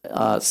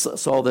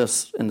saw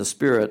this in the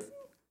spirit,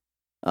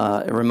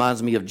 it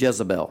reminds me of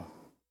Jezebel.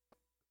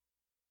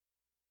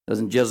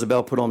 Doesn't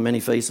Jezebel put on many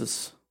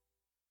faces?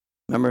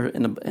 Remember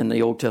in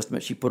the Old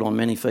Testament, she put on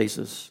many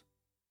faces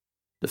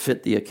to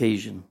fit the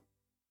occasion.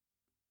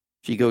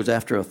 She goes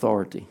after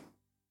authority.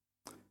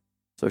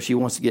 So she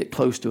wants to get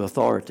close to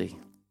authority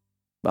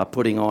by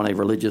putting on a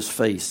religious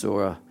face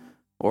or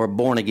a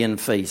born-again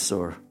face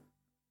or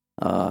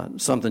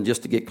something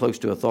just to get close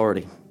to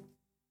authority.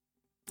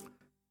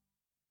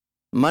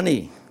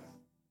 Money,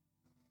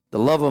 the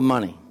love of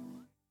money,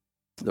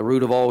 the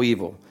root of all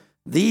evil.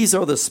 These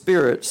are the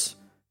spirits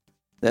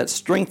that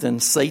strengthen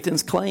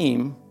Satan's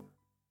claim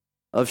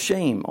of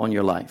shame on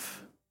your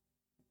life.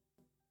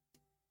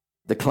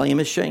 The claim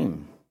is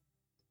shame.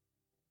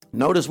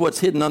 Notice what's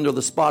hidden under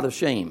the spot of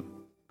shame.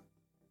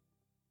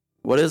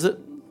 What is it?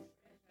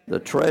 The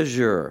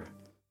treasure.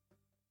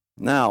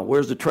 Now,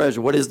 where's the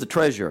treasure? What is the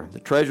treasure? The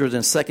treasure is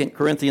in 2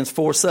 Corinthians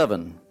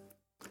 4:7.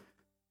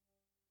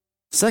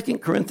 2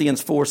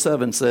 Corinthians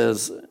 4:7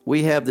 says,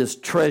 we have this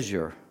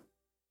treasure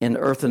in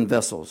earthen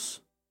vessels,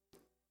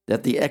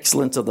 that the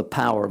excellence of the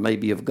power may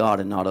be of God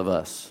and not of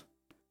us.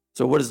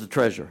 So what is the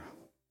treasure?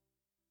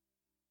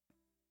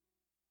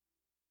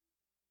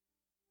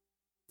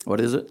 What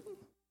is it?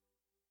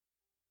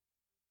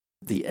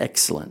 The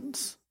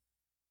excellence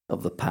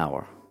of the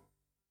power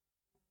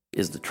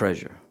is the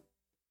treasure.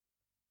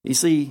 You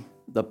see,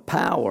 the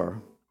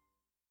power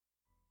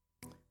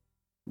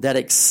that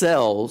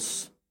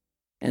excels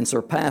and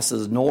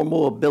surpasses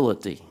normal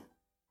ability,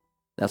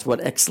 that's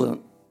what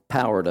excellent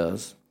power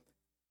does.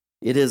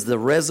 It is the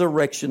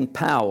resurrection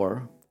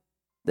power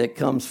that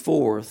comes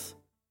forth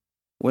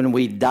when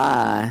we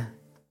die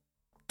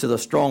to the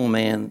strong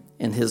man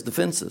and his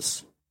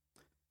defenses.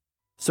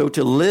 So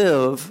to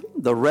live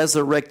the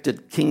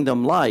resurrected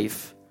kingdom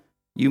life,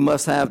 you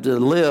must have to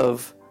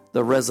live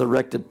the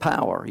resurrected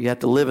power. You have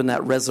to live in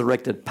that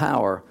resurrected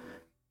power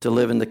to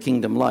live in the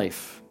kingdom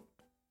life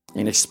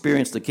and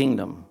experience the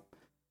kingdom.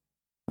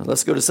 Now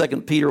let's go to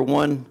 2 Peter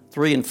 1,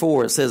 3 and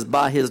 4. It says,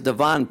 by his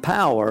divine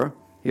power,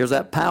 here's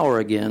that power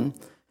again,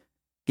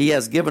 he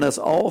has given us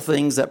all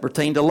things that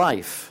pertain to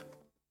life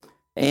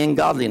and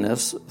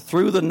godliness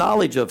through the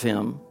knowledge of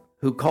him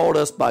who called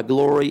us by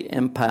glory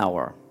and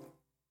power,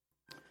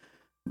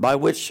 by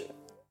which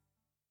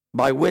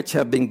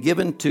have been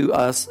given to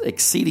us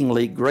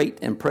exceedingly great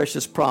and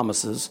precious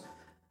promises,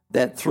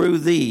 that through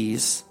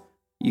these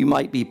you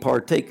might be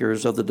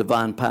partakers of the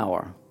divine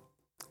power,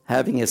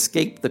 having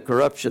escaped the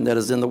corruption that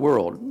is in the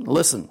world.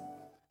 Listen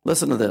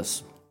to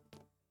this.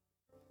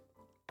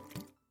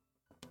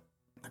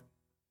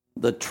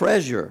 The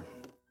treasure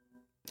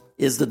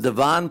is the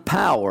divine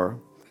power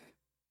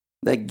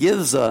that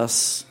gives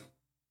us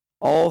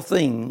all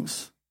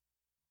things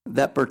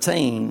that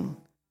pertain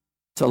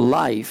to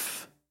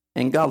life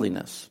and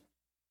godliness.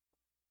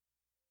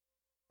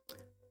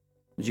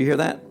 Did you hear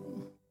that?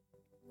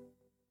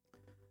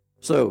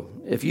 So,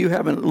 if you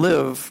haven't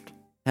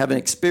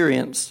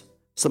experienced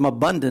some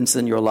abundance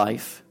in your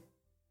life,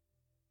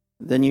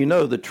 then you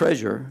know the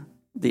treasure,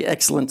 the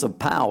excellence of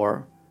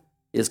power,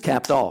 is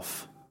capped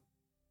off.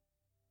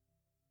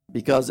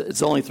 Because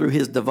it's only through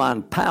his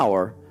divine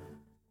power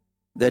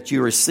that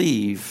you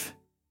receive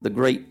the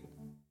great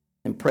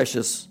and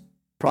precious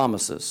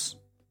promises.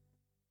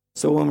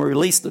 So when we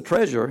release the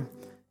treasure,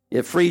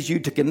 it frees you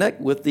to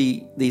connect with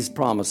these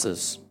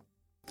promises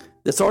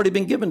that's already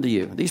been given to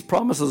you. These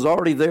promises are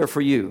already there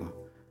for you,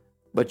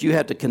 but you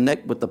have to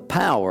connect with the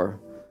power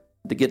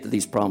to get to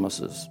these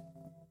promises.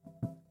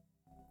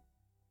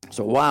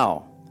 So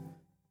wow,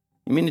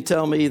 you mean to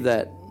tell me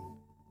that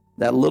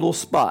little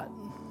spot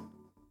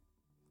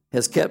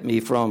has kept me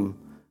from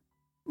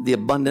the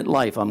abundant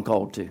life I'm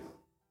called to?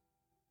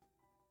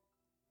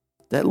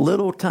 That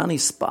little tiny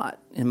spot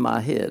in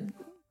my head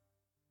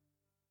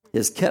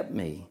has kept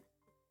me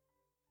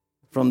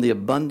from the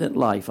abundant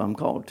life I'm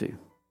called to.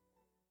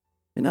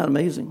 Isn't that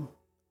amazing?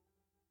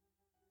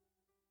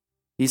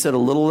 He said a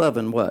little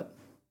leaven, what?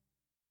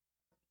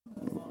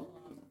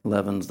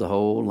 Leavens the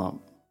whole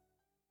lump.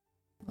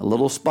 A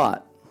little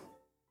spot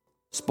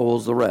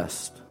spoils the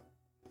rest.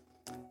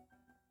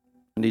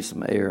 I need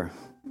some air,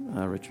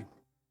 Richard.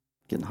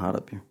 Getting hot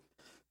up here.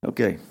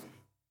 Okay.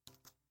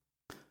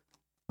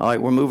 All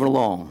right, we're moving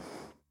along.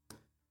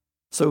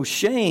 So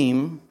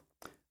shame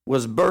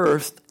was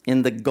birthed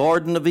in the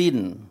Garden of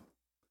Eden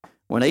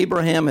when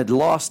Abraham had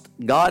lost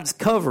God's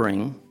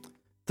covering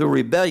through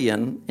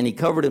rebellion, and he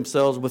covered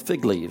himself with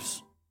fig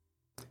leaves.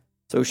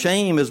 So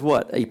shame is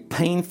what? A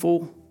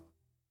painful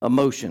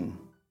emotion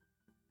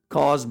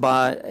caused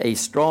by a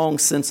strong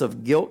sense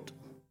of guilt,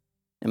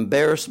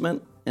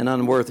 embarrassment, and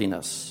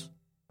unworthiness.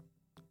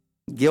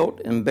 Guilt,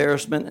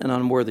 embarrassment, and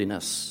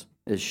unworthiness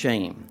is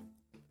shame.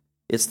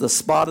 It's the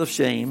spot of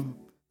shame.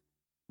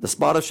 The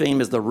spot of shame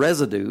is the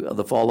residue of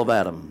the fall of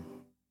Adam.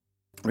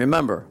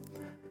 Remember,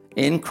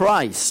 in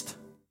Christ,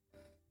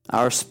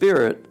 our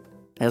spirit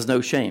has no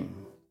shame.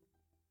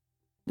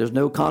 There's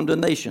no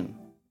condemnation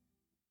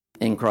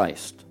in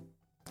Christ.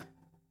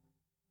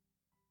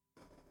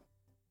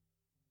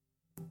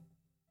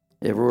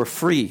 If we're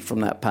free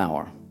from that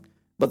power.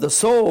 But the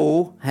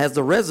soul has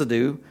the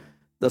residue,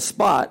 the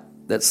spot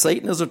that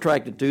Satan is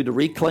attracted to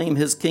reclaim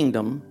his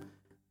kingdom,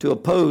 to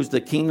oppose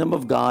the kingdom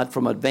of God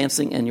from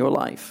advancing in your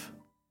life.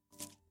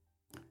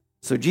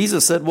 So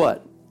Jesus said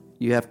what?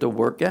 You have to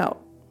work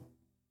out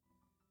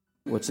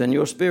what's in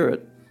your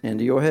spirit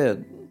into your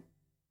head.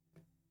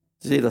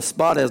 See, the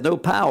spot has no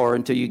power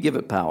until you give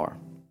it power.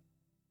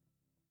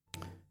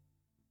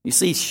 You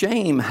see,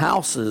 shame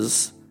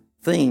houses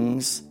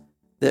things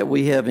that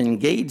we have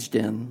engaged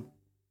in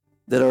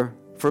that are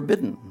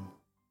forbidden.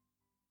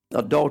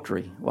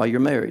 Adultery while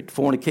you're married,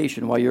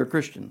 fornication while you're a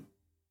Christian.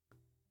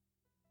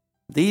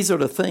 These are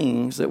the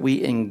things that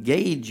we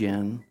engage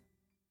in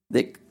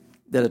that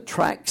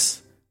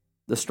attracts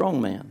the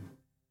strong man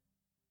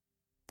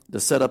to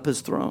set up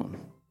his throne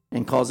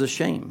and causes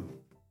shame.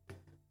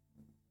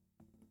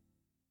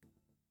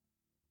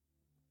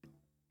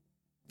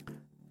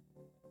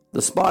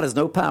 The spot has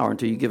no power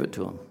until you give it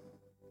to him.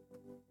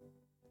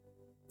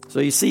 So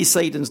you see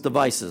Satan's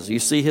devices. You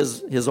see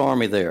his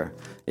army there.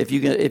 If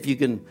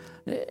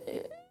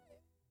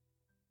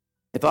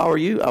I were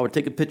you, I would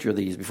take a picture of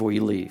these before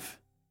you leave.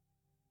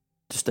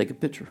 Just take a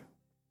picture.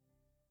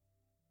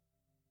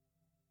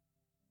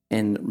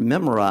 And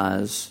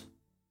memorize.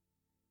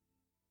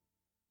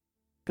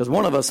 Because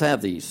one of us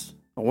have these.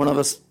 Or one of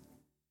us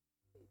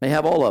may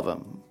have all of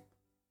them.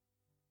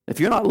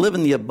 If you're not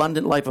living the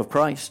abundant life of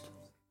Christ,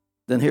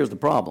 then here's the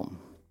problem.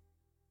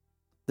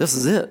 This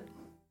is it.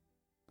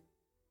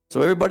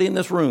 So everybody in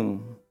this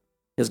room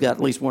has got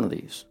at least one of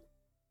these.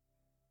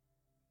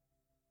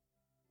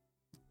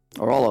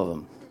 Or all of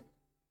them.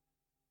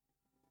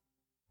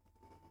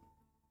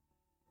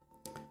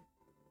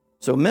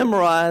 So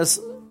memorize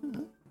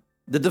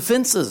the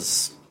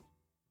defenses.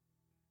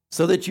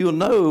 so that you'll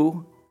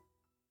know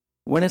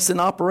when it's in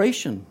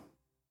operation.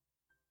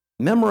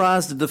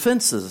 Memorize the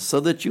defenses so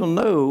that you'll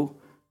know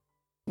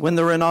when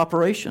they're in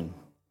operation.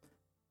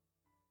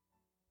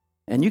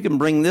 And you can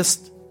bring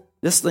this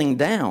thing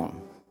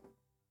down.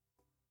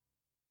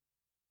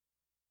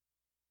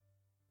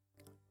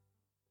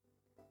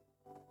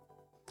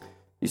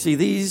 You see,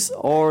 these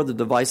are the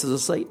devices of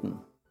Satan.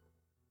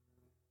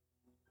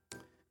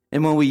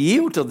 And when we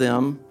yield to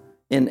them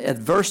in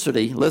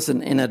adversity,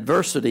 listen, in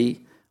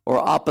adversity or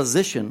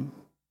opposition,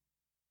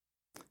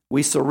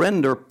 we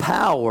surrender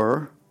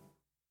power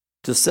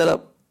to set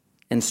up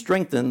and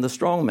strengthen the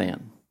strong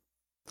man.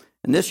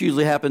 And this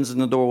usually happens in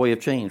the doorway of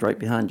change right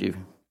behind you.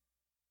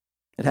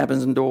 It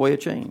happens in the doorway of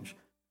change.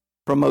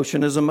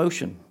 Promotion is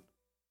emotion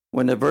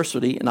when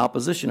adversity and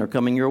opposition are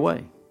coming your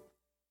way.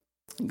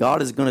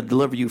 God is going to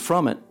deliver you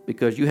from it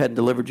because you hadn't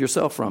delivered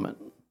yourself from it.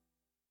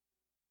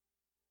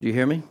 Do you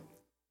hear me?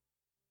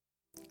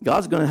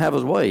 God's going to have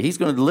his way. He's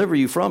going to deliver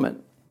you from it,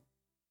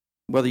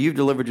 whether you've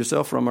delivered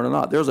yourself from it or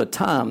not. There's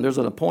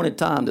an appointed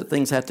time that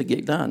things have to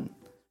get done,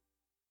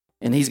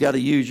 and he's got to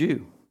use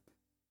you.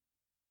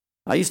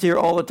 I used to hear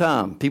all the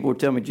time, people would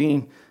tell me,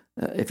 Gene,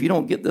 if you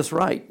don't get this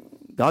right,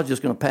 God's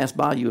just going to pass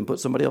by you and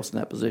put somebody else in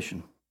that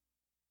position.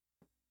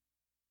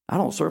 I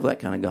don't serve that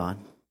kind of God.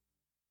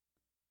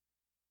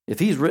 If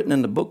he's written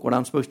in the book what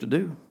I'm supposed to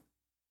do,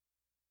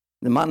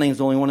 then my name's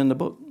the only one in the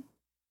book.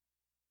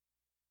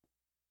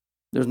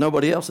 There's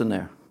nobody else in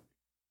there.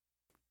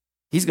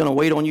 He's going to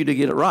wait on you to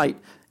get it right.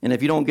 And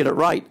if you don't get it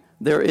right,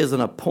 there is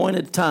an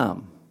appointed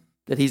time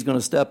that he's going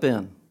to step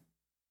in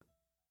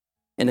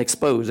and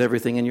expose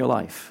everything in your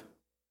life.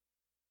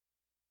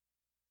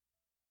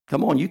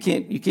 Come on, you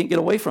can't get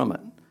away from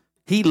it.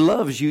 He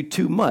loves you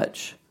too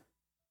much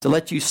to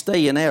let you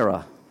stay in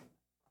error.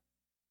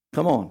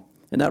 Come on.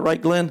 Isn't that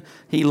right, Glenn?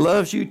 He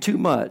loves you too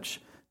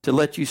much to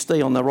let you stay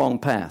on the wrong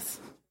path.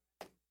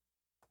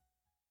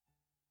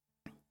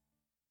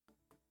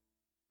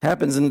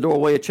 Happens in the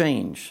doorway of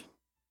change.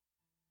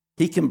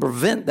 He can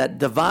prevent that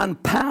divine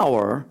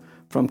power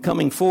from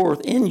coming forth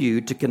in you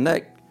to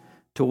connect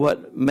to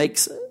what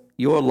makes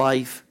your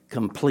life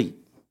complete.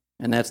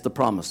 And that's the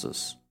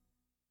promises.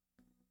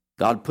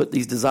 God put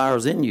these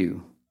desires in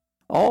you.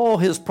 All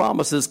his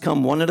promises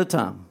come one at a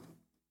time.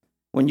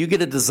 When you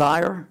get a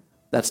desire,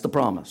 that's the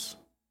promise.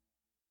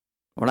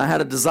 When I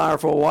had a desire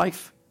for a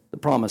wife, the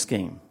promise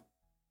came.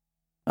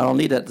 I don't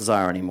need that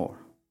desire anymore.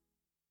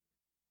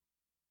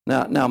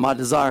 Now, my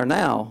desire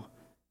now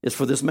is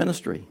for this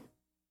ministry.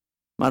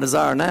 My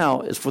desire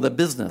now is for the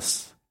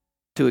business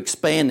to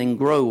expand and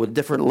grow with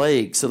different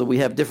legs so that we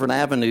have different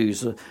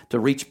avenues to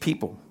reach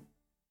people.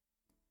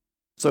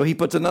 So he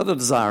puts another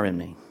desire in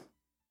me.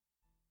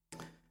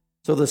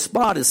 So the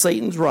spot is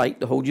Satan's right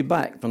to hold you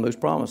back from those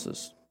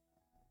promises.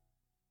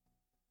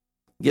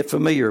 Get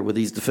familiar with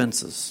these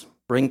defenses.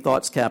 Bring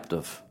thoughts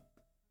captive.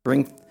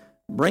 Bring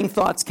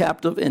thoughts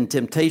captive in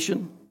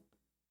temptation,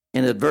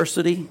 in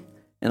adversity,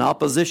 in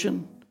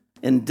opposition,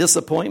 in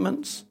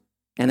disappointments,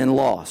 and in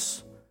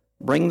loss.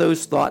 Bring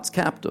those thoughts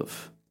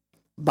captive.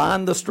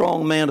 Bind the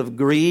strong man of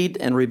greed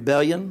and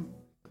rebellion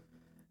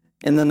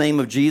in the name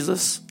of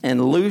Jesus,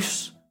 and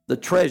loose the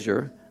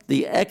treasure,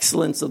 the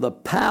excellence of the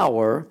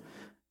power,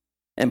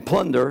 and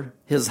plunder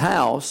his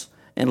house,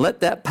 and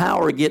let that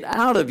power get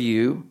out of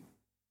you,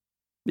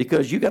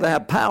 because you got to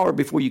have power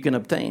before you can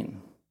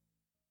obtain.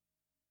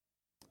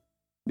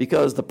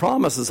 Because the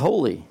promise is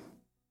holy.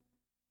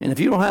 And if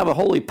you don't have a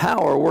holy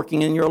power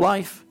working in your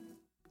life,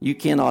 you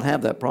cannot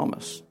have that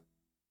promise.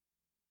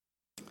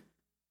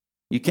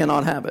 You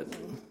cannot have it.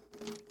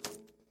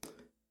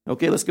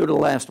 Okay, let's go to the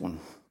last one.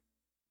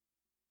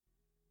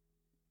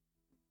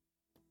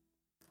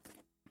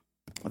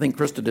 I think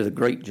Krista did a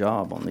great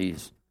job on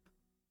these.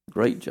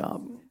 Great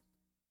job.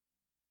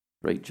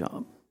 Great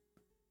job.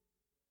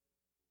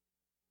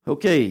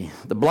 Okay,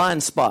 the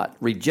blind spot,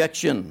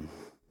 rejection.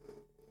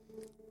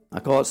 I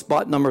call it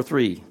spot number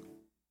 3.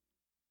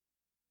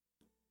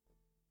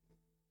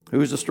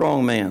 Who's the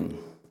strong man?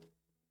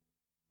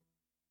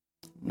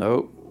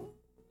 Nope.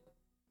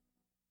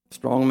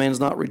 Strong man's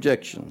not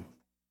rejection.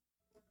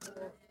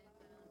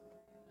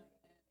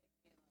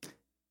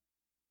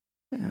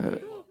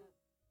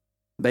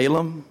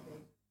 Balaam?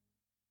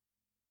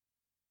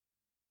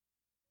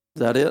 Is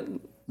that it?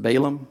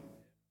 Balaam?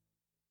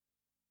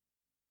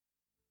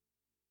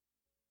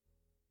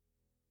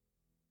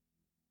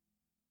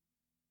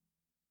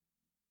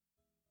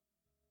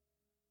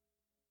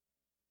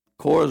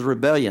 Korah's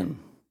rebellion.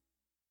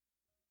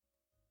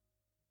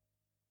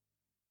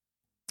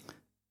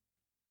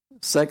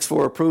 Sex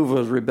for approval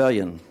is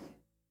rebellion.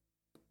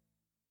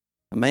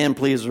 A man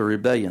pleaser,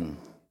 rebellion.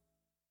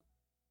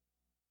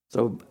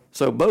 So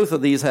both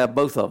of these have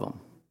both of them.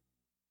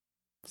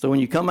 So when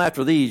you come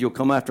after these, you'll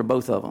come after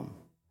both of them.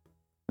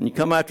 When you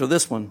come after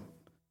this one,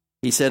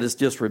 he said it's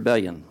just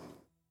rebellion.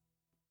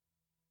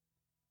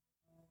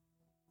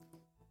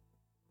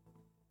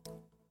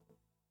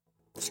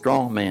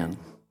 Strong man.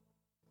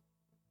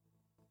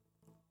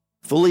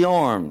 Fully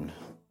armed.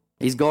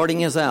 He's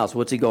guarding his house.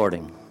 What's he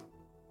guarding?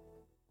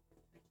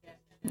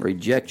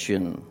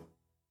 Rejection.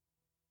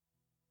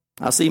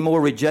 I see more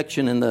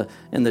rejection in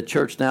the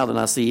church now than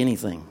I see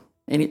anything.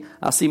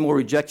 I see more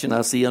rejection than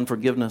I see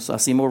unforgiveness. I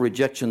see more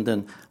rejection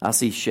than I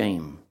see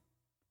shame.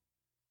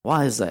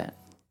 Why is that?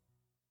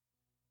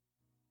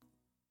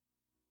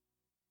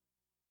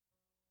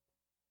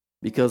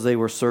 Because they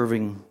were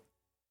serving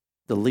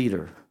the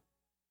leader.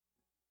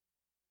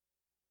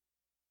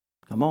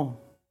 Come on.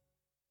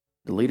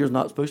 The leader's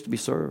not supposed to be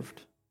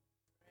served.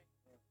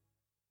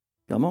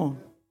 Come on.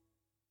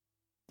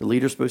 The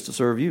leader's supposed to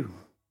serve you.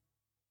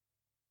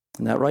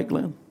 Isn't that right,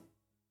 Glenn?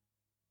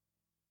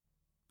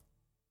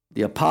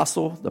 The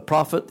apostle, the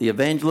prophet, the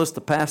evangelist,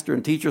 the pastor,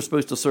 and teacher are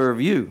supposed to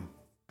serve you.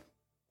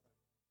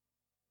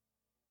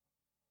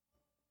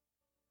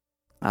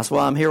 That's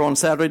why I'm here on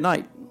Saturday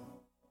night.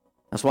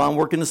 That's why I'm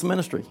working this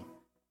ministry.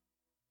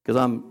 Because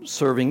I'm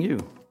serving you.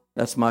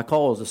 That's my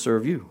call, is to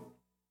serve you.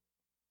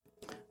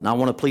 And I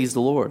want to please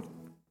the Lord.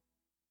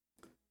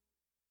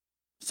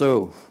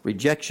 So,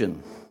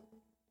 rejection.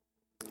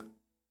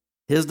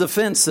 His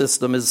defense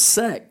system is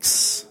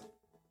sex.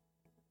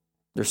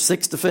 There's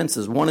 6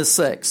 defenses. One is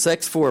sex.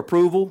 Sex for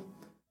approval.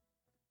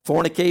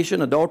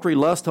 Fornication, adultery,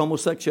 lust,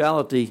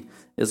 homosexuality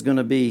is going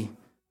to be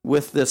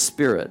with this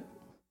spirit.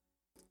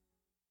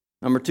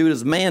 Number 2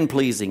 is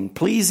man-pleasing.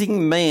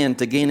 Pleasing man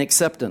to gain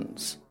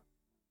acceptance.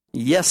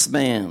 Yes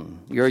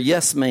man. You're a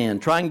yes man.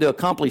 Trying to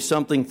accomplish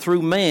something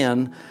through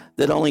man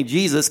that only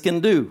Jesus can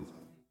do.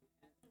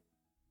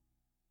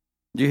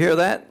 Do you hear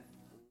that?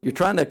 You're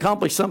trying to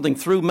accomplish something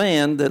through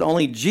man that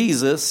only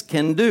Jesus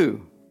can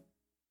do.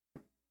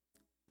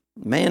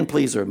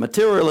 Man-pleaser.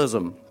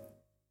 Materialism.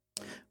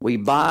 We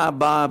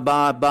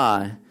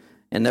buy,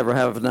 and never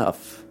have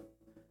enough.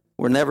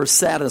 We're never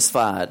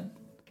satisfied.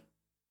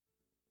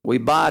 We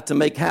buy to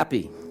make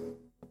happy.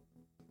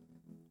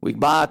 We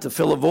buy to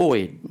fill a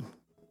void.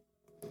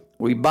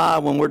 We buy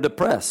when we're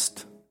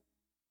depressed.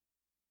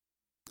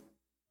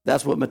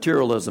 That's what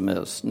materialism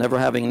is. Never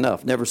having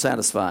enough, never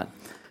satisfied.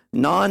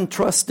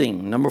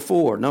 Non-trusting, number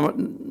 4.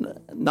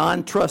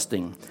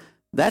 Non-trusting.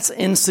 That's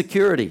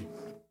insecurity.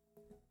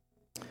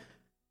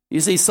 You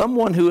see,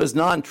 someone who is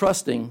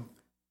non-trusting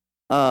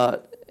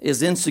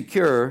is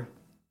insecure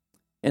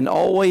and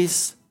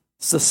always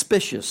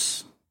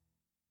suspicious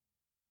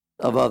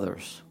of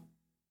others.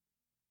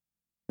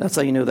 That's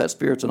how you know that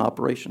spirit's in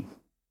operation.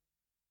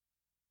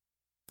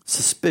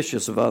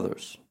 Suspicious of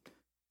others.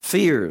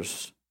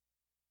 Fears.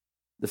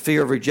 The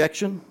fear of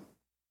rejection.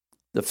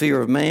 The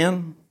fear of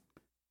man.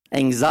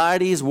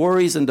 Anxieties,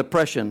 worries, and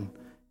depression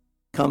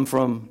come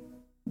from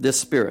this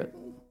spirit.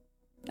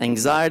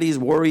 Anxieties,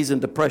 worries,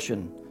 and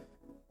depression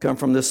come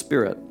from this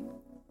spirit.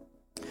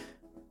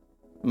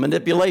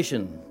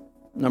 Manipulation,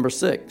 number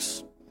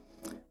 6,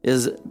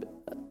 is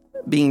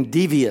being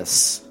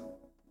devious.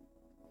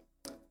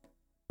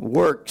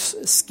 Works,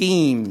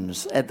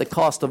 schemes at the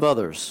cost of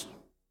others.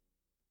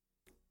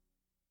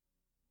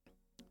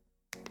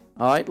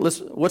 All right,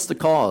 listen, what's the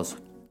cause?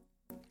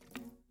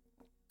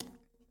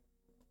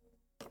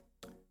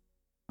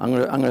 I'm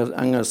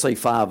gonna say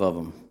 5 of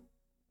them.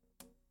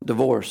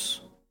 Divorce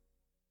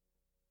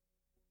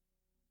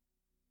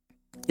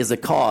is a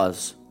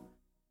cause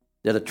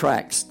that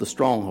attracts the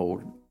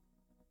stronghold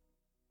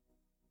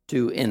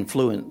to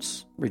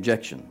influence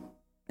rejection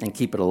and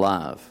keep it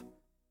alive.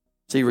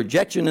 See,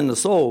 rejection in the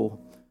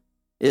soul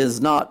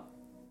is not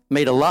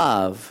made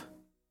alive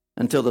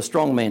until the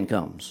strong man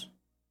comes.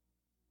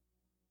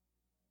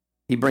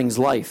 He brings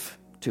life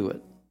to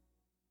it.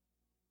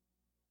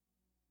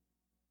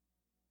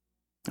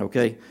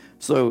 Okay,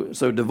 so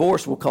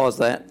divorce will cause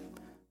that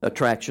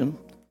attraction.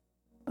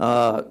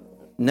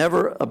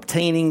 Never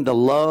obtaining the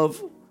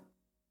love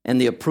and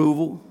the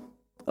approval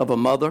of a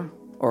mother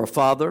or a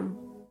father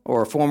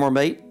or a former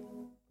mate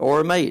or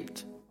a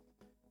mate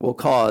will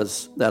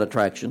cause that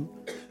attraction.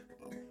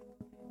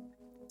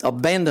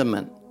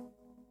 Abandonment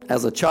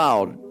as a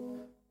child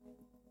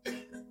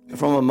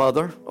from a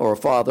mother or a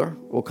father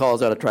will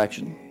cause that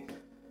attraction.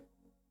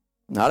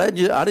 Now, I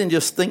didn't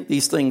just think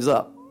these things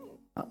up.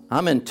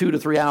 I'm in 2 to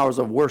 3 hours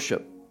of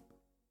worship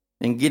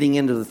and getting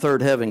into the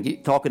third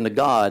heaven, talking to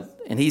God,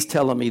 and He's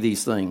telling me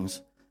these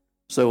things.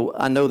 So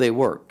I know they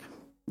work.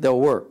 They'll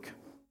work.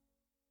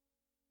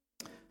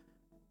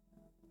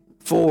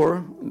 4,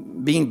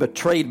 being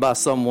betrayed by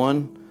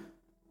someone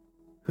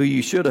who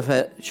you should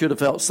have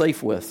felt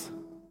safe with.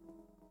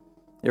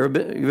 You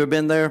ever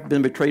been there?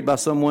 Been betrayed by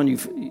someone you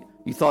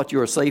thought you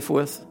were safe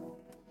with?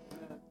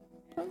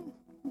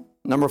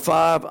 Number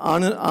 5,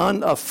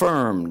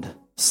 unaffirmed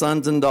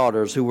sons and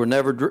daughters who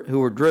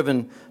were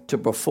driven to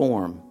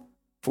perform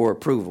for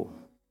approval.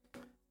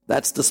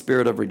 That's the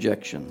spirit of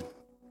rejection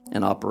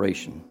in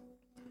operation.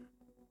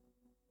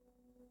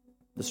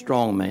 The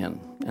strong man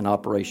in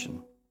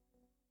operation.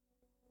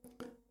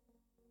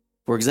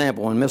 For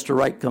example, when Mr.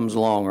 Right comes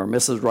along or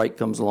Mrs. Right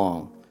comes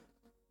along,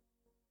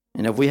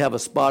 and if we have a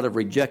spot of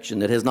rejection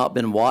that has not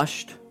been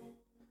washed,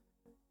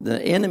 the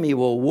enemy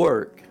will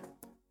work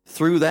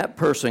through that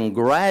person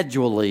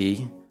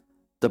gradually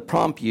to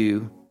prompt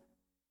you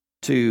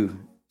to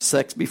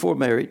sex before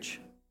marriage,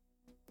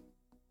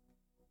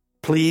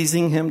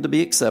 pleasing him to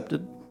be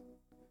accepted,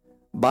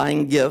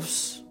 buying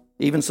gifts,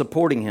 even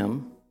supporting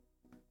him,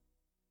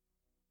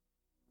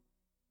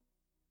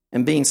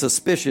 and being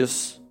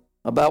suspicious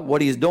about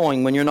what he's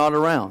doing when you're not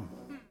around.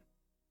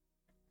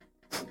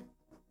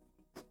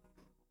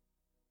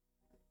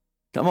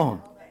 Come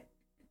on.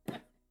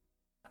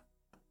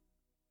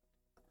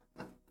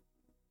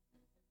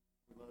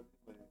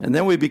 And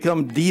then we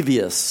become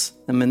devious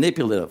and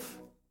manipulative,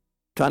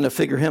 trying to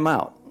figure him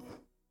out.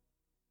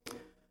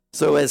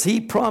 So as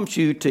he prompts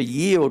you to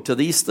yield to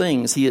these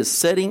things, he is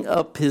setting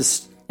up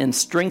his and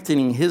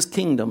strengthening his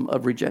kingdom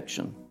of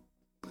rejection.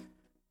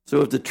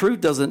 So if the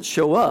truth doesn't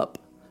show up,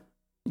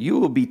 you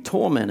will be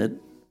tormented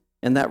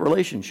in that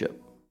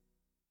relationship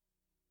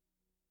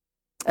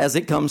as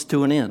it comes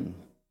to an end.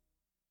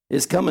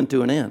 It's coming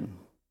to an end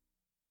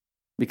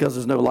because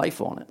there's no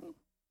life on it.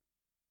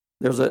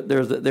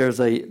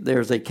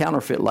 There's a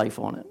counterfeit life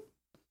on it.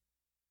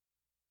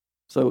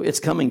 So it's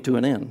coming to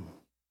an end.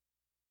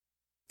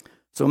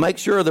 So make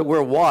sure that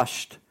we're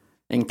washed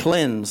and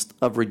cleansed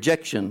of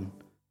rejection,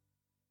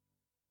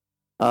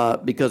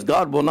 because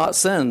God will not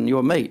send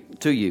your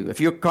mate to you. If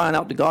you're crying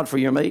out to God for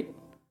your mate,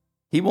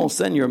 he won't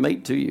send your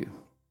mate to you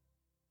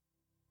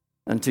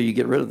until you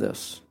get rid of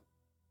this.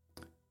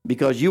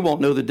 Because you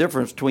won't know the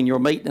difference between your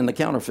mate and the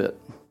counterfeit.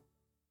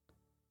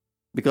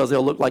 Because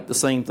they'll look like the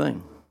same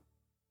thing.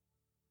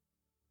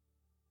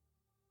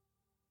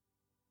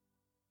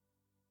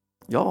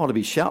 Y'all ought to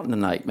be shouting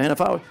tonight. Man,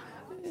 if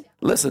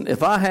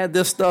I had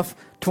this stuff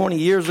 20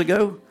 years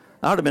ago,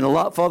 I would have been a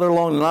lot farther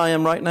along than I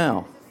am right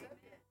now.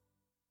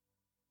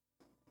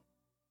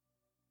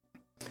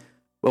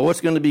 But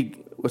what's going to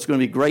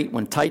be great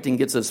when Titan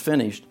gets us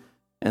finished,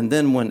 and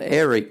then when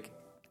Eric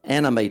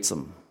animates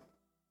them.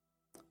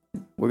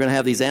 We're going to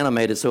have these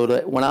animated so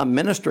that when I'm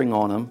ministering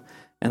on them,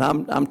 and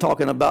I'm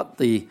talking about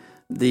the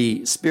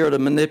spirit of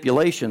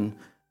manipulation,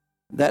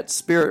 that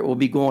spirit will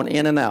be going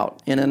in and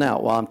out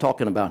while I'm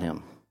talking about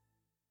him.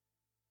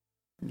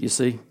 You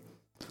see?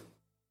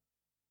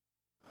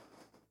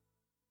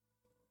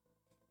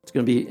 It's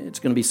going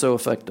to be so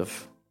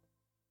effective.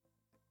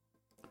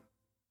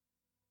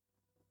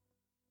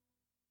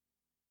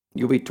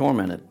 You'll be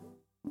tormented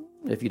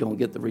if you don't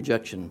get the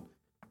rejection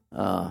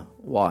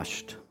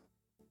washed.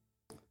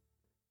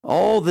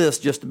 All this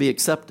just to be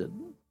accepted.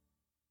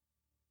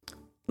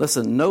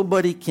 Listen,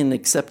 nobody can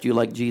accept you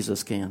like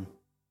Jesus can.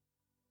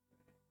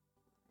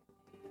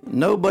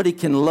 Nobody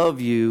can love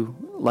you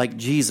like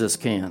Jesus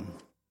can.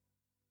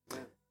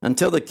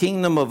 Until the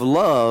kingdom of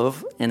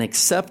love and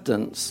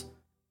acceptance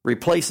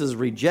replaces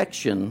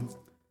rejection,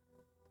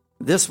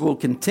 this will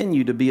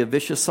continue to be a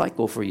vicious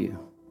cycle for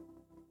you.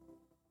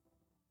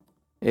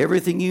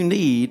 Everything you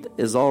need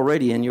is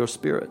already in your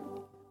spirit.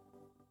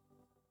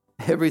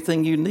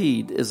 Everything you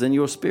need is in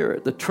your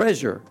spirit. The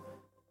treasure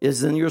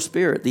is in your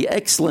spirit. The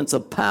excellence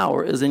of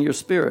power is in your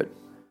spirit.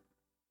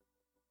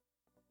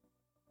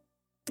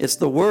 It's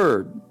the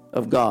word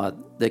of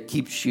God that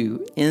keeps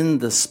you in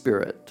the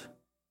spirit.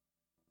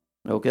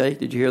 Okay?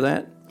 Did you hear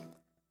that?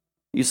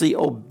 You see,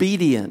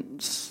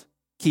 obedience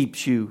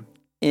keeps you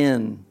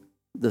in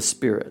the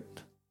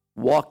spirit.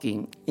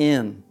 Walking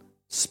in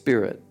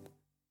spirit.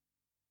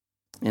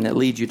 And it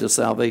leads you to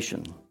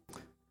salvation.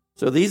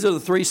 So these are the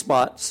three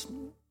spots.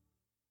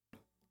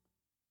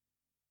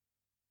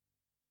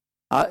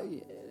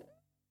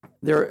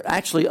 They're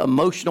actually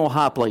emotional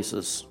high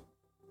places.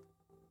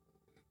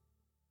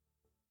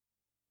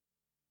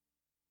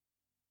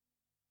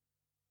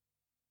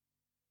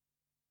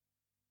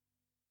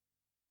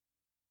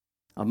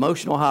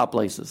 Emotional high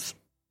places.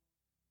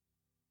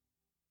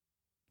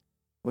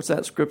 What's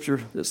that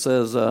scripture that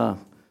says,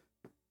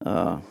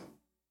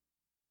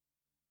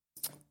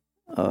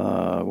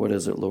 what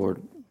is it,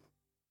 Lord?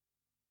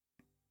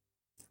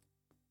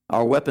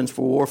 Our weapons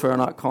for warfare are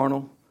not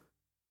carnal,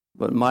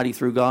 but mighty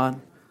through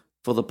God,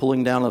 for the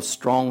pulling down of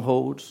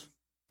strongholds,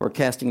 for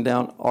casting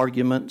down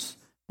arguments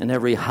and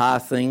every high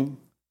thing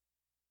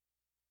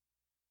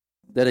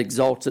that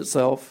exalts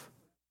itself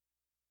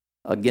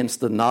against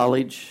the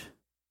knowledge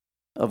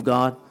of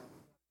God.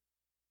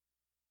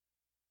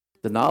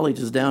 The knowledge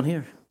is down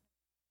here.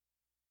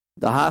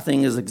 The high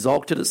thing is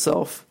exalted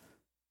itself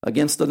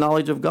against the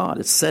knowledge of God.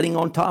 It's setting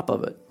on top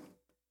of it.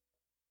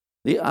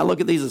 I look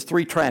at these as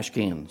 3 trash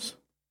cans.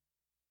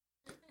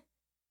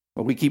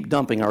 Well, we keep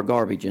dumping our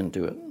garbage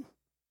into it.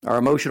 Our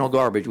emotional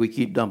garbage, we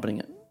keep dumping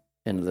it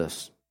into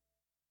this.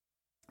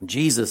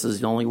 Jesus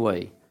is the only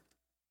way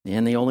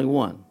and the only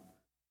one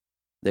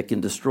that can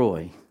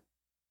destroy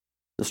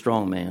the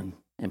strong man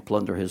and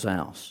plunder his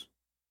house.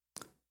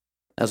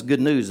 That's good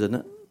news, isn't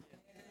it?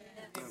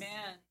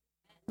 Amen.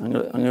 I'm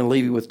going to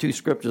leave you with 2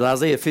 scriptures.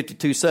 Isaiah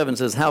 52:7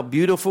 says, "How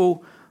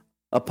beautiful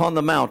upon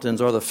the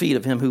mountains are the feet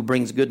of him who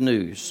brings good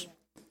news,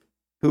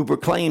 who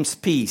proclaims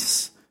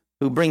peace,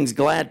 who brings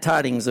glad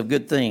tidings of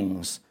good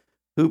things,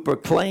 who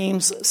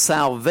proclaims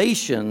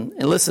salvation,"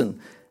 and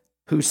listen,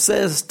 who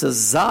says to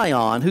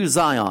Zion, who's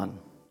Zion?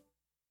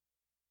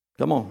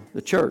 Come on,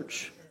 the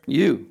church,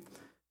 you.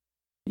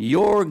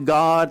 "Your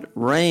God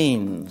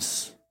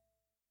reigns."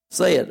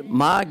 Say it.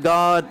 My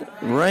God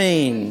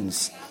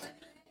reigns.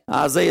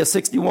 Isaiah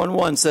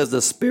 61:1 says,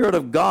 the Spirit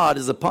of God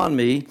is upon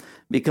me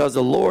because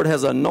the Lord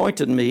has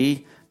anointed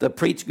me to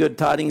preach good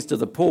tidings to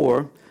the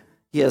poor.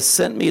 He has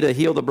sent me to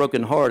heal the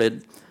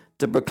brokenhearted,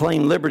 to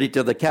proclaim liberty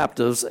to the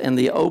captives and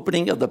the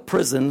opening of the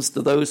prisons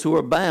to those who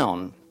are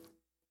bound.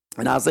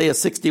 And Isaiah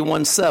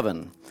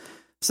 61:7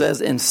 says,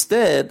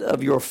 instead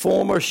of your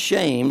former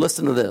shame,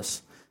 listen to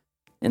this,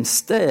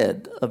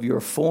 instead of your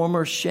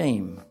former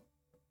shame,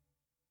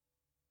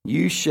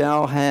 you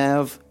shall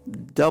have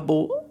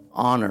double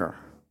honor.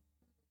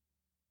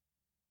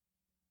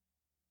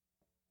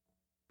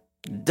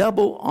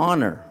 Double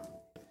honor.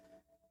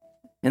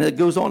 And it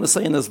goes on to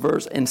say in this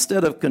verse,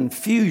 instead of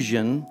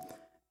confusion,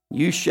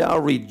 you shall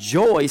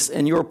rejoice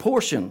in your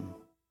portion.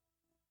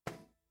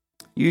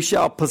 You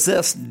shall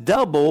possess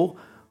double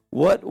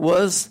what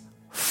was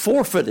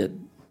forfeited.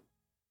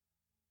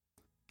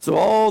 So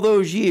all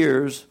those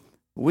years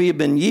we have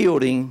been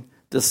yielding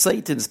to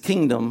Satan's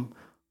kingdom,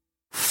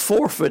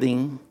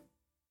 forfeiting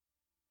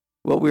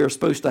what we are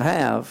supposed to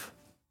have.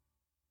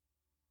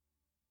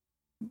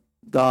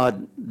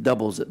 God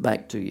doubles it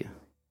back to you.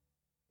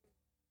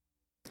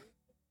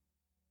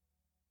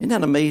 Isn't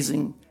that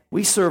amazing?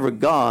 We serve a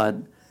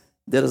God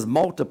that is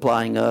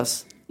multiplying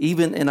us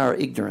even in our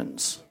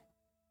ignorance.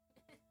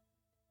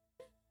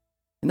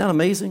 Isn't that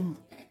amazing?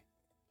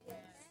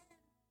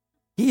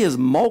 He is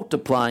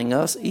multiplying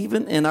us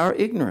even in our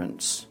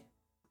ignorance.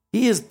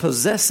 He is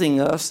possessing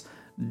us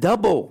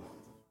double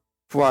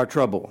for our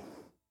trouble,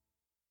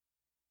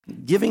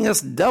 giving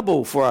us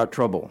double for our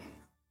trouble.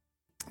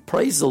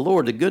 Praise the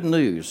Lord. The good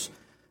news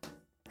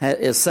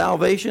is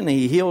salvation.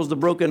 He heals the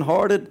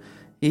brokenhearted.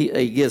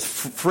 He gives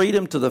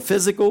freedom to the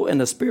physical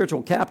and the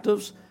spiritual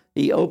captives.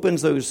 He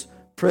opens those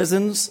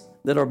prisons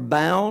that are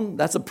bound.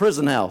 That's a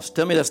prison house.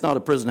 Tell me that's not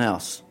a prison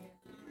house.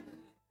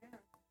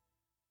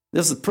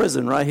 This is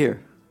prison right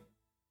here.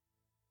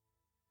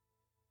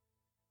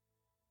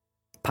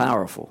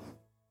 Powerful.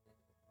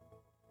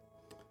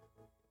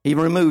 He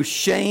removes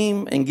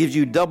shame and gives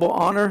you double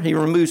honor. He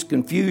removes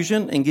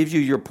confusion and gives you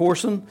your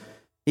portion.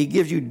 He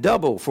gives you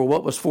double for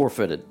what was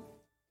forfeited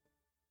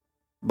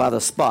by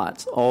the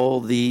spots all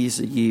these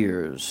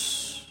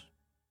years.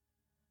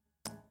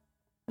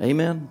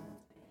 Amen.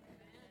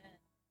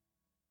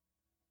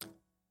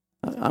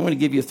 I'm going to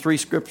give you 3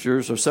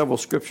 scriptures or several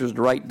scriptures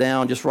to write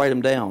down. Just write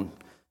them down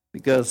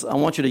because I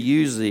want you to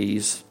use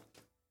these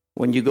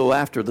when you go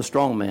after the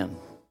strong man.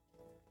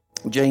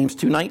 James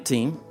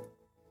 2:19,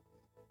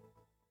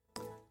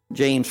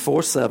 James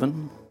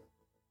 4:7,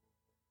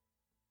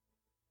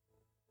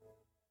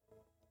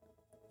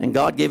 and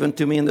God gave them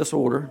to me in this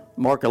order.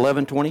 Mark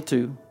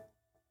 11:22,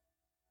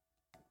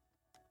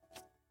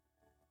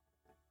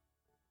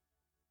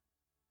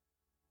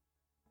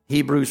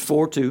 Hebrews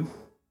 4:2,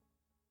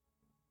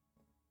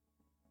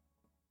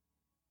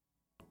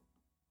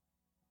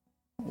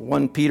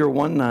 Peter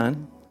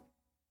 1:9,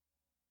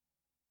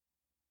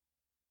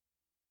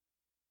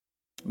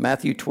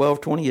 Matthew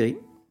 12:28.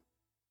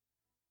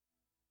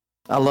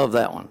 I love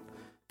that one.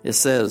 It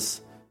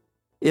says,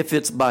 if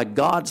it's by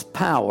God's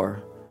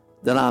power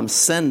that I'm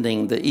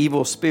sending the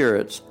evil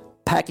spirits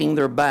packing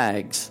their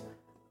bags,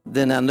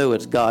 then I know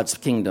it's God's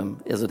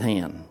kingdom is at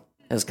hand,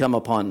 has come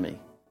upon me.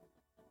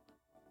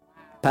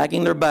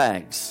 Packing their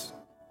bags.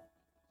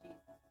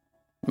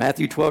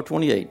 Matthew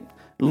 12:28.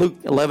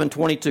 Luke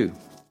 11:22.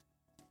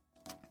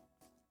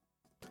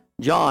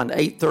 John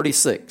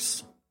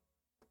 8:36.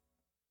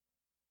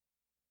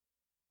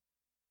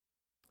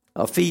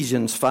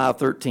 Ephesians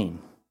 5:13.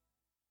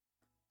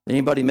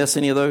 Anybody miss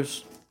any of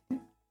those?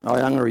 All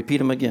right, I'm going to repeat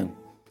them again.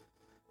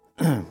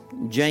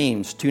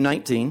 James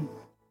 2:19.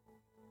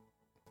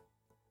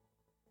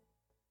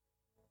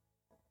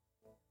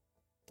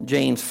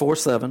 James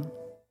 4:7.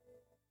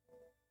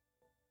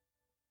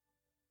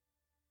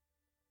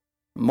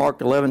 Mark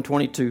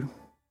 11:22.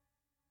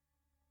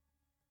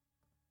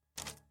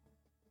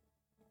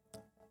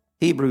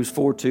 Hebrews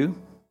 4:2.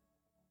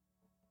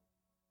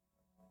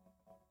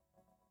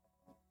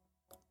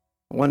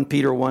 1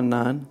 Peter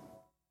 1:9.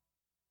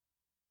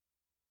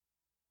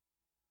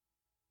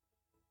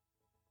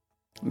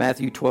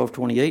 Matthew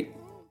 12:28.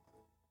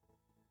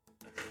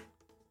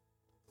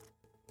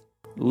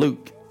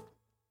 Luke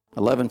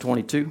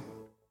 11:22.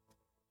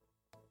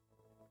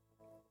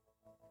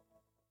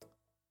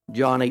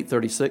 John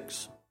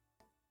 8:36.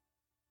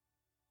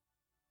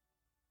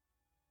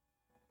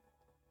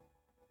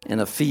 And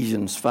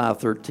Ephesians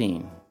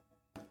 5:13.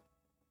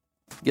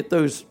 Get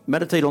those,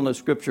 meditate on those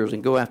scriptures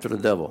and go after the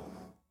devil.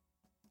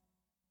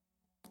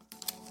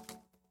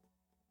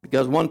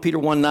 Because 1 Peter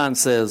 1:9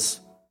 says,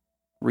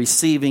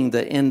 receiving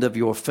the end of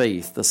your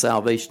faith, the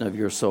salvation of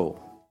your soul.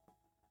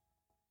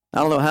 I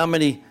don't know how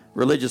many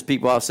religious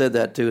people I've said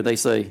that to, and they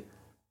say,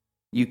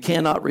 you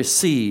cannot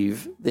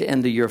receive the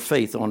end of your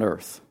faith on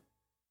earth.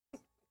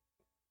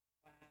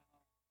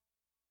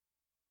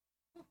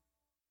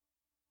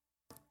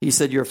 He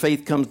said your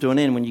faith comes to an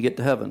end when you get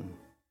to heaven.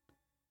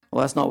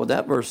 Well, that's not what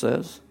that verse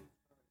says.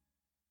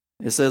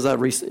 It says,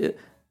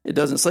 It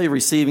doesn't say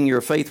receiving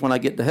your faith when I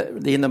get to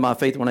the end of my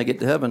faith when I get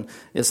to heaven.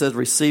 It says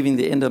receiving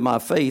the end of my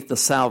faith, the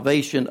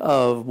salvation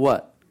of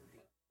what?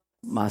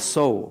 My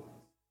soul.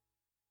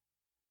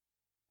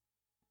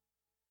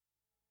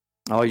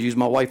 I always use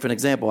my wife for an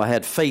example. I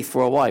had faith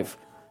for a wife.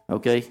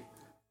 Okay?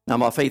 Now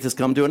my faith has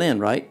come to an end,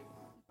 right?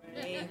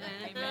 Amen.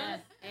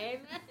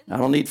 I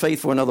don't need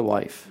faith for another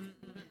wife.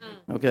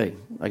 Okay,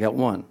 I got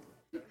one.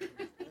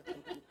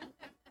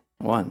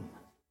 One.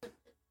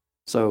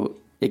 So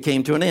it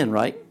came to an end,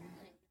 right?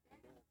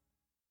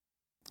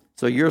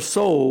 So your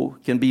soul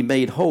can be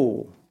made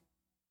whole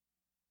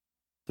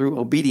through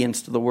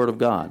obedience to the Word of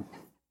God.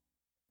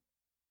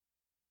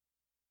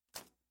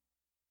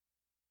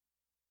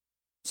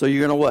 So you're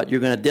going to what? You're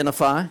going to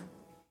identify?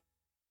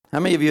 How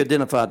many of you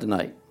identified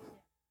tonight?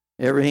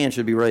 Every hand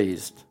should be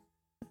raised.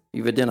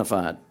 You've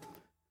identified.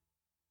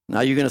 Now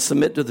you're going to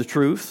submit to the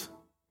truth,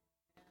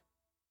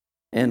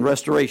 and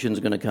restoration is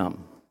going to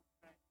come.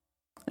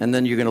 And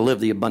then you're going to live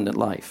the abundant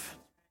life.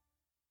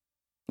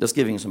 Let's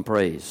give him some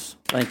praise.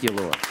 Thank you,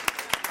 Lord.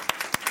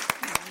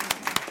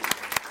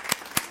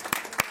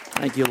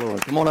 Thank you,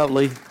 Lord. Come on up,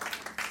 Lee.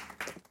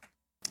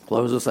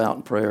 Close us out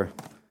in prayer.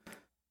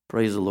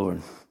 Praise the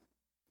Lord.